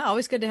pleasure. Yeah,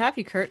 always good to have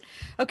you, Kurt.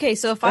 Okay,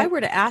 so if I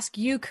were to ask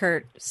you,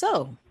 Kurt,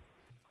 so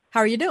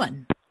how are you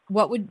doing?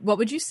 What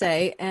would you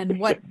say, and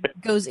what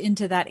goes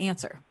into that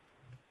answer?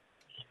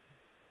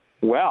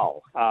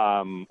 Well,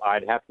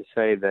 I'd have to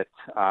say that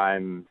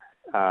I'm,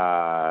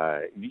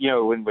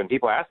 when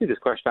people ask me this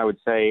question, I would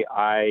say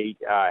I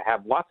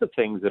have lots of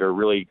things that are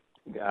really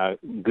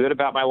good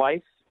about my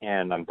life,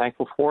 and I'm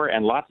thankful for,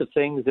 and lots of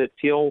things that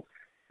feel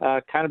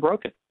kind of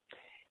broken.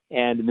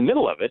 And in the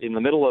middle of it, in the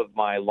middle of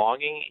my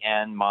longing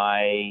and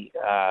my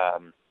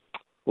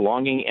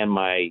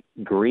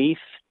grief,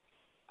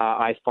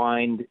 I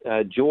find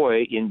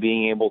joy in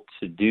being able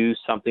to do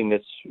something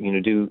that's,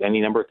 do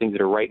any number of things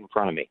that are right in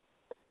front of me.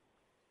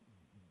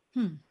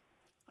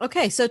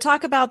 Okay, so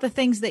talk about the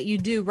things that you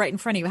do right in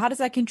front of you. How does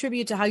that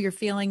contribute to how you're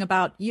feeling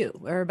about you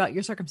or about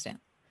your circumstance?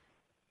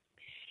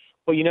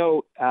 Well,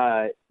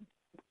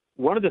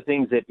 one of the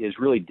things that is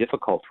really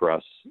difficult for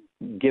us,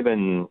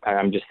 given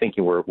I'm just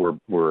thinking we're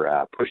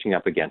pushing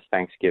up against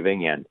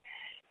Thanksgiving, and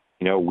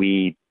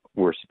we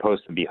we're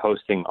supposed to be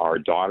hosting our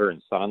daughter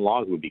and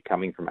son-in-law who would be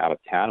coming from out of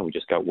town. And we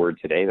just got word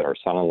today that our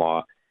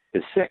son-in-law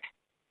is sick,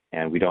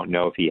 and we don't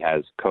know if he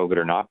has COVID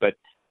or not. But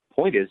the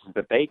point is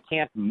that they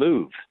can't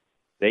move.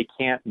 They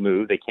can't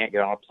move. They can't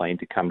get on a plane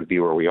to come to be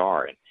where we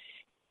are. And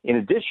in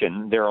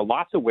addition, there are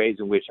lots of ways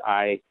in which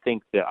I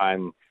think that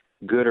I'm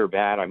good or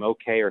bad, I'm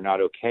okay or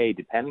not okay,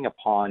 depending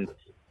upon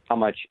how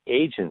much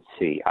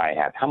agency I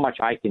have, how much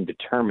I can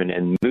determine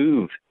and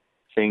move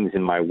things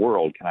in my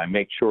world. Can I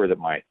make sure that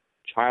my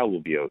child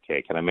will be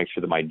okay? Can I make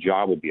sure that my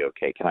job will be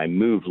okay? Can I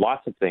move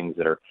lots of things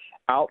that are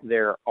out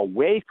there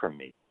away from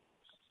me?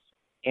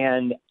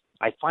 And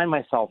I find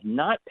myself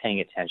not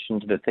paying attention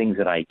to the things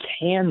that I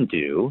can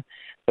do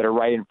that are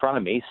right in front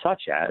of me,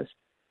 such as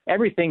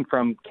everything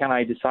from can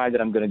I decide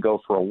that I'm going to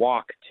go for a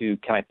walk to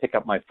can I pick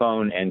up my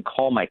phone and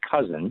call my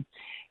cousin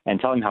and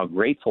tell him how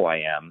grateful I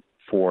am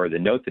for the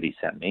note that he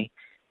sent me?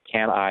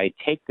 Can I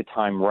take the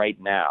time right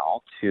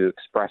now to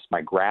express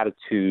my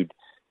gratitude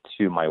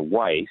to my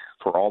wife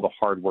for all the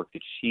hard work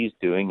that she's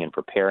doing in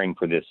preparing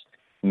for this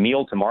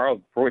meal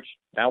tomorrow, for which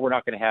now we're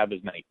not going to have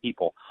as many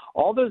people?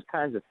 All those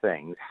kinds of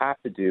things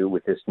have to do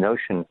with this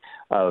notion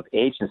of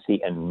agency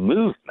and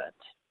movement.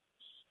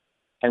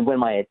 And when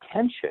my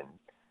attention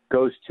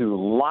goes to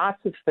lots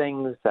of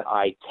things that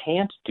I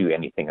can't do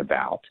anything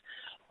about,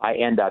 I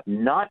end up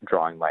not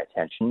drawing my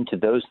attention to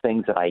those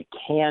things that I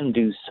can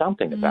do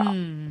something about.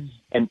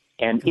 And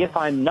if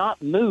I'm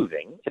not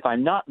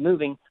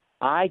moving,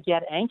 I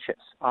get anxious.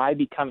 I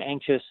become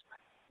anxious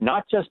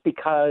not just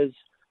because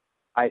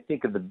I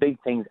think of the big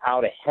things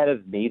out ahead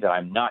of me that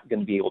I'm not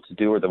going to be able to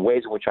do or the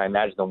ways in which I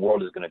imagine the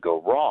world is going to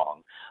go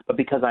wrong, but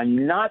because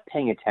I'm not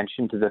paying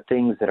attention to the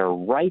things that are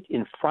right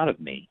in front of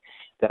me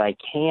that I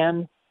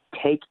can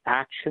take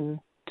action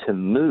to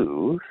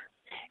move,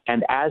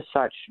 and as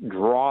such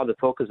draw the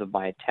focus of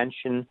my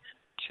attention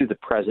to the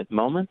present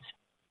moment.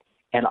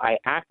 And I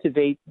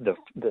activate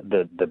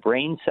the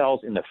brain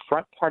cells in the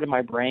front part of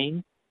my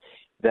brain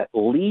that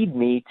lead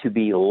me to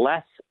be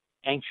less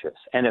anxious.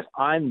 And if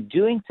I'm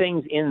doing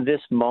things in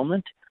this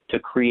moment to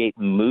create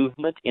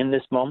movement in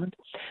this moment,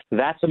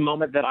 that's a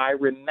moment that I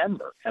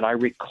remember and I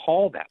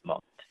recall that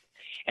moment.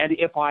 And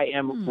if I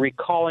am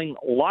recalling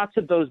lots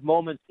of those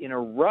moments in a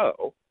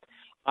row,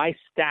 I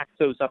stack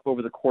those up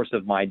over the course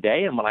of my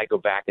day. And when I go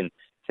back and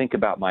think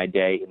about my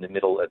day in the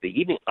middle of the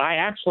evening, I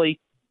actually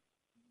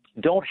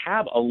don't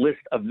have a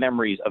list of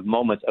memories of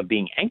moments of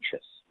being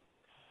anxious.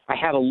 I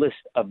have a list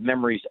of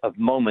memories of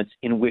moments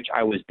in which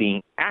I was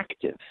being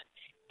active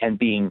and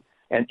being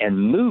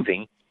and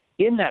moving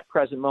in that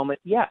present moment.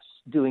 Yes,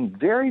 doing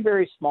very,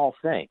 very small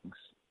things.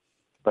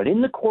 But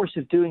in the course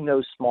of doing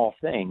those small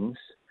things,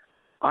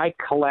 I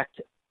collect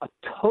a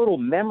total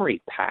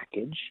memory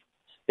package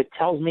that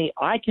tells me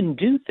I can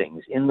do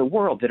things in the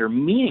world that are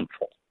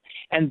meaningful.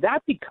 And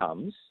that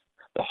becomes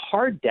the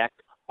hard deck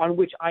on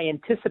which I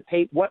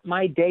anticipate what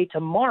my day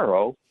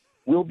tomorrow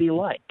will be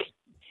like.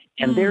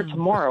 And there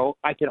tomorrow,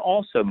 I can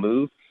also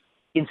move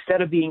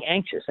instead of being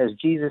anxious. As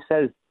Jesus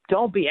says,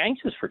 don't be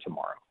anxious for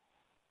tomorrow,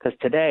 because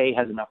today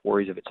has enough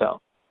worries of its own.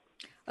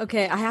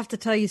 Okay, I have to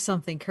tell you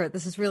something, Kurt.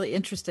 This is really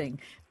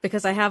interesting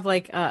because I have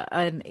like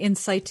an in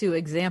situ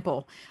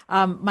example.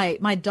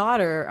 My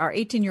daughter, our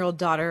 18-year-old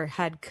daughter,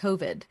 had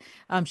COVID.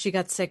 She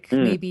got sick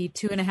maybe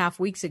 2.5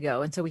 weeks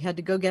ago, and so we had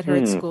to go get her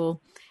at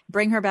school,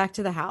 bring her back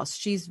to the house.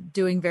 She's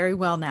doing very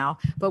well now,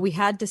 but we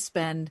had to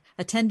spend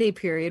a 10-day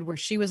period where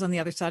she was on the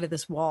other side of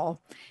this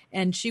wall,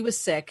 and she was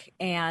sick,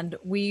 and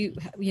we,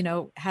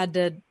 had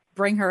to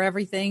bring her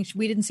everything.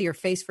 We didn't see her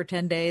face for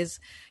 10 days.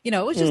 It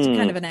was just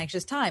kind of an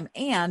anxious time.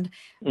 And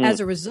as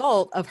a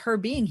result of her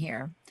being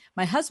here,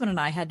 my husband and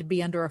I had to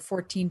be under a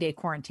 14-day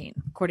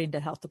quarantine, according to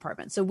the health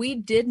department. So we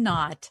did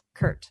not,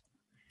 Kurt,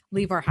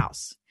 leave our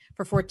house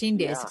for 14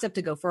 days, except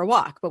to go for a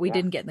walk. But we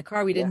didn't get in the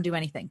car. We didn't do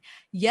anything.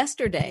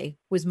 Yesterday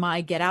was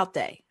my get out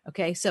day.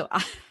 Okay. So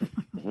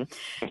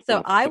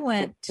I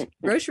went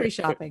grocery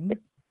shopping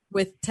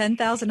with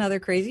 10,000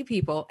 other crazy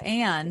people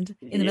and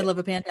in the middle of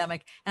a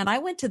pandemic. And I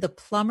went to the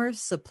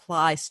plumber's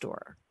supply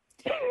store.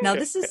 Now,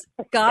 this has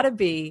got to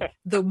be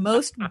the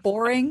most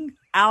boring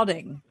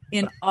outing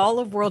in all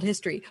of world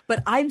history.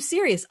 But I'm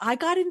serious. I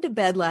got into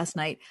bed last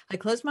night. I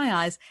closed my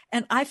eyes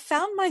and I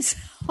found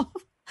myself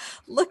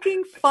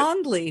looking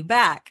fondly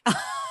back.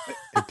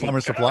 In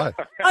Plumber's Supply.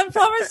 On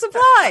Plumber's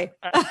Supply.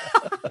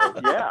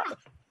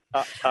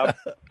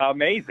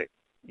 Amazing.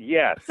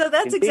 Yes. So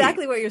that's indeed.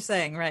 Exactly what you're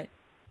saying, right?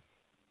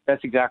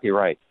 That's exactly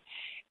right.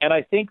 And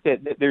I think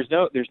that there's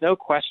no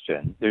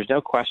question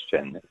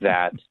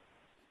that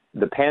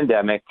the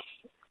pandemic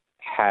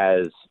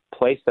has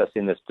placed us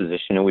in this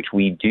position in which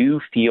we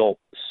do feel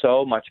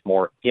so much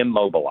more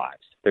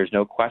immobilized. There's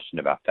no question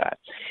about that.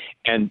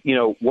 And,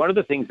 one of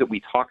the things that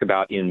we talk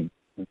about in,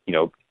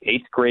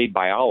 8th grade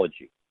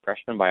biology,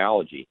 freshman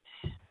biology,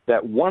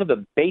 that one of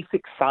the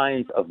basic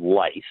signs of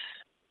life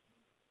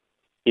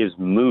is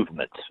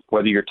movement,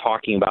 whether you're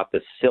talking about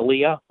the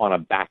cilia on a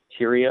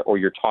bacteria or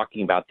you're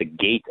talking about the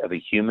gait of a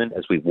human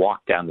as we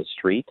walk down the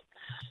street.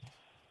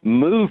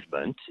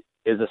 Movement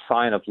is a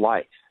sign of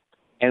life.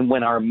 And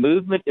when our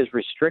movement is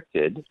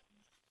restricted,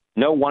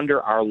 no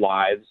wonder our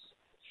lives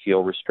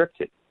feel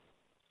restricted.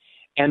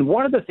 And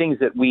one of the things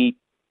that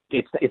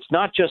it's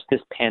not just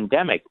this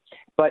pandemic,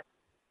 but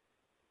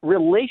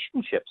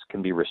relationships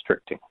can be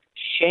restricting.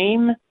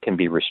 Shame can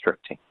be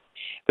restricting.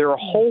 There are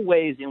whole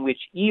ways in which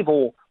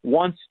evil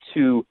wants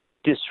to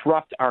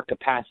disrupt our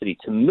capacity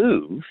to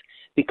move,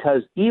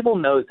 because evil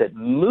knows that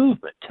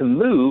to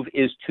move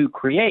is to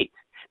create.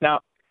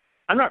 Now,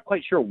 I'm not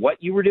quite sure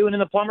what you were doing in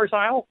the plumber's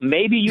aisle.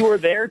 Maybe you were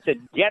there to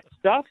get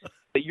stuff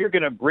that you're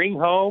going to bring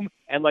home,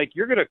 and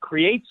you're going to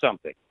create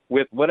something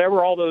with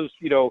whatever all those,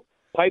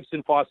 pipes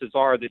and faucets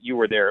are that you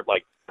were there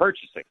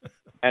purchasing.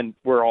 And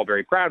we're all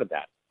very proud of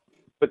that.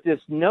 But this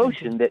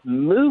notion that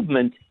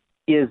movement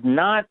is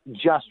not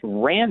just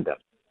random.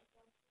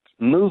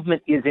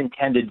 Movement is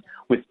intended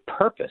with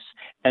purpose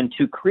and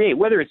to create,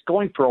 whether it's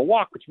going for a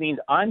walk, which means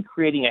I'm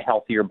creating a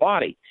healthier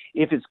body.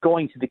 If it's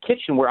going to the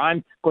kitchen where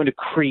I'm going to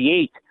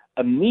create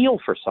a meal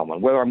for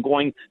someone, whether I'm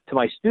going to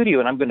my studio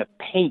and I'm going to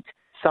paint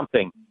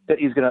something that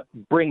is going to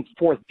bring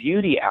forth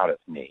beauty out of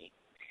me.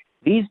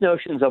 These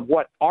notions of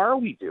what are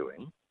we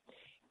doing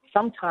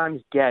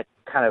sometimes get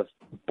kind of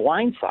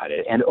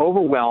blindsided and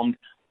overwhelmed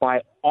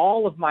by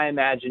all of my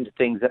imagined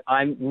things that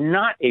I'm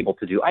not able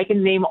to do. I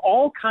can name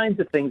all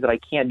kinds of things that I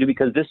can't do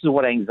because this is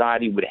what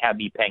anxiety would have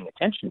me paying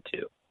attention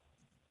to.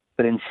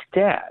 But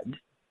instead,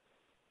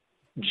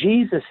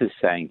 Jesus is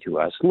saying to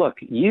us, look,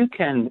 you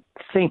can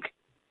think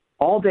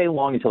all day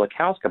long until the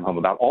cows come home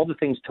about all the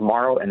things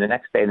tomorrow and the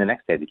next day and the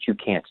next day that you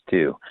can't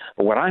do.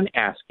 But what I'm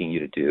asking you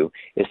to do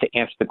is to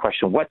answer the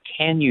question, what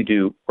can you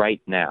do right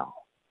now?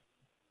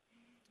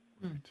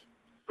 Right.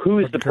 Who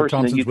is the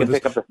person that you can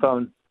pick up the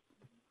phone?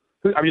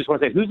 I just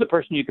want to say, who's the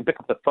person you can pick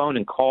up the phone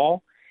and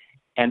call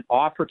and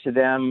offer to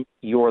them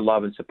your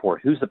love and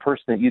support? Who's the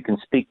person that you can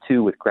speak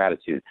to with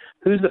gratitude?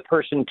 Who's the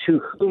person to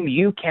whom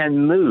you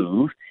can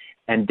move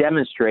and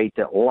demonstrate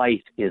that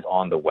life is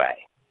on the way?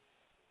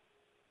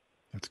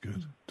 That's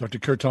good. Dr.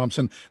 Kurt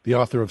Thompson, the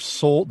author of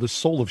The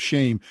Soul of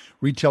Shame,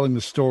 retelling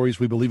the stories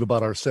we believe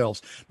about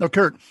ourselves. Now,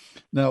 Kurt,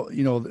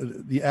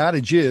 the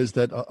adage is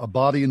that a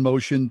body in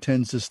motion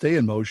tends to stay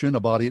in motion. A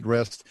body at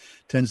rest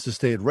tends to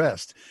stay at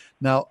rest.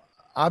 Now,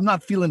 I'm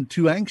not feeling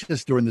too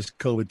anxious during this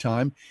COVID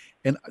time.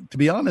 And to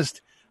be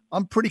honest,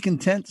 I'm pretty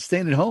content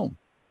staying at home.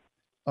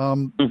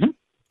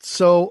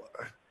 So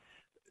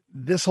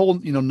this whole,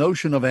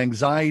 notion of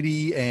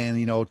anxiety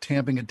and,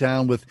 tamping it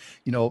down with,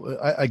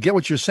 I get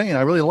what you're saying.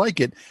 I really like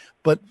it.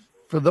 But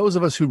for those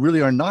of us who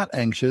really are not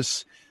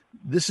anxious,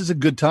 this is a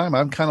good time.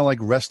 I'm kind of like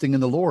resting in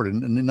the Lord,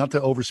 and not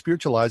to over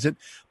spiritualize it,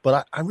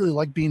 but I really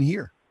like being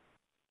here.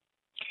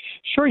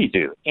 Sure you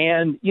do.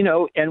 And,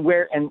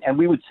 and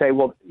we would say,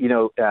 well,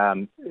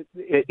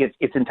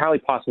 it's entirely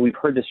possible. We've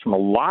heard this from a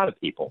lot of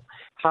people.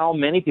 How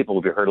many people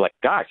have we heard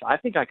gosh, I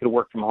think I could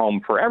work from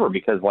home forever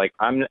because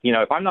I'm,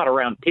 if I'm not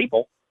around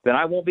people, then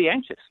I won't be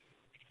anxious.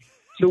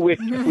 To which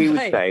we would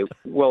say,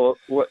 well,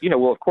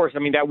 of course,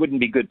 that wouldn't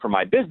be good for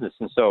my business.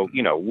 And so,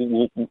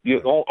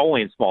 we'll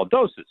only in small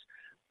doses.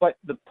 But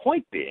the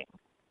point being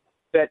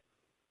that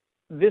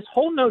this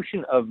whole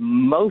notion of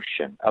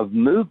motion, of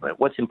movement,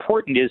 what's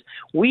important is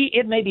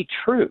it may be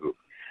true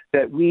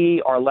that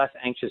we are less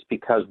anxious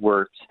because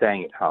we're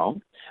staying at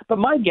home. But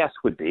my guess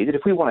would be that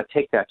if we want to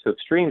take that to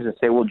extremes and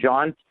say, well,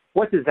 John,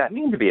 what does that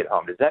mean to be at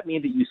home? Does that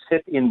mean that you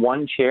sit in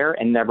one chair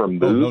and never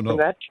move from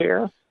that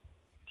chair?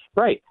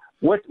 Right.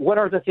 What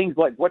are the things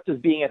what does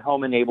being at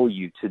home enable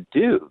you to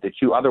do that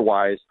you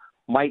otherwise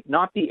might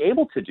not be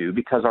able to do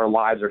because our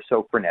lives are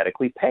so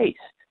frenetically paced?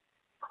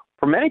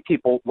 For many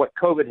people, what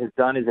COVID has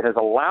done is it has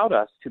allowed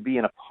us to be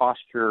in a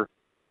posture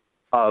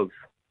of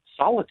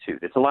solitude.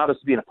 It's allowed us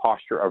to be in a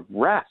posture of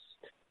rest.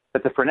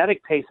 But the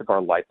frenetic pace of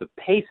our life, the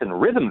pace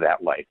and rhythm of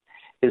that life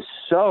is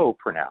so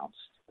pronounced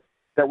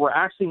that we're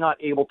actually not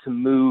able to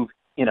move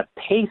in a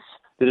pace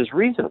that is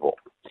reasonable.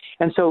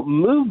 And so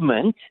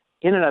movement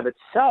in and of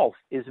itself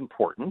is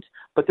important,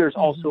 but there's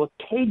also a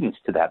cadence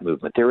to that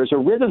movement. There is a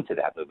rhythm to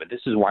that movement.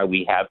 This is why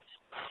we have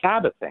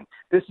Sabbathing.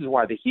 This is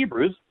why the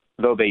Hebrews,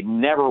 though they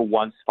never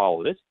once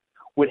followed it,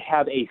 would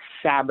have a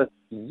Sabbath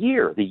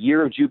year, the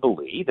year of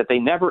Jubilee, that they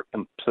never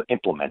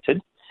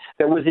implemented,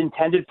 that was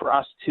intended for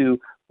us to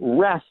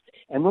rest.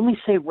 And when we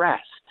say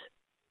rest,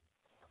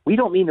 we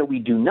don't mean that we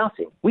do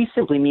nothing. We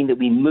simply mean that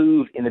we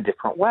move in a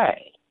different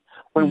way.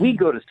 When we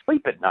go to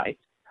sleep at night,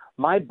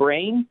 my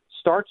brain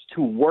starts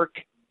to work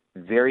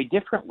very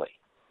differently.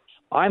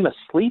 I'm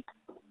asleep,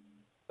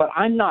 but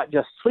I'm not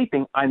just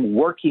sleeping. I'm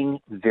working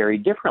very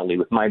differently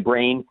with my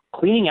brain,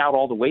 cleaning out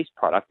all the waste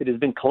product that has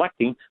been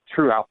collecting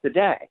throughout the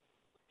day.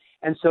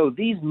 And so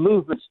these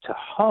movements to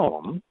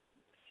home,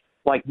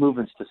 like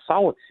movements to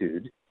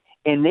solitude,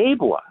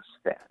 enable us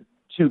then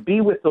to be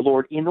with the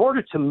Lord in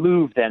order to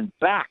move then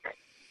back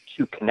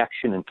to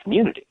connection and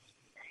community,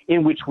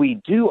 in which we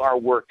do our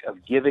work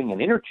of giving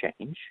and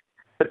interchange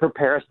that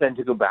prepare us then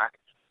to go back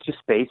to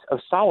space of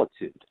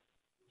solitude.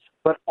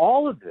 But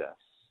all of this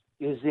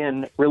is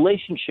in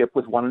relationship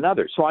with one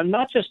another. So I'm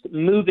not just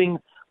moving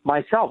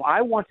myself.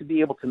 I want to be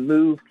able to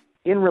move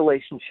in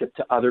relationship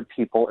to other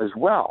people as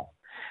well.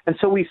 And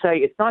so we say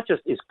it's not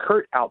just is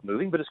Kurt out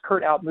moving, but is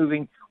Kurt out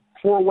moving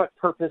for what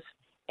purpose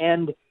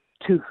and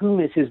to whom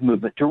is his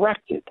movement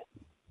directed?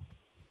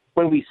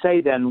 When we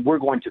say then we're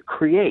going to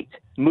create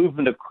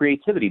movement of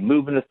creativity,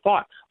 movement of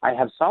thought, I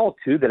have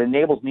solitude that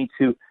enables me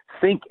to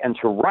think and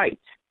to write.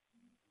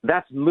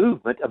 That's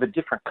movement of a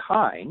different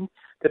kind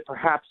that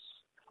perhaps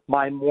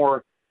my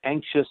more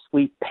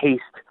anxiously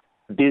paced,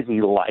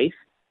 busy life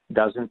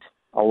doesn't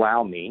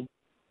allow me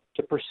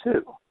to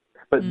pursue.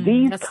 But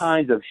these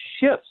kinds of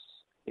shifts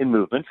in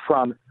movement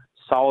from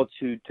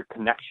solitude to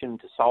connection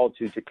to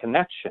solitude to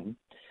connection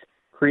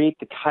create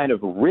the kind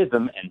of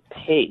rhythm and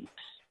pace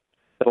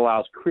that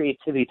allows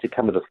creativity to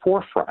come to the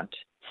forefront,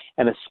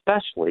 and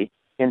especially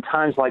in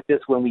times like this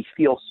when we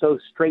feel so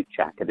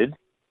straitjacketed,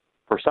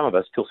 for some of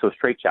us feel so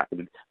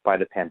straitjacketed by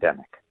the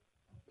pandemic.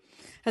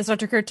 That's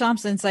Dr. Kurt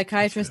Thompson,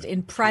 psychiatrist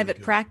in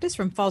private practice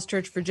from Falls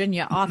Church,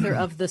 Virginia, author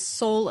of The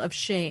Soul of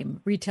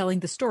Shame,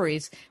 retelling the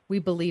stories we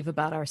believe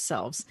about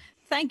ourselves.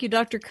 Thank you,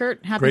 Dr.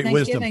 Kurt. Happy Great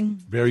Thanksgiving.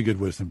 Wisdom. Very good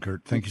wisdom,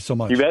 Kurt. Thank you so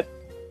much. You bet.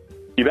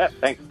 You bet.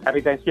 Thanks.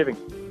 Happy Thanksgiving.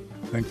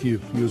 Thank you.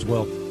 You as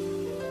well.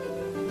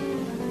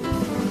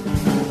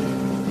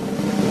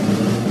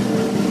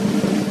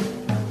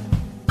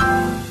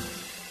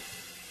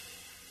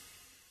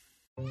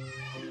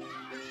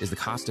 Is the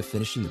cost of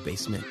finishing the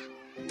basement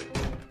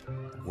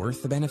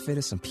worth the benefit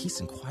of some peace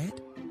and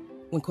quiet?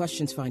 When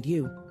questions find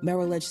you,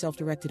 Merrill Edge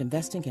Self-Directed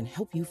Investing can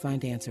help you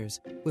find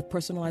answers with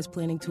personalized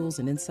planning tools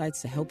and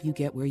insights to help you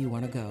get where you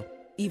want to go,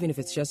 even if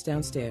it's just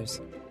downstairs.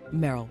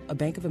 Merrill, a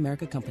Bank of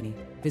America company.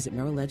 Visit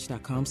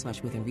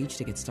merrilledge.com/withinreach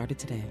to get started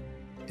today.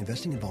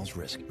 Investing involves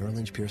risk. Merrill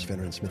Lynch, Pierce,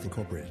 Fenner & Smith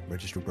Incorporated.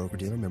 Registered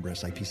broker-dealer, member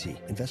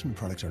SIPC. Investment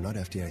products are not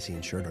FDIC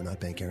insured or not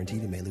bank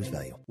guaranteed and may lose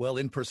value. Well,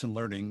 in-person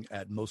learning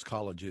at most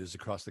colleges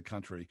across the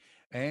country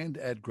and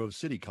at Grove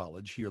City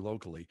College here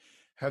locally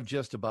have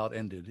just about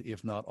ended,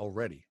 if not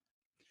already.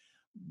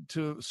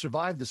 To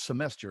survive the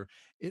semester,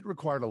 it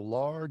required a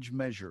large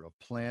measure of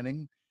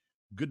planning,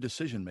 good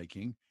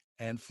decision-making,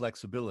 and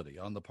flexibility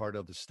on the part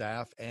of the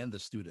staff and the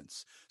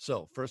students.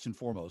 So, first and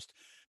foremost,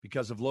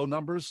 because of low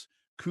numbers,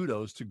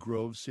 kudos to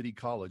Grove City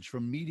College for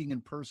meeting in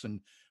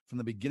person from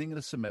the beginning of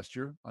the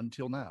semester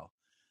until now.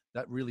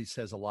 That really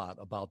says a lot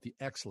about the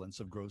excellence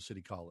of Grove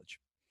City College.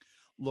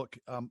 Look,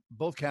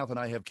 both Kath and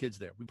I have kids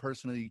there. We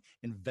personally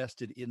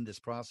invested in this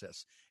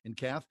process. And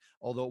Kath,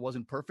 although it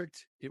wasn't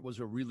perfect, it was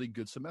a really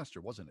good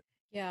semester, wasn't it?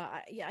 Yeah,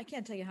 I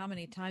can't tell you how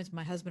many times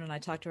my husband and I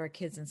talked to our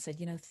kids and said,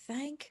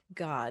 thank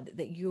God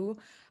that you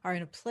are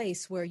in a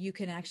place where you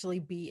can actually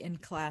be in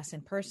class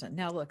in person.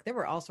 Now, look, there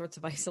were all sorts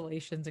of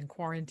isolations and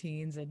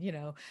quarantines and,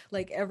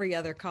 like every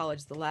other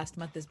college, the last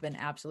month has been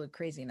absolute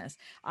craziness.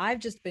 I've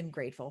just been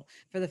grateful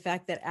for the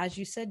fact that, as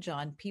you said,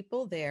 John,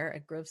 people there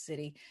at Grove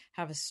City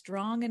have a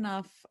strong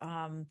enough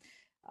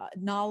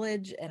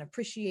knowledge and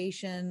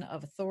appreciation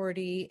of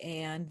authority,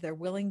 and they're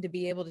willing to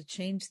be able to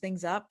change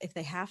things up if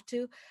they have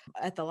to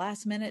at the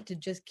last minute to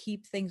just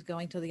keep things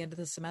going till the end of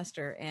the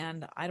semester.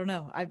 And I don't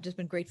know, I've just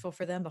been grateful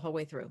for them the whole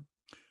way through.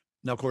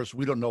 Now, of course,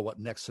 we don't know what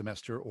next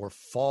semester or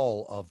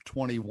fall of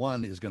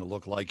 21 is going to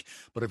look like,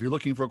 but if you're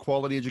looking for a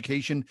quality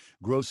education,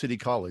 Grove City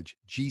College,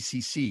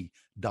 gcc.edu.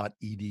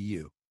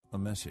 A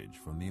message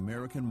from the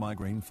American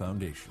Migraine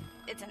Foundation.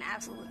 It's an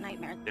absolute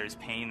nightmare. There's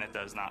pain that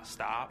does not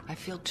stop. I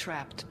feel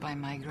trapped by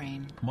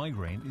migraine.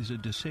 Migraine is a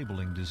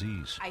disabling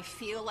disease. I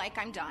feel like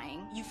I'm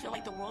dying. You feel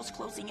like the world's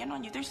closing in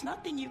on you. There's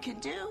nothing you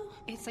can do.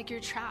 It's like you're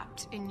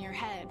trapped in your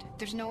head.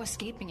 There's no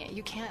escaping it.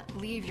 You can't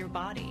leave your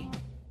body.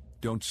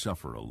 Don't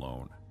suffer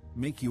alone.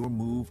 Make your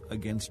move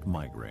against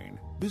migraine.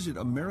 Visit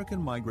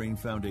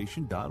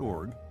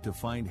AmericanMigraineFoundation.org to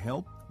find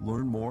help,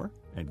 learn more,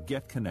 and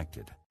get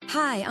connected.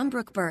 Hi, I'm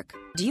Brooke Burke.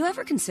 Do you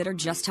ever consider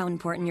just how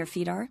important your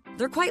feet are?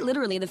 They're quite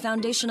literally the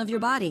foundation of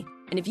your body.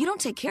 And if you don't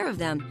take care of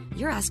them,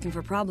 you're asking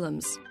for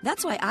problems.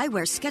 That's why I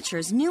wear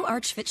Skechers' new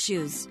Arch Fit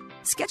shoes.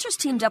 Skechers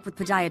teamed up with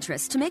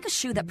podiatrists to make a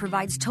shoe that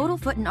provides total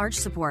foot and arch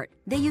support.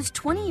 They use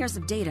 20 years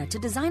of data to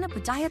design a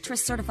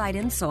podiatrist-certified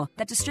insole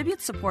that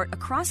distributes support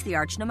across the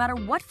arch no matter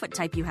what foot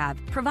type you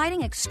have,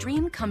 providing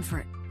extreme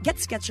comfort. Get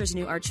Skechers'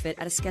 new Arch Fit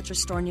at a Skechers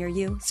store near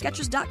you,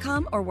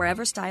 Skechers.com, or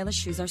wherever stylish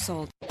shoes are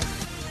sold.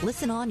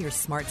 Listen on your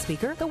smart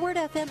speaker, the Word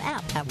FM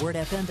app at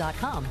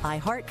wordfm.com,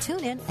 iHeart,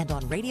 TuneIn, and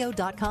on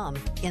radio.com.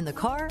 In the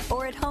car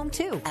or at home,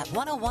 too, at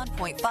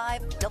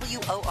 101.5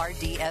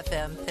 WORD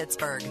FM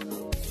Pittsburgh.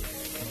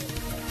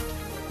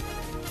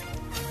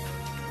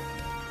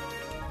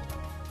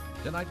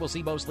 Tonight we'll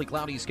see mostly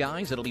cloudy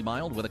skies. It'll be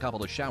mild with a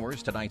couple of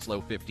showers. Tonight's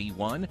low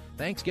 51.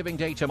 Thanksgiving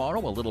Day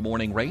tomorrow, a little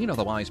morning rain,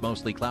 otherwise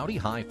mostly cloudy,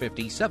 high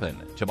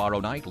 57. Tomorrow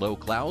night, low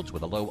clouds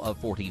with a low of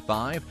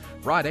 45.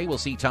 Friday, we'll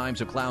see times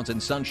of clouds and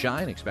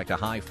sunshine. Expect a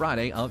high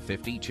Friday of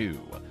 52.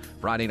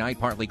 Friday night,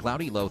 partly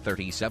cloudy, low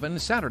 37.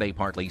 Saturday,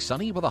 partly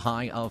sunny with a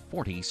high of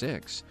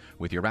 46.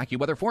 With your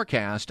AccuWeather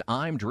forecast,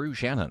 I'm Drew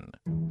Shannon.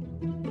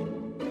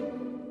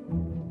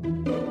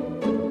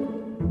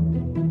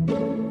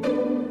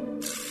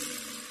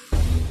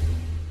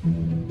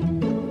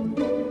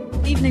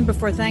 Evening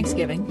before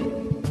Thanksgiving,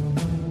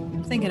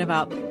 thinking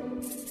about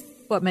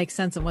what makes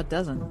sense and what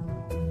doesn't.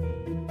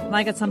 And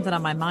I got something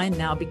on my mind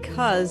now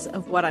because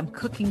of what I'm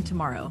cooking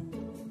tomorrow.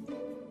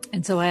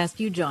 And so I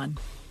ask you, John,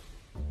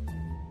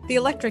 the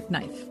electric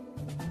knife.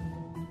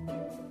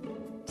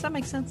 Does that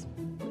make sense?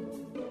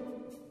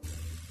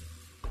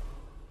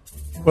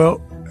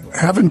 Well,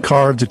 having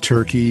carved a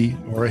turkey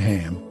or a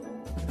ham,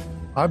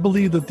 I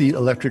believe that the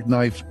electric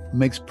knife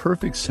makes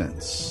perfect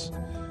sense.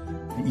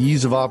 The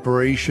ease of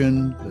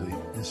operation,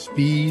 the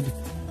speed,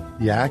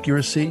 the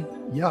accuracy.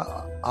 Yeah,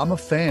 I'm a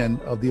fan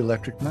of the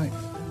electric knife.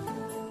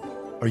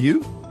 Are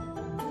you?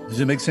 Does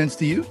it make sense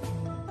to you?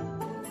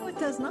 No, it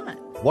does not.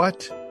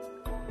 What?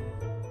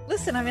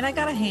 Listen, I mean, I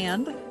got a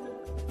hand.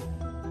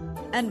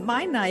 And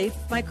my knife,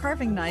 my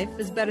carving knife,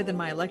 is better than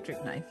my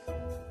electric knife.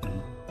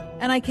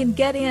 And I can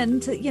get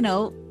into,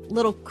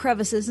 little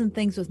crevices and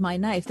things with my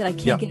knife that I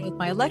can't get with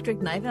my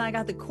electric knife. And I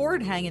got the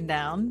cord hanging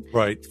down.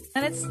 Right.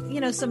 And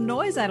it's, some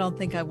noise I don't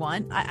think I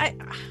want.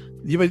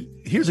 Yeah, but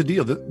here's the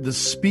deal. The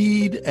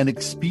speed and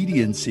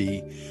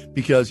expediency,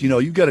 because,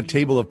 you've got a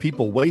table of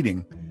people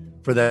waiting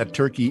for that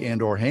turkey and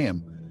or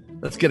ham.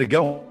 Let's get it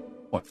going.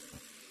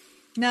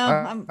 No,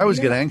 I always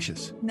get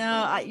anxious.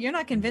 No, you're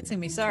not convincing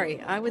me.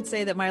 Sorry. I would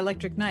say that my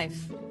electric knife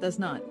does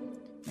not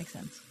make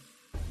sense.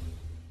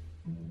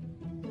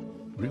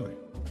 Really?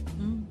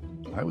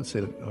 I would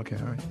say that, okay,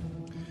 all right.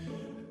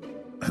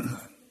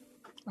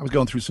 I was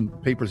going through some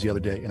papers the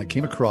other day, and I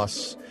came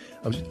across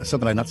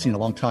something I'd not seen in a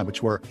long time,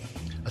 which were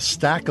a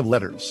stack of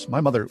letters. My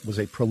mother was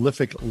a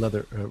prolific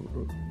letter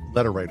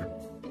writer.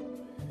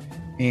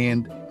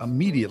 And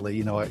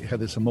immediately, I had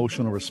this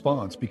emotional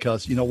response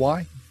because, you know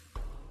why?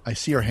 I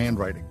see her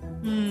handwriting.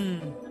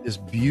 This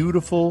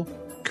beautiful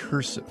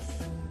cursive.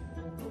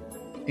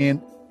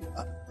 And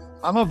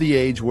I'm of the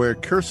age where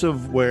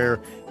cursive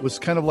was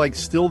kind of like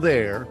still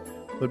there,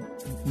 but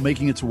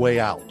making its way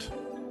out.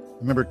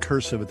 Remember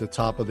cursive at the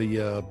top of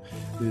the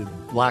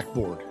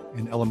blackboard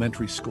in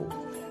elementary school.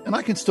 And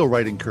I can still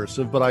write in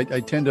cursive, but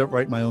I tend to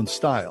write my own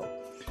style.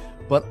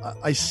 But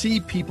I see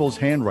people's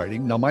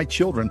handwriting. Now, my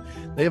children,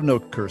 they have no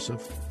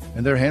cursive,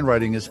 and their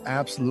handwriting is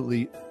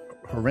absolutely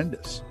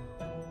horrendous.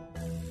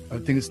 I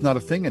think it's not a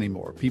thing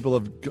anymore. People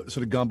have sort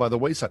of gone by the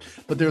wayside.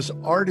 But there's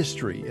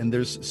artistry and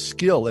there's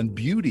skill and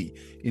beauty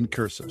in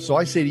cursive. So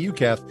I say to you,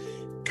 Kath,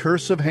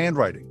 cursive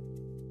handwriting.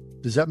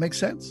 Does that make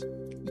sense?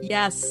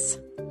 Yes.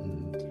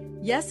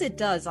 Yes, it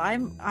does.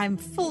 I'm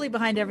fully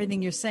behind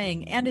everything you're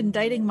saying and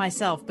indicting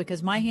myself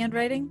because my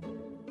handwriting,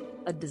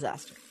 a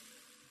disaster.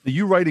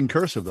 You write in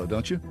cursive, though,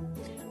 don't you?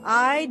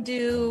 I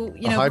do.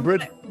 A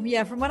hybrid?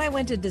 From when I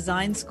went to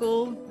design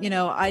school,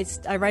 I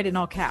write in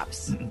all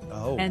caps.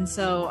 Oh. And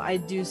so I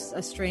do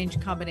a strange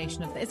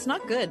combination of it's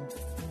not good.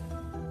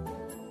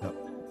 No.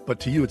 But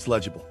to you, it's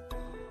legible.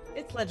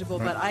 It's legible,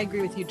 right. But I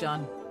agree with you,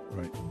 John.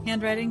 Right.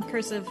 Handwriting,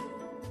 cursive.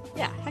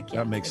 Yeah, heck yeah.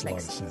 That makes a lot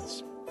of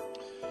sense.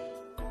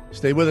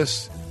 Stay with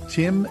us.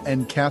 Tim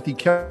and Kathy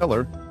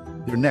Keller,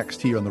 they're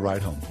next here on The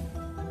Ride Home.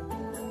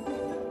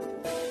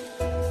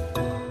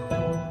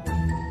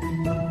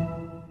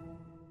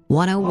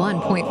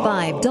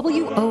 .5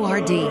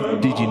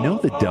 WORD. Did you know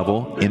the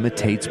devil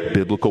imitates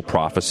biblical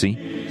prophecy?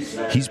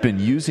 He's been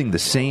using the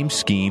same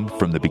scheme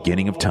from the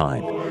beginning of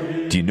time.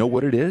 Do you know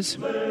what it is?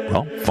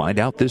 Well, find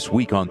out this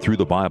week on Through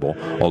the Bible,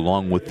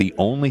 along with the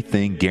only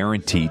thing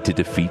guaranteed to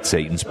defeat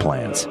Satan's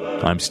plans.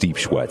 I'm Steve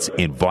Schwetz,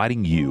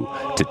 inviting you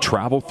to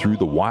travel through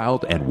the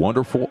wild and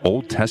wonderful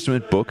Old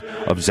Testament book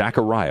of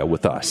Zechariah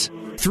with us.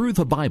 Through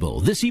the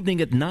Bible, this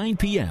evening at 9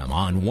 p.m.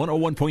 on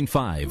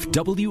 101.5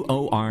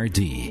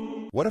 WORD.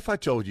 What if I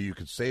told you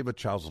could save a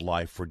child's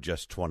life for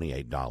just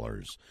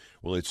 $28?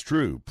 Well, it's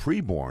true.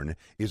 Preborn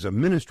is a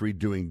ministry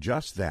doing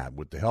just that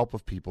with the help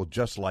of people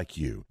just like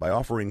you by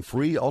offering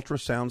free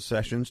ultrasound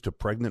sessions to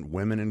pregnant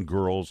women and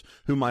girls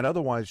who might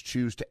otherwise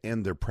choose to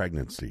end their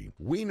pregnancy.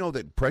 We know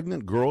that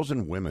pregnant girls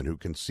and women who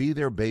can see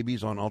their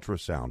babies on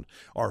ultrasound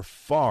are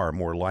far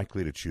more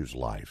likely to choose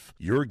life.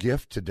 Your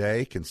gift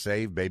today can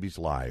save babies'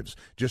 lives.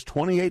 Just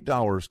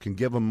 $28 can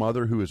give a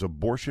mother who is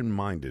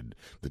abortion-minded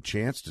the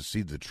chance to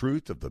see the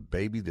truth of the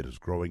baby that is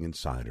growing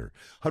inside her.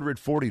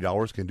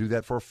 $140 can do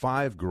that for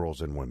 5 girls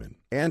and women.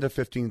 And a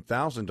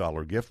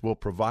 $15,000 gift will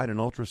provide an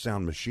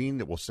ultrasound machine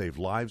that will save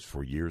lives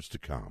for years to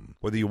come.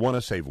 Whether you want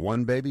to save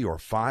one baby or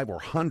 5 or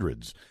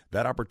hundreds,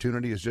 that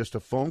opportunity is just a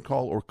phone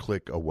call or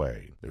click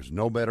away. There's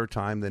no better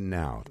time than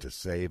now to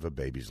save a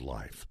baby's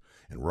life.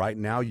 And right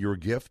now, your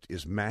gift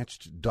is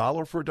matched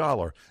dollar for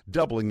dollar,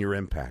 doubling your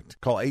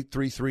impact. Call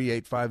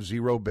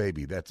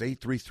 833-850-BABY. That's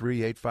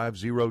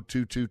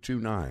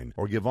 833-850-2229.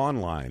 Or give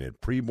online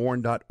at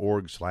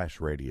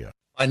preborn.org/radio.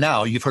 By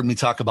now, you've heard me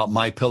talk about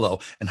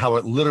MyPillow and how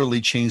it literally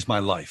changed my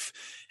life.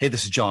 Hey,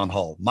 this is John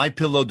Hall.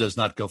 MyPillow does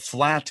not go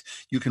flat.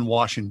 You can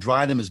wash and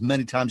dry them as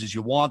many times as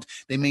you want.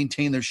 They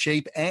maintain their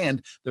shape,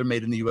 and they're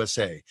made in the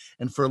USA.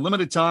 And for a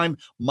limited time,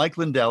 Mike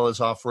Lindell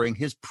is offering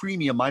his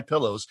premium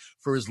MyPillows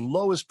for his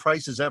lowest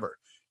prices ever.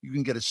 you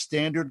can get a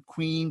standard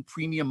queen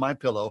premium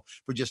MyPillow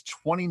for just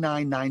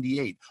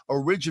 $29.98.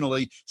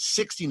 Originally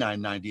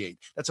 $69.98.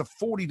 That's a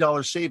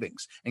 $40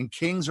 savings, and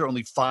kings are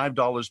only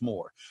 $5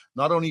 more.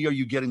 Not only are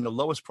you getting the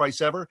lowest price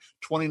ever,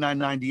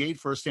 $29.98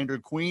 for a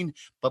standard queen,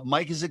 but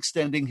Mike is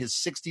extending his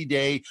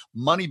 60-day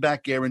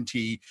money-back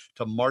guarantee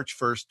to March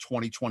 1st,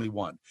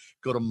 2021.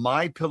 Go to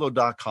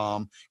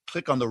MyPillow.com,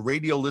 click on the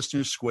radio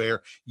listener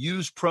square,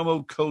 use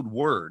promo code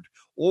WORD,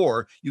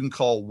 or you can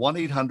call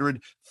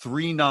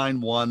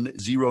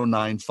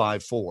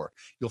 1-800-391-0954.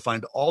 You'll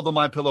find all the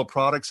MyPillow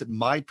products at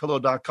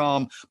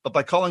MyPillow.com, but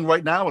by calling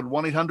right now at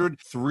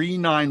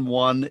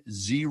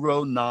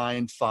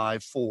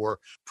 1-800-391-0954,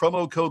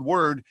 promo code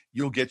WORD,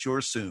 you'll get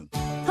yours soon.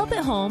 Help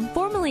at Home,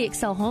 formerly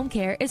Excel Home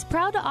Care, is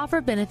proud to offer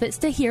benefits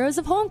to heroes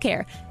of home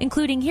care,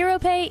 including Hero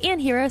Pay and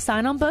Hero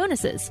Sign-On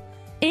bonuses.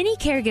 Any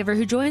caregiver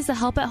who joins the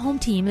Help at Home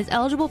team is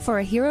eligible for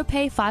a Hero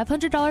Pay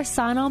 $500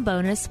 sign-on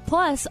bonus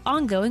plus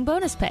ongoing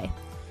bonus pay.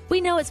 We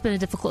know it's been a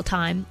difficult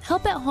time.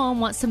 Help at Home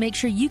wants to make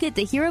sure you get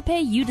the Hero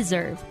Pay you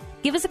deserve.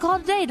 Give us a call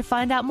today to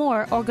find out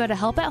more or go to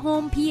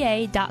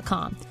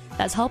helpathomepA.com.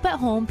 That's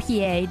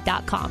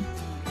helpathomepA.com.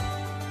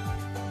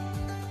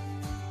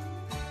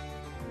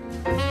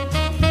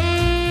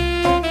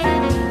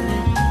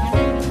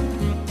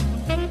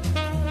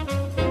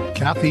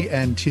 Kathy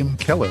and Tim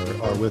Keller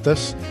are with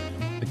us.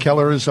 The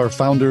Kellers are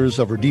founders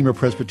of Redeemer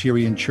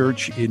Presbyterian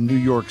Church in New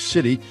York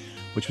City,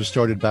 which was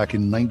started back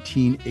in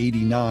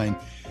 1989.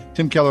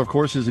 Tim Keller, of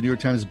course, is the New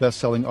York Times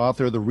bestselling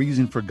author. The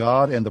Reason for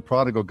God and the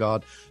Prodigal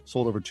God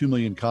sold over 2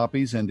 million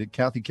copies. And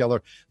Kathy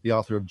Keller, the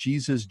author of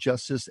Jesus,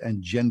 Justice,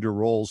 and Gender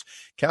Roles.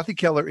 Kathy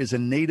Keller is a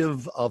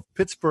native of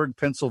Pittsburgh,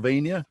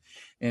 Pennsylvania,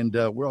 and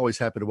we're always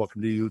happy to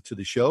welcome you to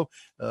the show.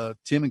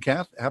 Tim and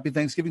Kath, happy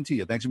Thanksgiving to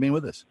you. Thanks for being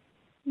with us.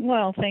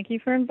 Well, thank you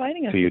for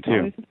inviting us. To you it's too.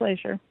 Always a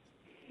pleasure.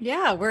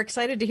 Yeah, we're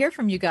excited to hear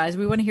from you guys.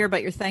 We want to hear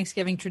about your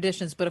Thanksgiving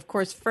traditions. But of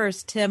course,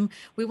 first, Tim,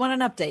 we want an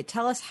update.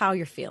 Tell us how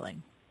you're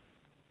feeling.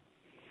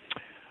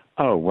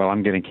 Oh, well,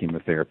 I'm getting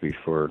chemotherapy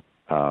for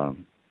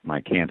my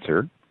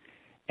cancer,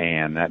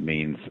 and that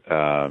means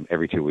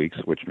every 2 weeks,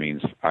 which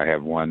means I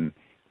have one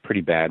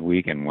pretty bad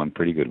week and one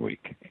pretty good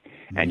week.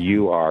 And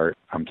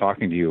I'm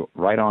talking to you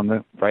right on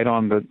the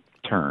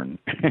turn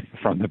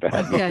from the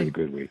bad week to the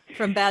good week.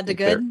 From bad to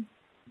good?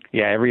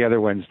 Yeah, every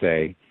other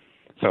Wednesday.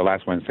 So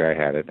last Wednesday I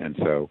had it, and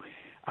so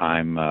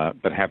I'm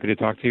but happy to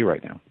talk to you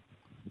right now.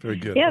 Very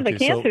good. Yeah, the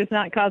cancer's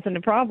not causing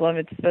the problem.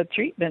 It's the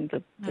treatment.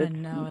 I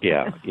know.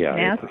 Yeah,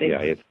 nasty.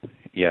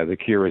 The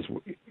cure is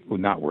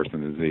not worse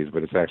than the disease,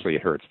 but it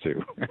hurts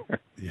too.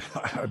 Yeah,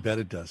 I bet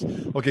it does.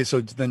 Okay,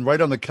 so then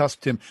right on the cusp,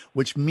 Tim,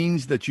 which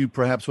means that you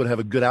perhaps would have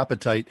a good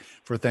appetite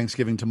for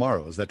Thanksgiving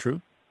tomorrow. Is that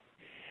true?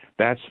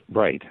 That's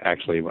right.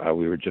 Actually,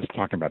 we were just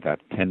talking about that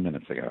 10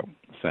 minutes ago,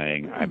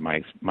 saying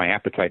my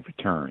appetite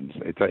returns.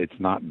 It's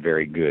not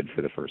very good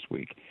for the first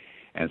week.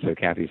 And so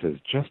Kathy says,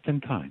 just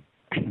in time.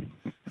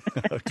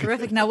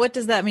 Terrific. Now, what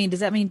does that mean?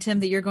 Does that mean,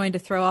 Tim, that you're going to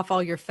throw off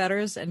all your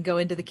fetters and go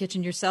into the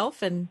kitchen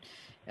yourself and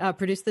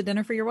produce the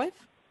dinner for your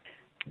wife?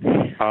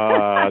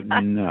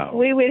 No.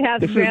 We would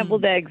have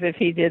scrambled eggs if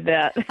he did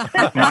that.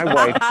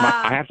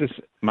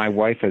 My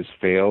wife has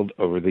failed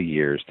over the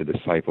years to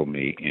disciple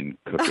me in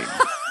cooking.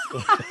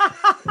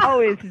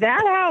 Oh, is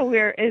that how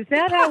we're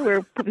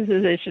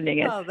positioning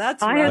it? Oh,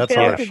 that's I have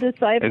failed to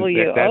disciple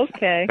you.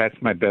 Okay. That's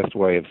my best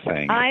way of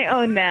saying it. I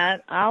own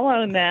that. I'll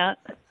own that.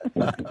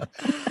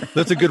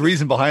 That's a good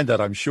reason behind that,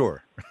 I'm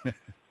sure.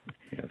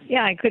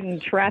 Yeah, I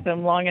couldn't trap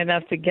him long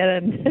enough to get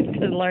him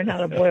to learn how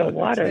to boil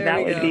water.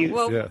 That would be a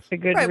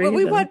good reason. Well,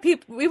 we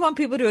want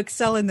people to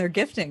excel in their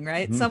gifting,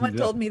 right? Someone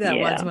told me that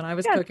once when I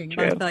was cooking.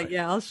 True. I thought,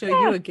 I'll show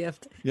you a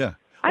gift. Yeah.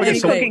 I've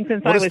been cooking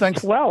since I was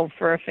 12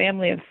 for a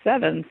family of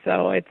 7,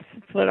 so it's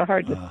a little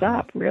hard to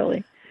stop,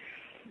 really.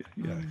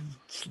 Yeah,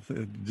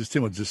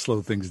 Tim would just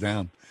slow things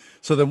down.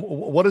 So then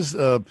what does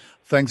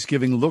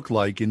Thanksgiving look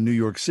like in New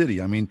York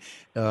City? I mean,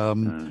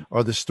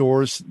 are the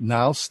stores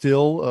now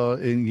still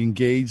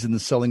engaged in the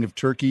selling of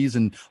turkeys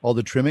and all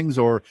the trimmings,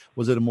 or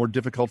was it a more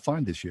difficult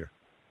find this year?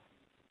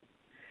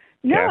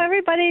 No,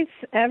 everybody's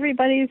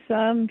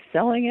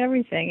selling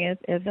everything.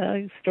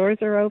 The stores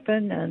are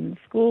open and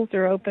schools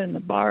are open. The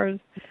bars,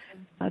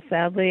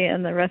 sadly,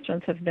 and the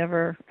restaurants have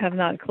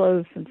not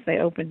closed since they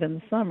opened in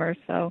the summer.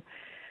 So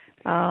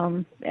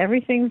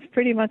everything's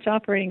pretty much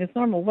operating as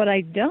normal. What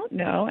I don't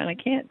know, and I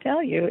can't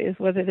tell you, is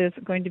whether there's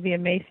going to be a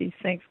Macy's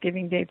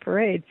Thanksgiving Day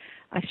parade.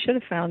 I should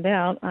have found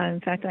out. In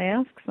fact, I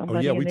asked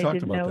somebody, and they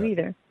didn't know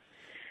either.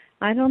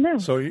 I don't know.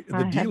 So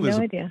the deal is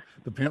idea.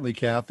 Apparently,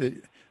 Kath.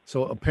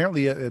 So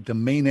apparently at the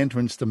main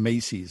entrance to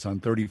Macy's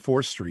on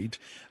 34th Street,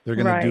 they're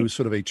going to do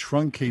sort of a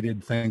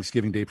truncated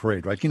Thanksgiving Day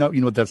parade, right? You know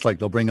what that's like.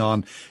 They'll bring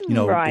on,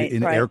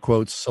 in air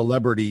quotes,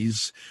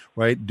 celebrities,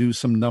 right? Do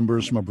some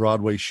numbers from a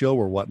Broadway show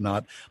or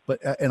whatnot.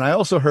 And I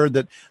also heard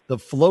that the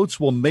floats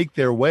will make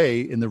their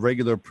way in the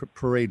regular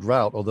parade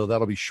route, although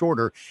that'll be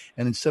shorter.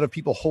 And instead of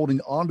people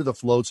holding onto the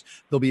floats,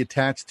 they'll be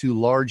attached to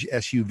large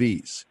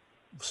SUVs.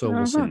 So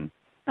we'll see.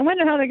 I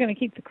wonder how they're going to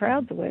keep the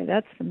crowds away.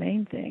 That's the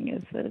main thing,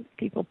 is that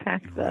people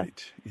pack the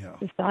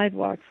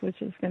sidewalks,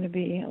 which is going to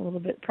be a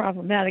little bit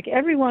problematic.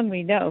 Everyone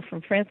we know,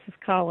 from Francis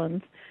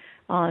Collins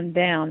on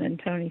down,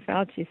 and Tony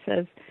Fauci,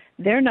 says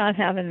they're not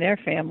having their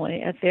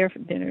family at their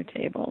dinner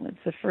table. It's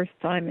the first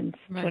time in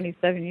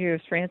 27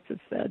 years, Francis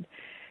said.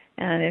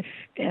 And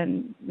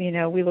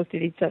we looked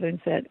at each other and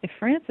said, if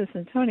Francis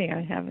and Tony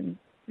are having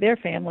their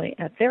family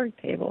at their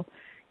table,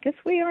 guess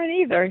we aren't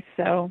either.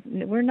 So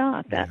we're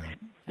not.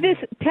 This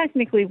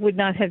technically would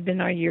not have been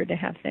our year to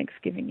have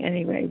Thanksgiving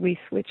anyway. We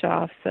switch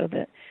off so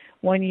that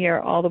one year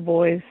all the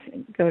boys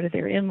go to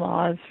their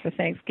in-laws for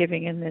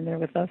Thanksgiving, and then they're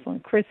with us on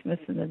Christmas,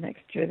 and the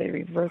next year they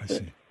reverse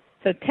it.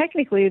 So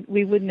technically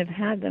we wouldn't have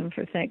had them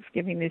for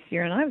Thanksgiving this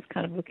year, and I was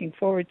kind of looking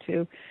forward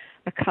to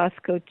a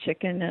Costco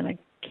chicken and a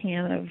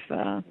can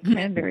of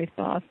cranberry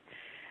sauce.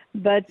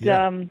 But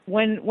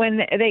when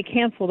they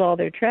canceled all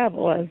their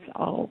travel,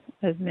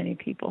 as many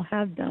people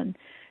have done,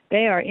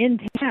 they are in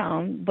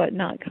town but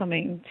not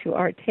coming to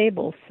our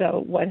table.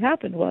 So what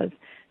happened was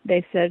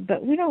they said,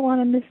 but we don't want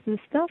to miss the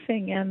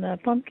stuffing and the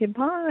pumpkin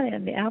pie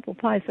and the apple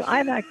pie. So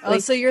I've actually... Oh,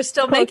 so you're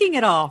still making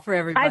it all for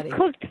everybody. I've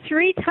cooked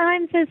 3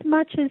 times as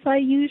much as I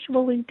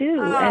usually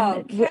do.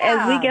 Oh, and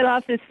as we get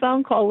off this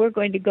phone call, we're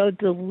going to go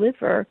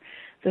deliver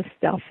the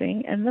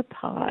stuffing and the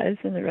pies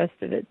and the rest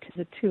of it to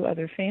the 2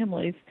 other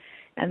families.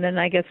 And then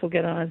I guess we'll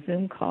get on a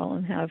Zoom call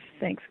and have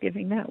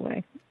Thanksgiving that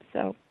way.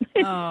 So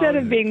instead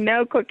of being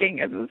no cooking,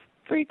 it was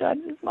 3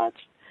 times as much.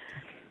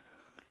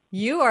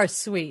 You are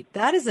sweet.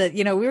 That is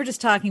we were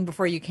just talking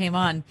before you came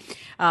on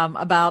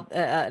about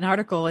an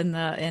article in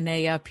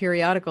a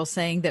periodical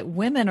saying that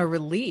women are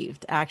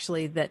relieved,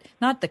 actually, that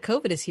not the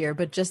COVID is here,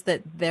 but just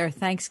that their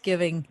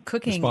Thanksgiving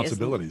cooking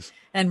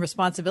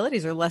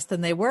responsibilities are less than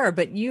they were.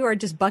 But you are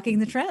just bucking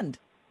the trend.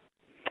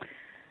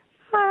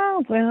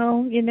 Oh,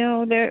 well,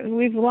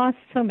 we've lost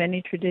so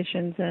many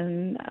traditions,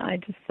 and I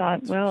just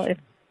thought, well,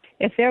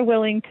 if they're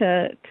willing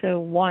to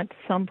want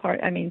some part,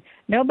 I mean,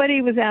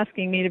 nobody was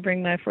asking me to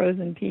bring my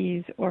frozen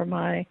peas or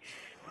my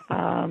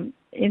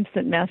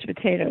instant mashed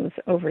potatoes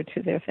over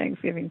to their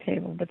Thanksgiving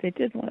table, but they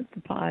did want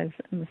the pies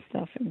and the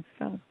stuffing.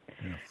 So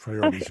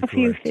priorities a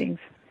few things.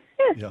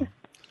 Yeah.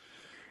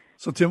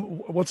 So, Tim,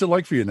 what's it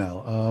like for you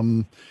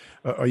now?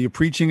 Are you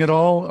preaching at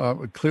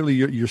all? Clearly,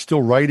 you're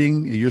still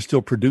writing, you're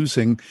still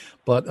producing,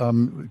 but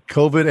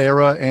COVID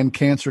era and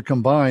cancer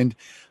combined,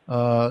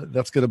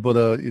 that's going to put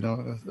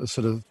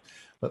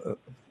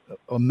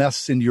a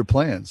mess in your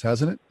plans,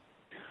 hasn't it?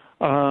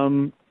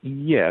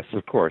 Yes,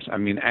 of course. I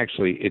mean,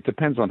 actually, it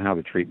depends on how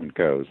the treatment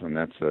goes, and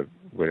that's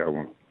what I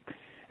want.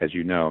 As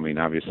you know, I mean,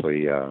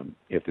 obviously,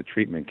 if the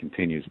treatment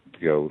continues to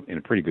go in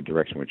a pretty good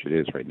direction, which it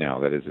is right now,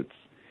 that is,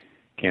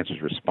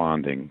 cancer's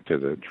responding to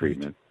the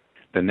treatment.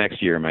 The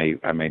next year,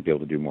 I may be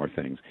able to do more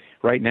things.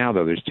 Right now,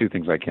 though, there's 2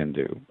 things I can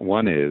do.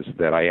 One is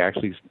that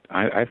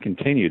I've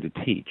continued to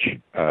teach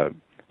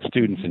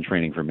students in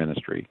training for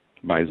ministry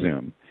by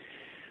Zoom.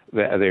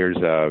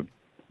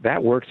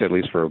 That works at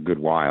least for a good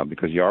while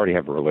because you already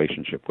have a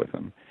relationship with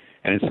them,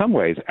 and in some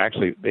ways,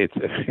 actually,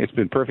 it's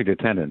been perfect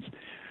attendance.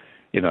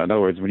 In other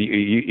words, when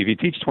if you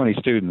teach 20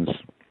 students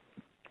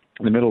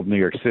in the middle of New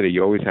York City,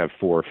 you always have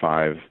 4 or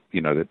 5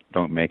 that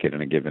don't make it in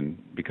a given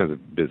because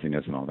of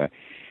busyness and all that.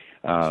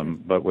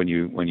 But when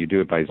you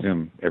do it by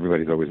Zoom,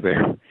 everybody's always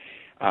there,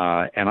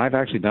 and I've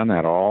actually done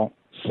that all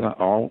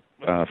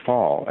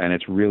fall, and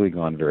it's really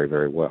gone very,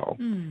 very well.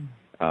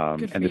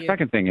 And the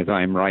second thing is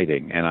I'm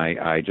writing, and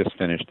I just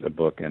finished a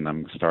book, and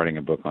I'm starting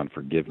a book on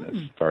forgiveness,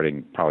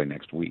 starting probably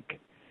next week,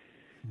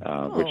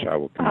 which I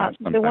will come out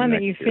sometime the one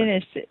that next you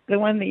year. finished. The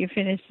one that you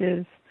finished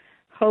is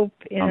Hope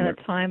in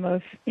Times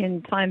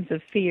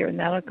of Fear, and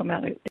that'll come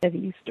out at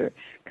Easter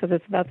because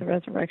it's about the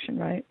resurrection,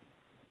 right?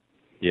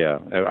 Yeah,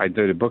 I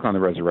did a book on the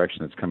resurrection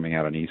that's coming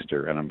out on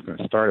Easter, and I'm going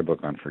to start a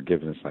book on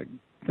forgiveness. I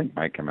think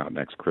might come out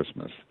next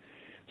Christmas.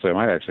 So I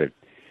might actually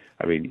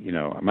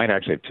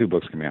have 2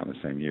 books coming out in the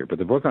same year. But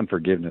the book on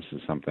forgiveness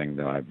is something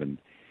that I've been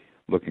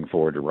looking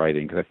forward to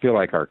writing because I feel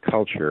like our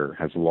culture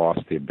has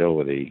lost the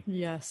ability.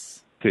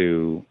 Yes.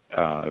 To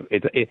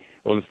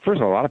well,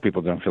 first of all, a lot of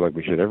people don't feel like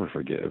we should ever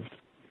forgive,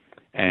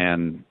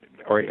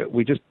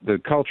 the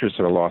culture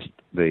sort of lost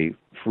the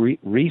free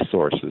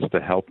resources to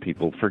help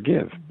people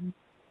forgive. Mm-hmm.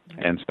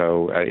 And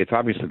so it's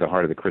obviously the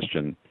heart of the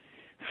Christian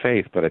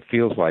faith, but it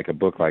feels like a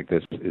book like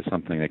this is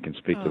something that can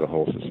speak to the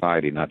whole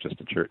society, not just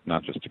to church,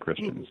 not just to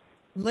Christians.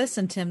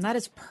 Listen, Tim, that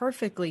is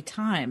perfectly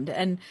timed.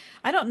 And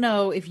I don't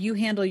know if you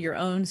handle your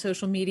own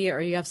social media or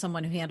you have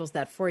someone who handles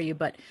that for you,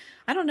 but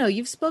I don't know.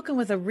 You've spoken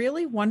with a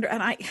really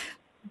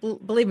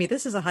believe me,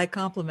 this is a high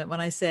compliment when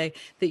I say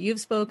that you've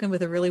spoken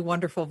with a really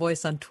wonderful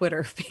voice on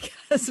Twitter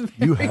because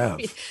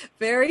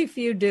very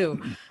few do.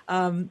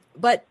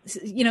 But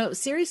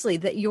seriously,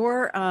 that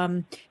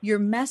your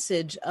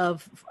message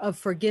of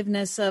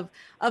forgiveness, of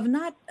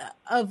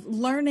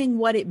learning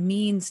what it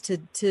means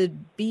to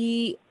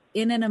be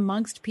in and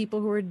amongst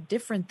people who are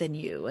different than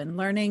you, and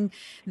learning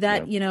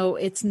that,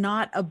 it's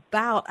not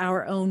about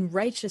our own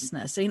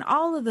righteousness. I mean,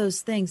 all of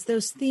those things,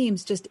 those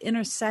themes just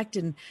intersect.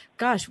 And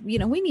gosh, we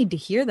need to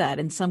hear that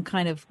in some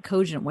kind of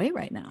cogent way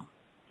right now.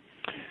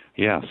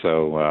 Yeah.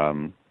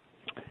 So,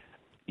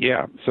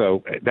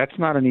 so that's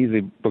not an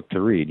easy book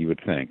to read, you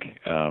would think.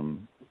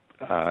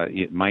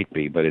 It might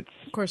be, but it's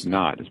of course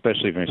not,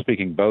 especially if you're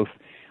speaking both.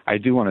 I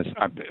do want to,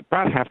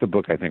 about half the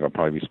book, I think I'll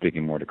probably be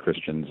speaking more to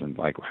Christians and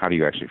like, how do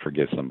you actually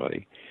forgive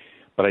somebody?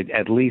 But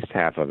at least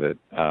half of it,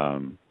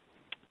 when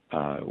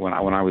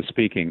I was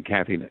speaking,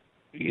 Kathy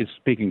is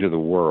speaking to the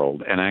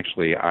world. And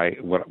actually,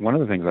 one of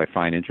the things I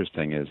find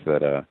interesting is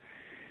that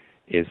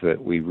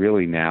we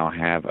really now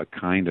have a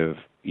kind of,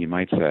 you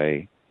might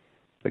say,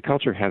 the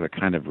culture has a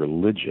kind of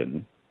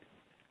religion.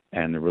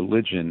 And the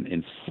religion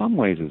in some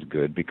ways is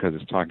good because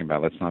it's talking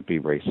about let's not be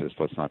racist,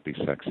 let's not be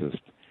sexist.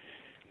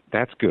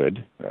 That's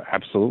good,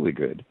 absolutely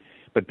good.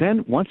 But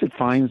then once it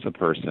finds a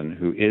person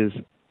who is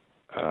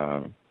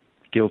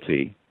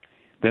guilty,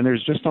 then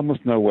there's just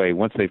almost no way,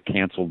 once they've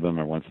canceled them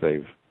or once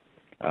they've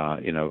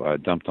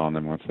dumped on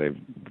them, once they've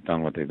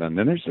done what they've done,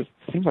 then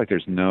seems like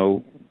there's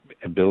no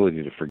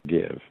ability to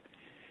forgive.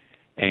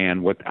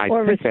 And what I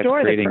or think restore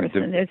that's creating the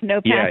person. There's no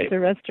path to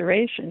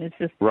restoration. It's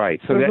just right.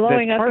 So we're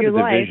blowing that's up part your of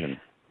the life. division.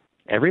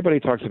 Everybody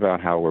talks about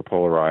how we're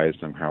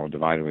polarized and how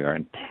divided we are,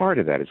 and part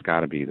of that has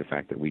got to be the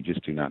fact that we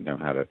just do not know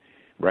how to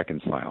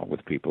reconcile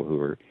with people who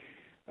are,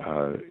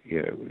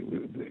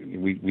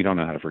 we don't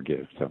know how to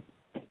forgive. So,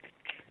 it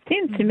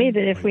seems to me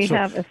that if we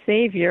have a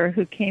Savior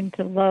who came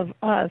to love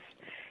us,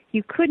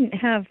 you couldn't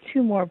have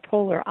two more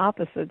polar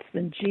opposites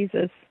than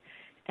Jesus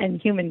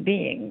and human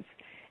beings.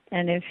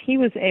 And if he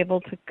was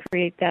able to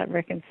create that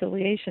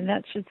reconciliation,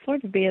 that should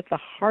sort of be at the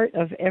heart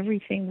of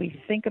everything we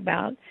think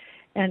about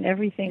and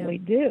everything we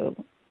do.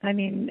 I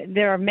mean,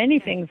 there are many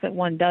things that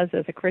one does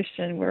as a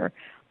Christian we're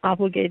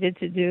obligated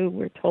to do,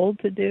 we're told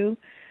to do,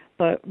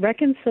 but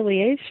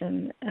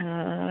reconciliation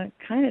kind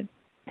of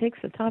takes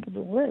the top of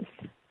the list.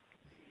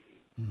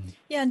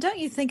 Yeah, and don't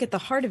you think at the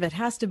heart of it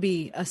has to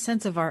be a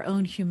sense of our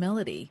own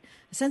humility,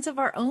 a sense of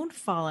our own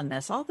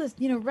fallenness, all this,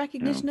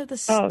 recognition of the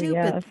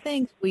stupid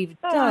things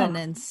we've done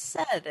and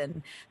said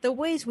and the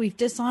ways we've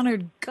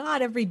dishonored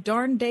God every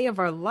darn day of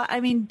our life. I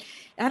mean,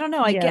 I don't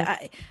know.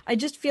 I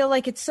just feel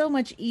like it's so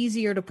much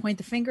easier to point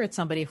the finger at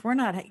somebody if we're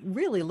not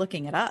really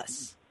looking at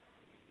us.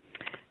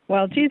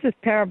 Well, Jesus'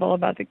 parable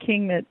about the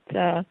king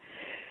that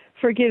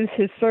forgives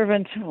his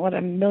servant,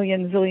 $1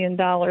 million zillion,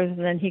 and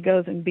then he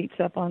goes and beats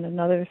up on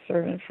another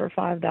servant for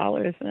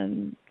 $5,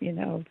 and,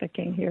 the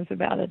king hears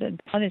about it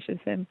and punishes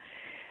him.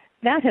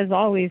 That has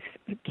always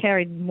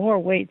carried more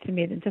weight to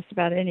me than just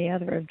about any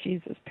other of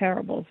Jesus'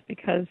 parables,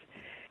 because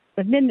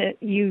the minute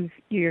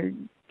you're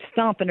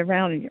stomping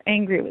around and you're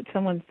angry at what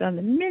someone's done,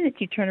 the minute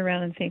you turn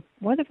around and think,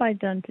 what have I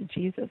done to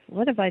Jesus?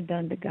 What have I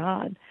done to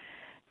God?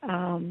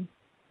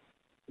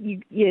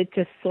 It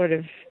just sort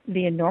of,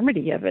 the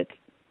enormity of it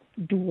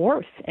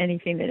dwarfs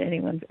anything that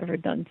anyone's ever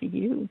done to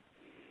you.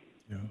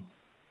 Yeah.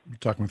 I'm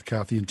talking with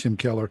Kathy and Tim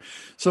Keller.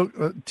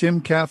 So,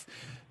 Tim, Kath,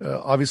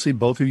 obviously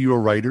both of you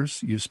are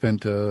writers. You've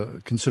spent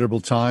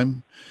considerable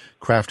time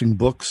crafting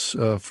books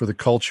for the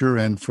culture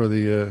and for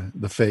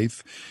the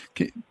faith.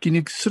 Can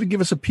you sort of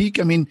give us a peek?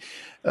 I mean,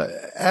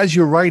 as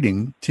you're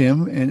writing,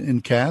 Tim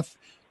and Kath,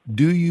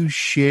 do you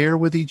share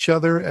with each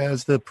other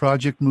as the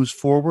project moves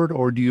forward,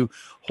 or do you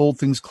hold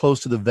things close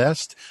to the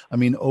vest? I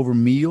mean, over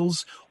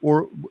meals,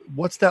 or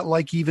what's that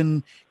like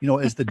even,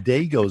 as the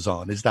day goes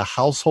on? Is the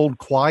household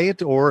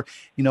quiet, or,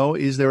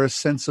 is there a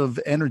sense of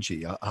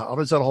energy? How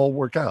does that all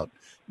work out?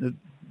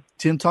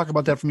 Tim, talk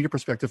about that from your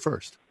perspective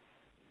first.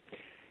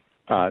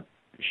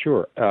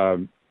 Sure.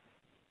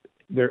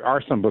 There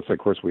are some books, of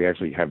course, we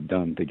actually have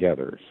done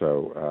together.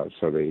 So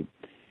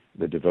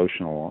the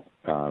devotional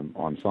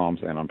on Psalms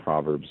and on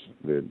Proverbs,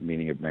 the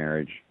meaning of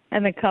marriage.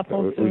 And the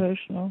couples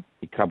devotional.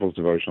 The couples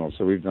devotional.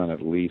 So we've done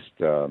at least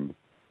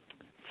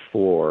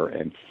 4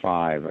 and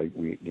 5,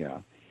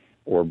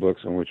 or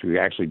books in which we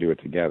actually do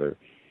it together.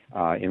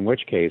 In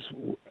which case,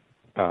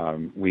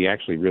 we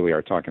actually really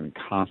are talking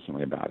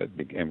constantly about it.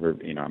 And we're,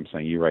 I'm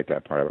saying you write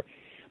that part of it.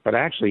 But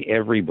actually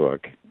every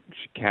book,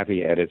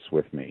 Kathy edits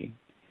with me.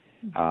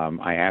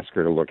 I ask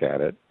her to look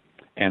at it.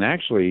 And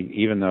actually,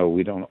 even though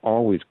we don't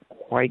always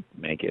quite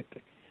make it,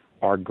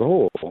 our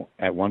goal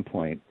at one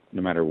point,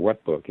 no matter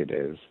what book it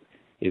is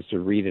to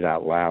read it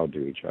out loud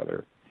to each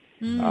other.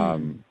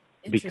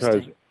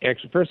 Because,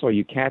 first of all,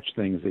 you catch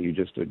things that you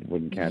just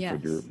wouldn't catch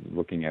when you're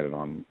looking at it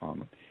on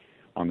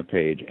the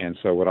page. And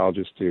so what I'll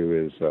just do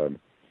is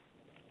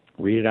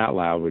read it out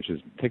loud, which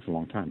takes a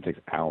long time. It takes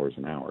hours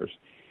and hours.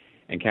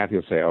 And Kathy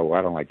will say,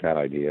 I don't like that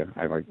idea.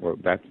 I'm like, well,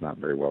 that's not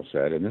very well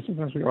said. And then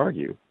sometimes we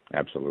argue,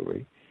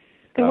 absolutely.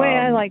 The way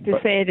I like to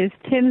say it is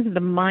Tim's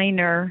the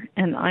miner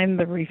and I'm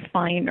the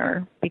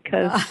refiner,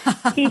 because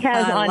he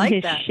has on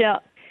his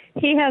shelf.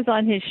 He has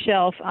on his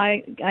shelf,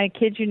 I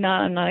kid you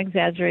not, I'm not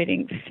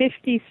exaggerating,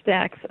 50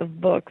 stacks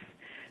of books,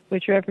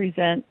 which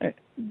represent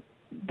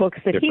books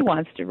that he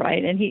wants to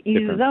write. And he's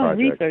his own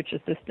research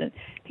assistant.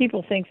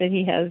 People think that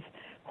he has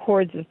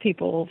hordes of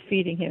people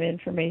feeding him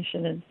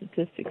information and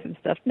statistics and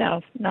stuff. No,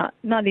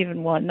 not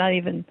even one, not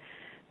even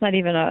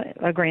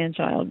a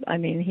grandchild. I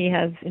mean, he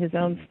has his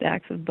own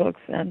stacks of books,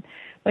 and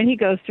when he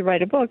goes to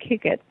write a book, he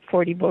gets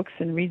 40 books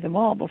and reads them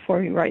all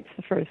before he writes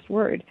the first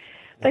word.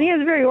 But he has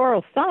a very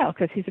oral style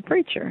because he's a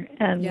preacher,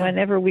 and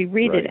whenever we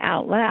read it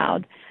out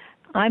loud,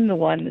 I'm the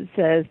one that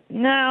says,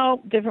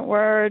 no, different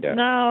word,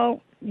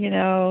 no,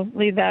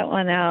 leave that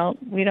one out.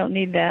 We don't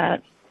need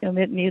that.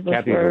 Omit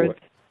needless words.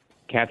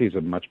 Kathy's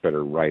a much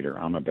better writer.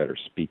 I'm a better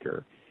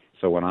speaker.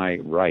 So when I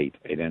write,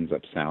 it ends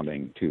up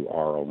sounding too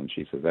oral, and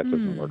she says that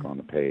doesn't work on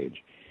the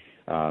page.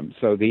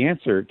 So the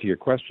answer to your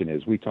question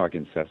is we talk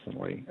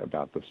incessantly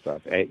about the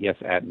stuff. Yes,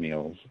 at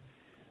meals.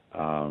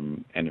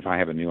 And if I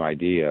have a new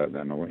idea,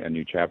 then a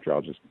new chapter,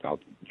 I'll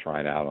try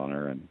it out on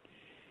her. And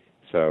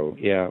so,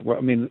 well,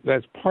 I mean,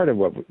 that's part of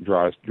what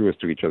drew us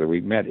to each other.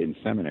 We met in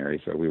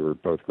seminary, so we were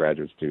both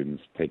graduate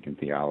students taking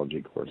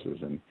theology courses,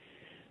 and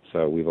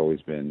so we've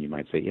always been, you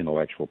might say,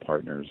 intellectual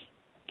partners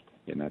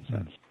in that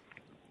sense.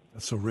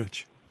 That's so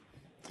rich.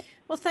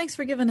 Well, thanks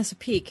for giving us a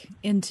peek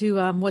into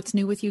what's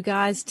new with you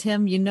guys.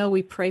 Tim,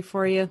 we pray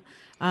for you.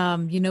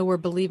 We're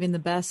believing the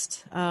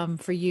best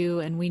for you,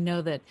 and we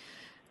know that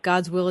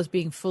God's will is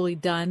being fully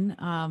done,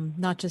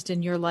 not just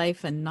in your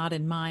life and not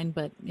in mine,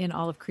 but in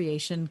all of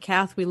creation.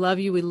 Kath, we love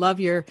you. We love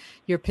your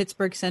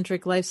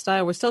Pittsburgh-centric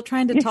lifestyle. We're still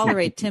trying to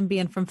tolerate Tim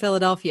being from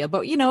Philadelphia,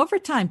 but, over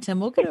time, Tim,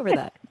 we'll get over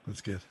that.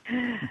 That's good.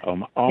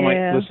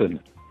 Listen,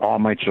 all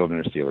my children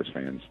are Steelers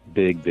fans.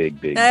 Big.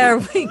 There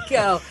we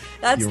go.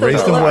 That's the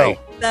will. Well.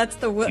 That's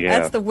the will.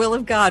 That's the will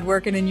of God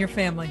working in your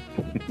family.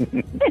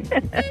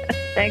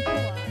 Thanks a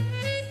lot.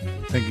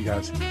 Thank you,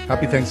 guys.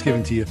 Happy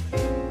Thanksgiving to you.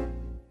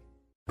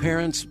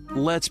 Parents,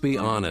 let's be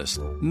honest.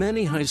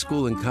 Many high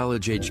school and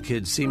college-age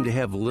kids seem to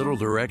have little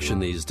direction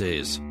these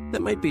days.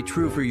 That might be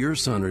true for your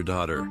son or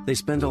daughter. They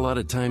spend a lot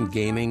of time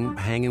gaming,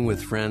 hanging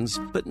with friends,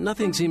 but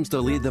nothing seems to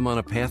lead them on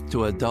a path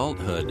to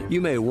adulthood. You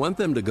may want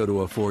them to go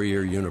to a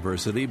 4-year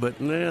university, but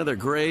their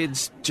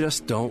grades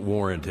just don't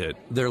warrant it.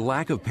 Their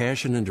lack of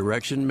passion and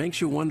direction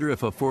makes you wonder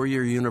if a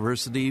 4-year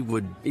university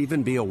would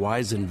even be a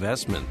wise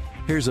investment.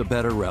 Here's a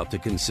better route to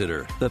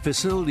consider. The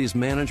Facilities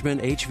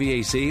Management,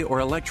 HVAC, or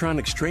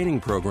Electronics Training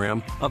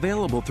Program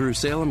available through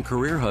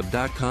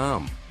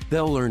SalemCareerHub.com.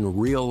 They'll learn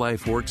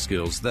real-life work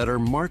skills that are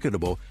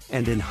marketable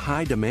and in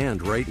high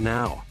demand right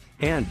now.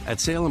 And at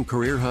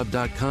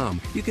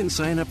SalemCareerHub.com, you can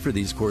sign up for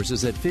these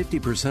courses at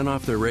 50%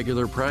 off their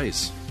regular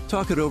price.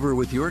 Talk it over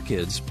with your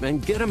kids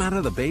and get them out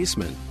of the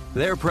basement.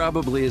 They're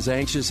probably as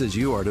anxious as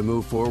you are to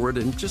move forward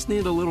and just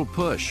need a little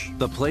push.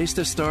 The place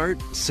to start?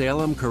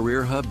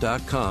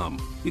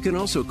 SalemCareerHub.com. You can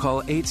also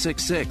call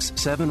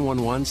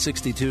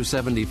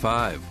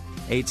 866-711-6275.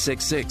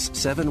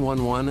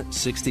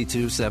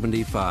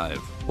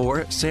 866-711-6275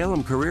 or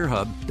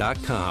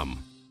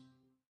SalemCareerHub.com.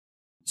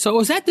 So I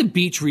was at the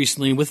beach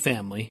recently with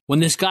family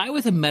when this guy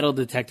with a metal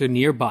detector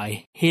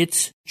nearby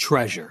hits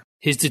treasure.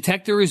 His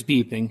detector is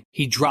beeping,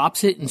 he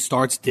drops it and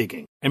starts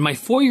digging. And my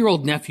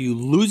 4-year-old nephew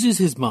loses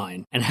his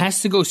mind and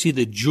has to go see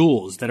the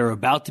jewels that are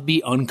about to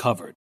be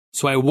uncovered.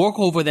 So I walk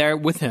over there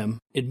with him,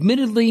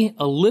 admittedly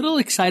a little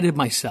excited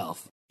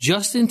myself,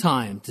 just in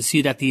time to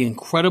see that the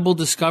incredible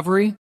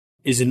discovery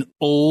is an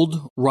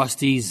old,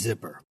 rusty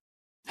zipper.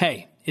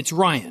 Hey, it's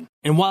Ryan,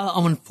 and while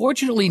I'm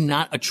unfortunately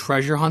not a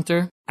treasure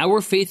hunter,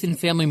 our Faith and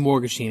Family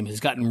Mortgage team has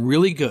gotten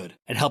really good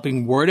at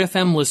helping Word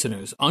FM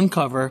listeners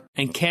uncover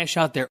and cash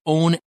out their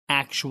own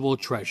actual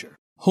treasure.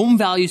 Home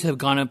values have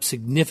gone up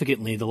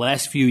significantly the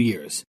last few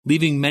years,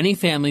 leaving many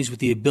families with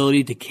the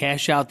ability to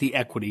cash out the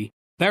equity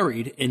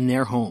buried in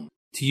their home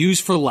to use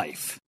for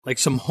life, like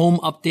some home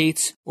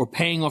updates or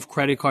paying off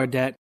credit card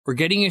debt or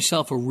getting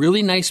yourself a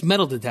really nice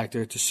metal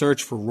detector to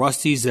search for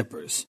rusty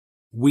zippers.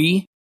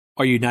 We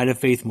are United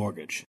Faith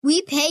Mortgage.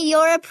 We pay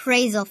your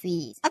appraisal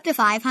fees up to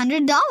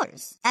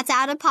 $500. That's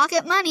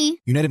out-of-pocket money.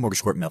 United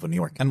Mortgage Corp, Melville, New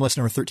York. MLS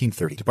number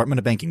 1330. Department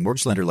of Banking.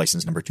 Mortgage Lender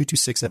License number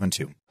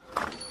 22672.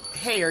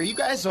 Hey, are you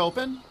guys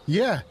open?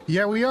 Yeah,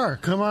 we are.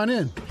 Come on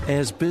in.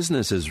 As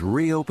businesses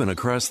reopen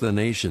across the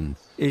nation,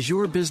 is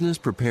your business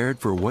prepared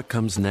for what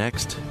comes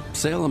next?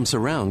 Salem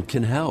Surround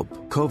can help.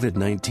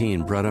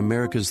 COVID-19 brought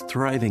America's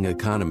thriving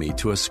economy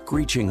to a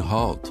screeching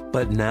halt.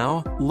 But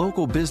now,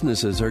 local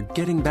businesses are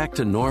getting back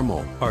to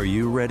normal. Are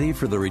you ready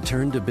for the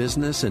return to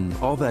business and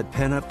all that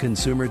pent-up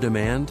consumer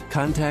demand?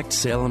 Contact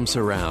Salem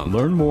Surround.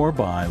 Learn more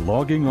by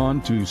logging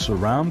on to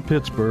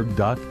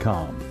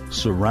surroundpittsburgh.com.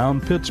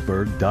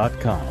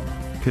 surroundpittsburgh.com.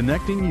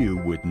 Connecting you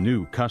with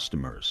new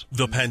customers.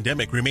 The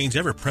pandemic remains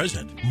ever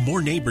present.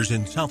 More neighbors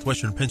in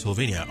southwestern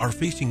Pennsylvania are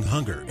facing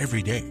hunger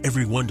every day.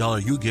 Every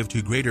 $1 you give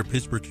to Greater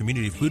Pittsburgh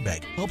Community Food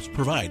Bank helps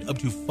provide up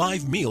to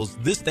 5 meals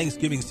this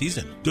Thanksgiving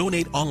season.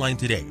 Donate online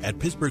today at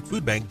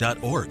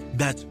pittsburghfoodbank.org.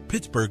 That's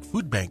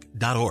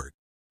pittsburghfoodbank.org.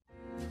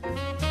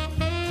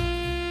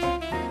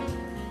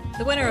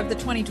 The winner of the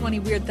 2020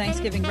 Weird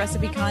Thanksgiving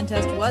Recipe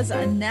Contest was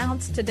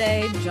announced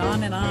today.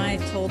 John and I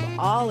told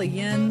all of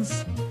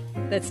yins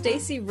that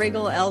Stacey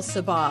Riggle El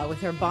Sabah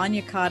with her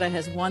bagna cotta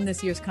has won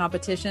this year's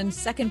competition.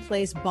 Second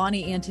place,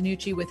 Bonnie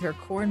Antonucci with her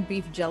corned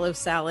beef jello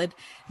salad.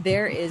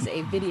 There is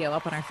a video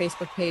up on our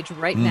Facebook page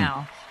right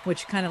now,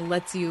 which kind of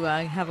lets you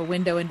have a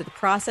window into the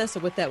process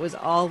of what that was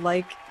all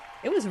like.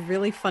 It was a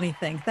really funny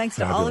thing. Thanks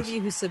to all of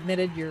you who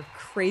submitted your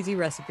crazy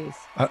recipes.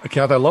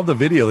 Kath, I love the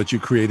video that you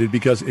created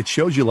because it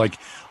shows you like,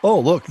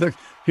 oh, look,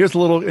 here's a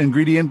little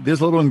ingredient,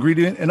 there's a little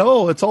ingredient, and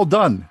it's all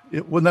done.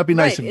 Wouldn't that be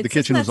nice if the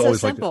kitchen was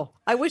always like that?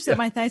 I wish that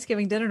my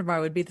Thanksgiving dinner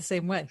tomorrow would be the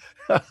same way.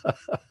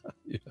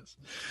 Yes.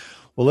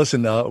 Well,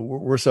 listen,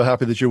 we're so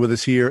happy that you're with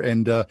us here.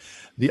 And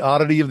the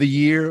oddity of the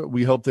year,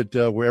 we hope that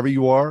wherever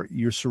you are,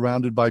 you're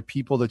surrounded by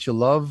people that you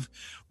love,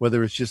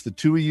 whether it's just the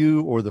two of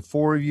you or the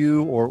four of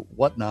you or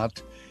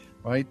whatnot.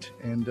 Right.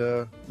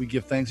 And we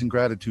give thanks and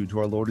gratitude to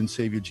our Lord and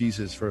Savior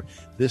Jesus for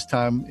this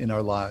time in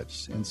our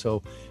lives. And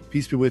so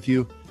peace be with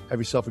you. Have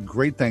yourself a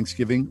great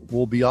Thanksgiving.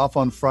 We'll be off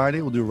on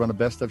Friday. We'll do a Run a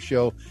Best Of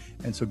show.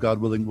 And so God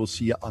willing, we'll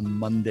see you on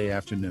Monday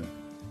afternoon.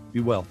 Be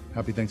well.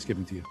 Happy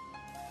Thanksgiving to you.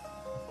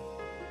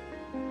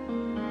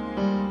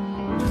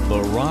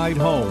 The Ride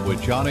Home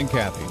with John and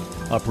Kathy,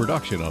 a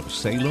production of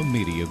Salem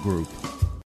Media Group.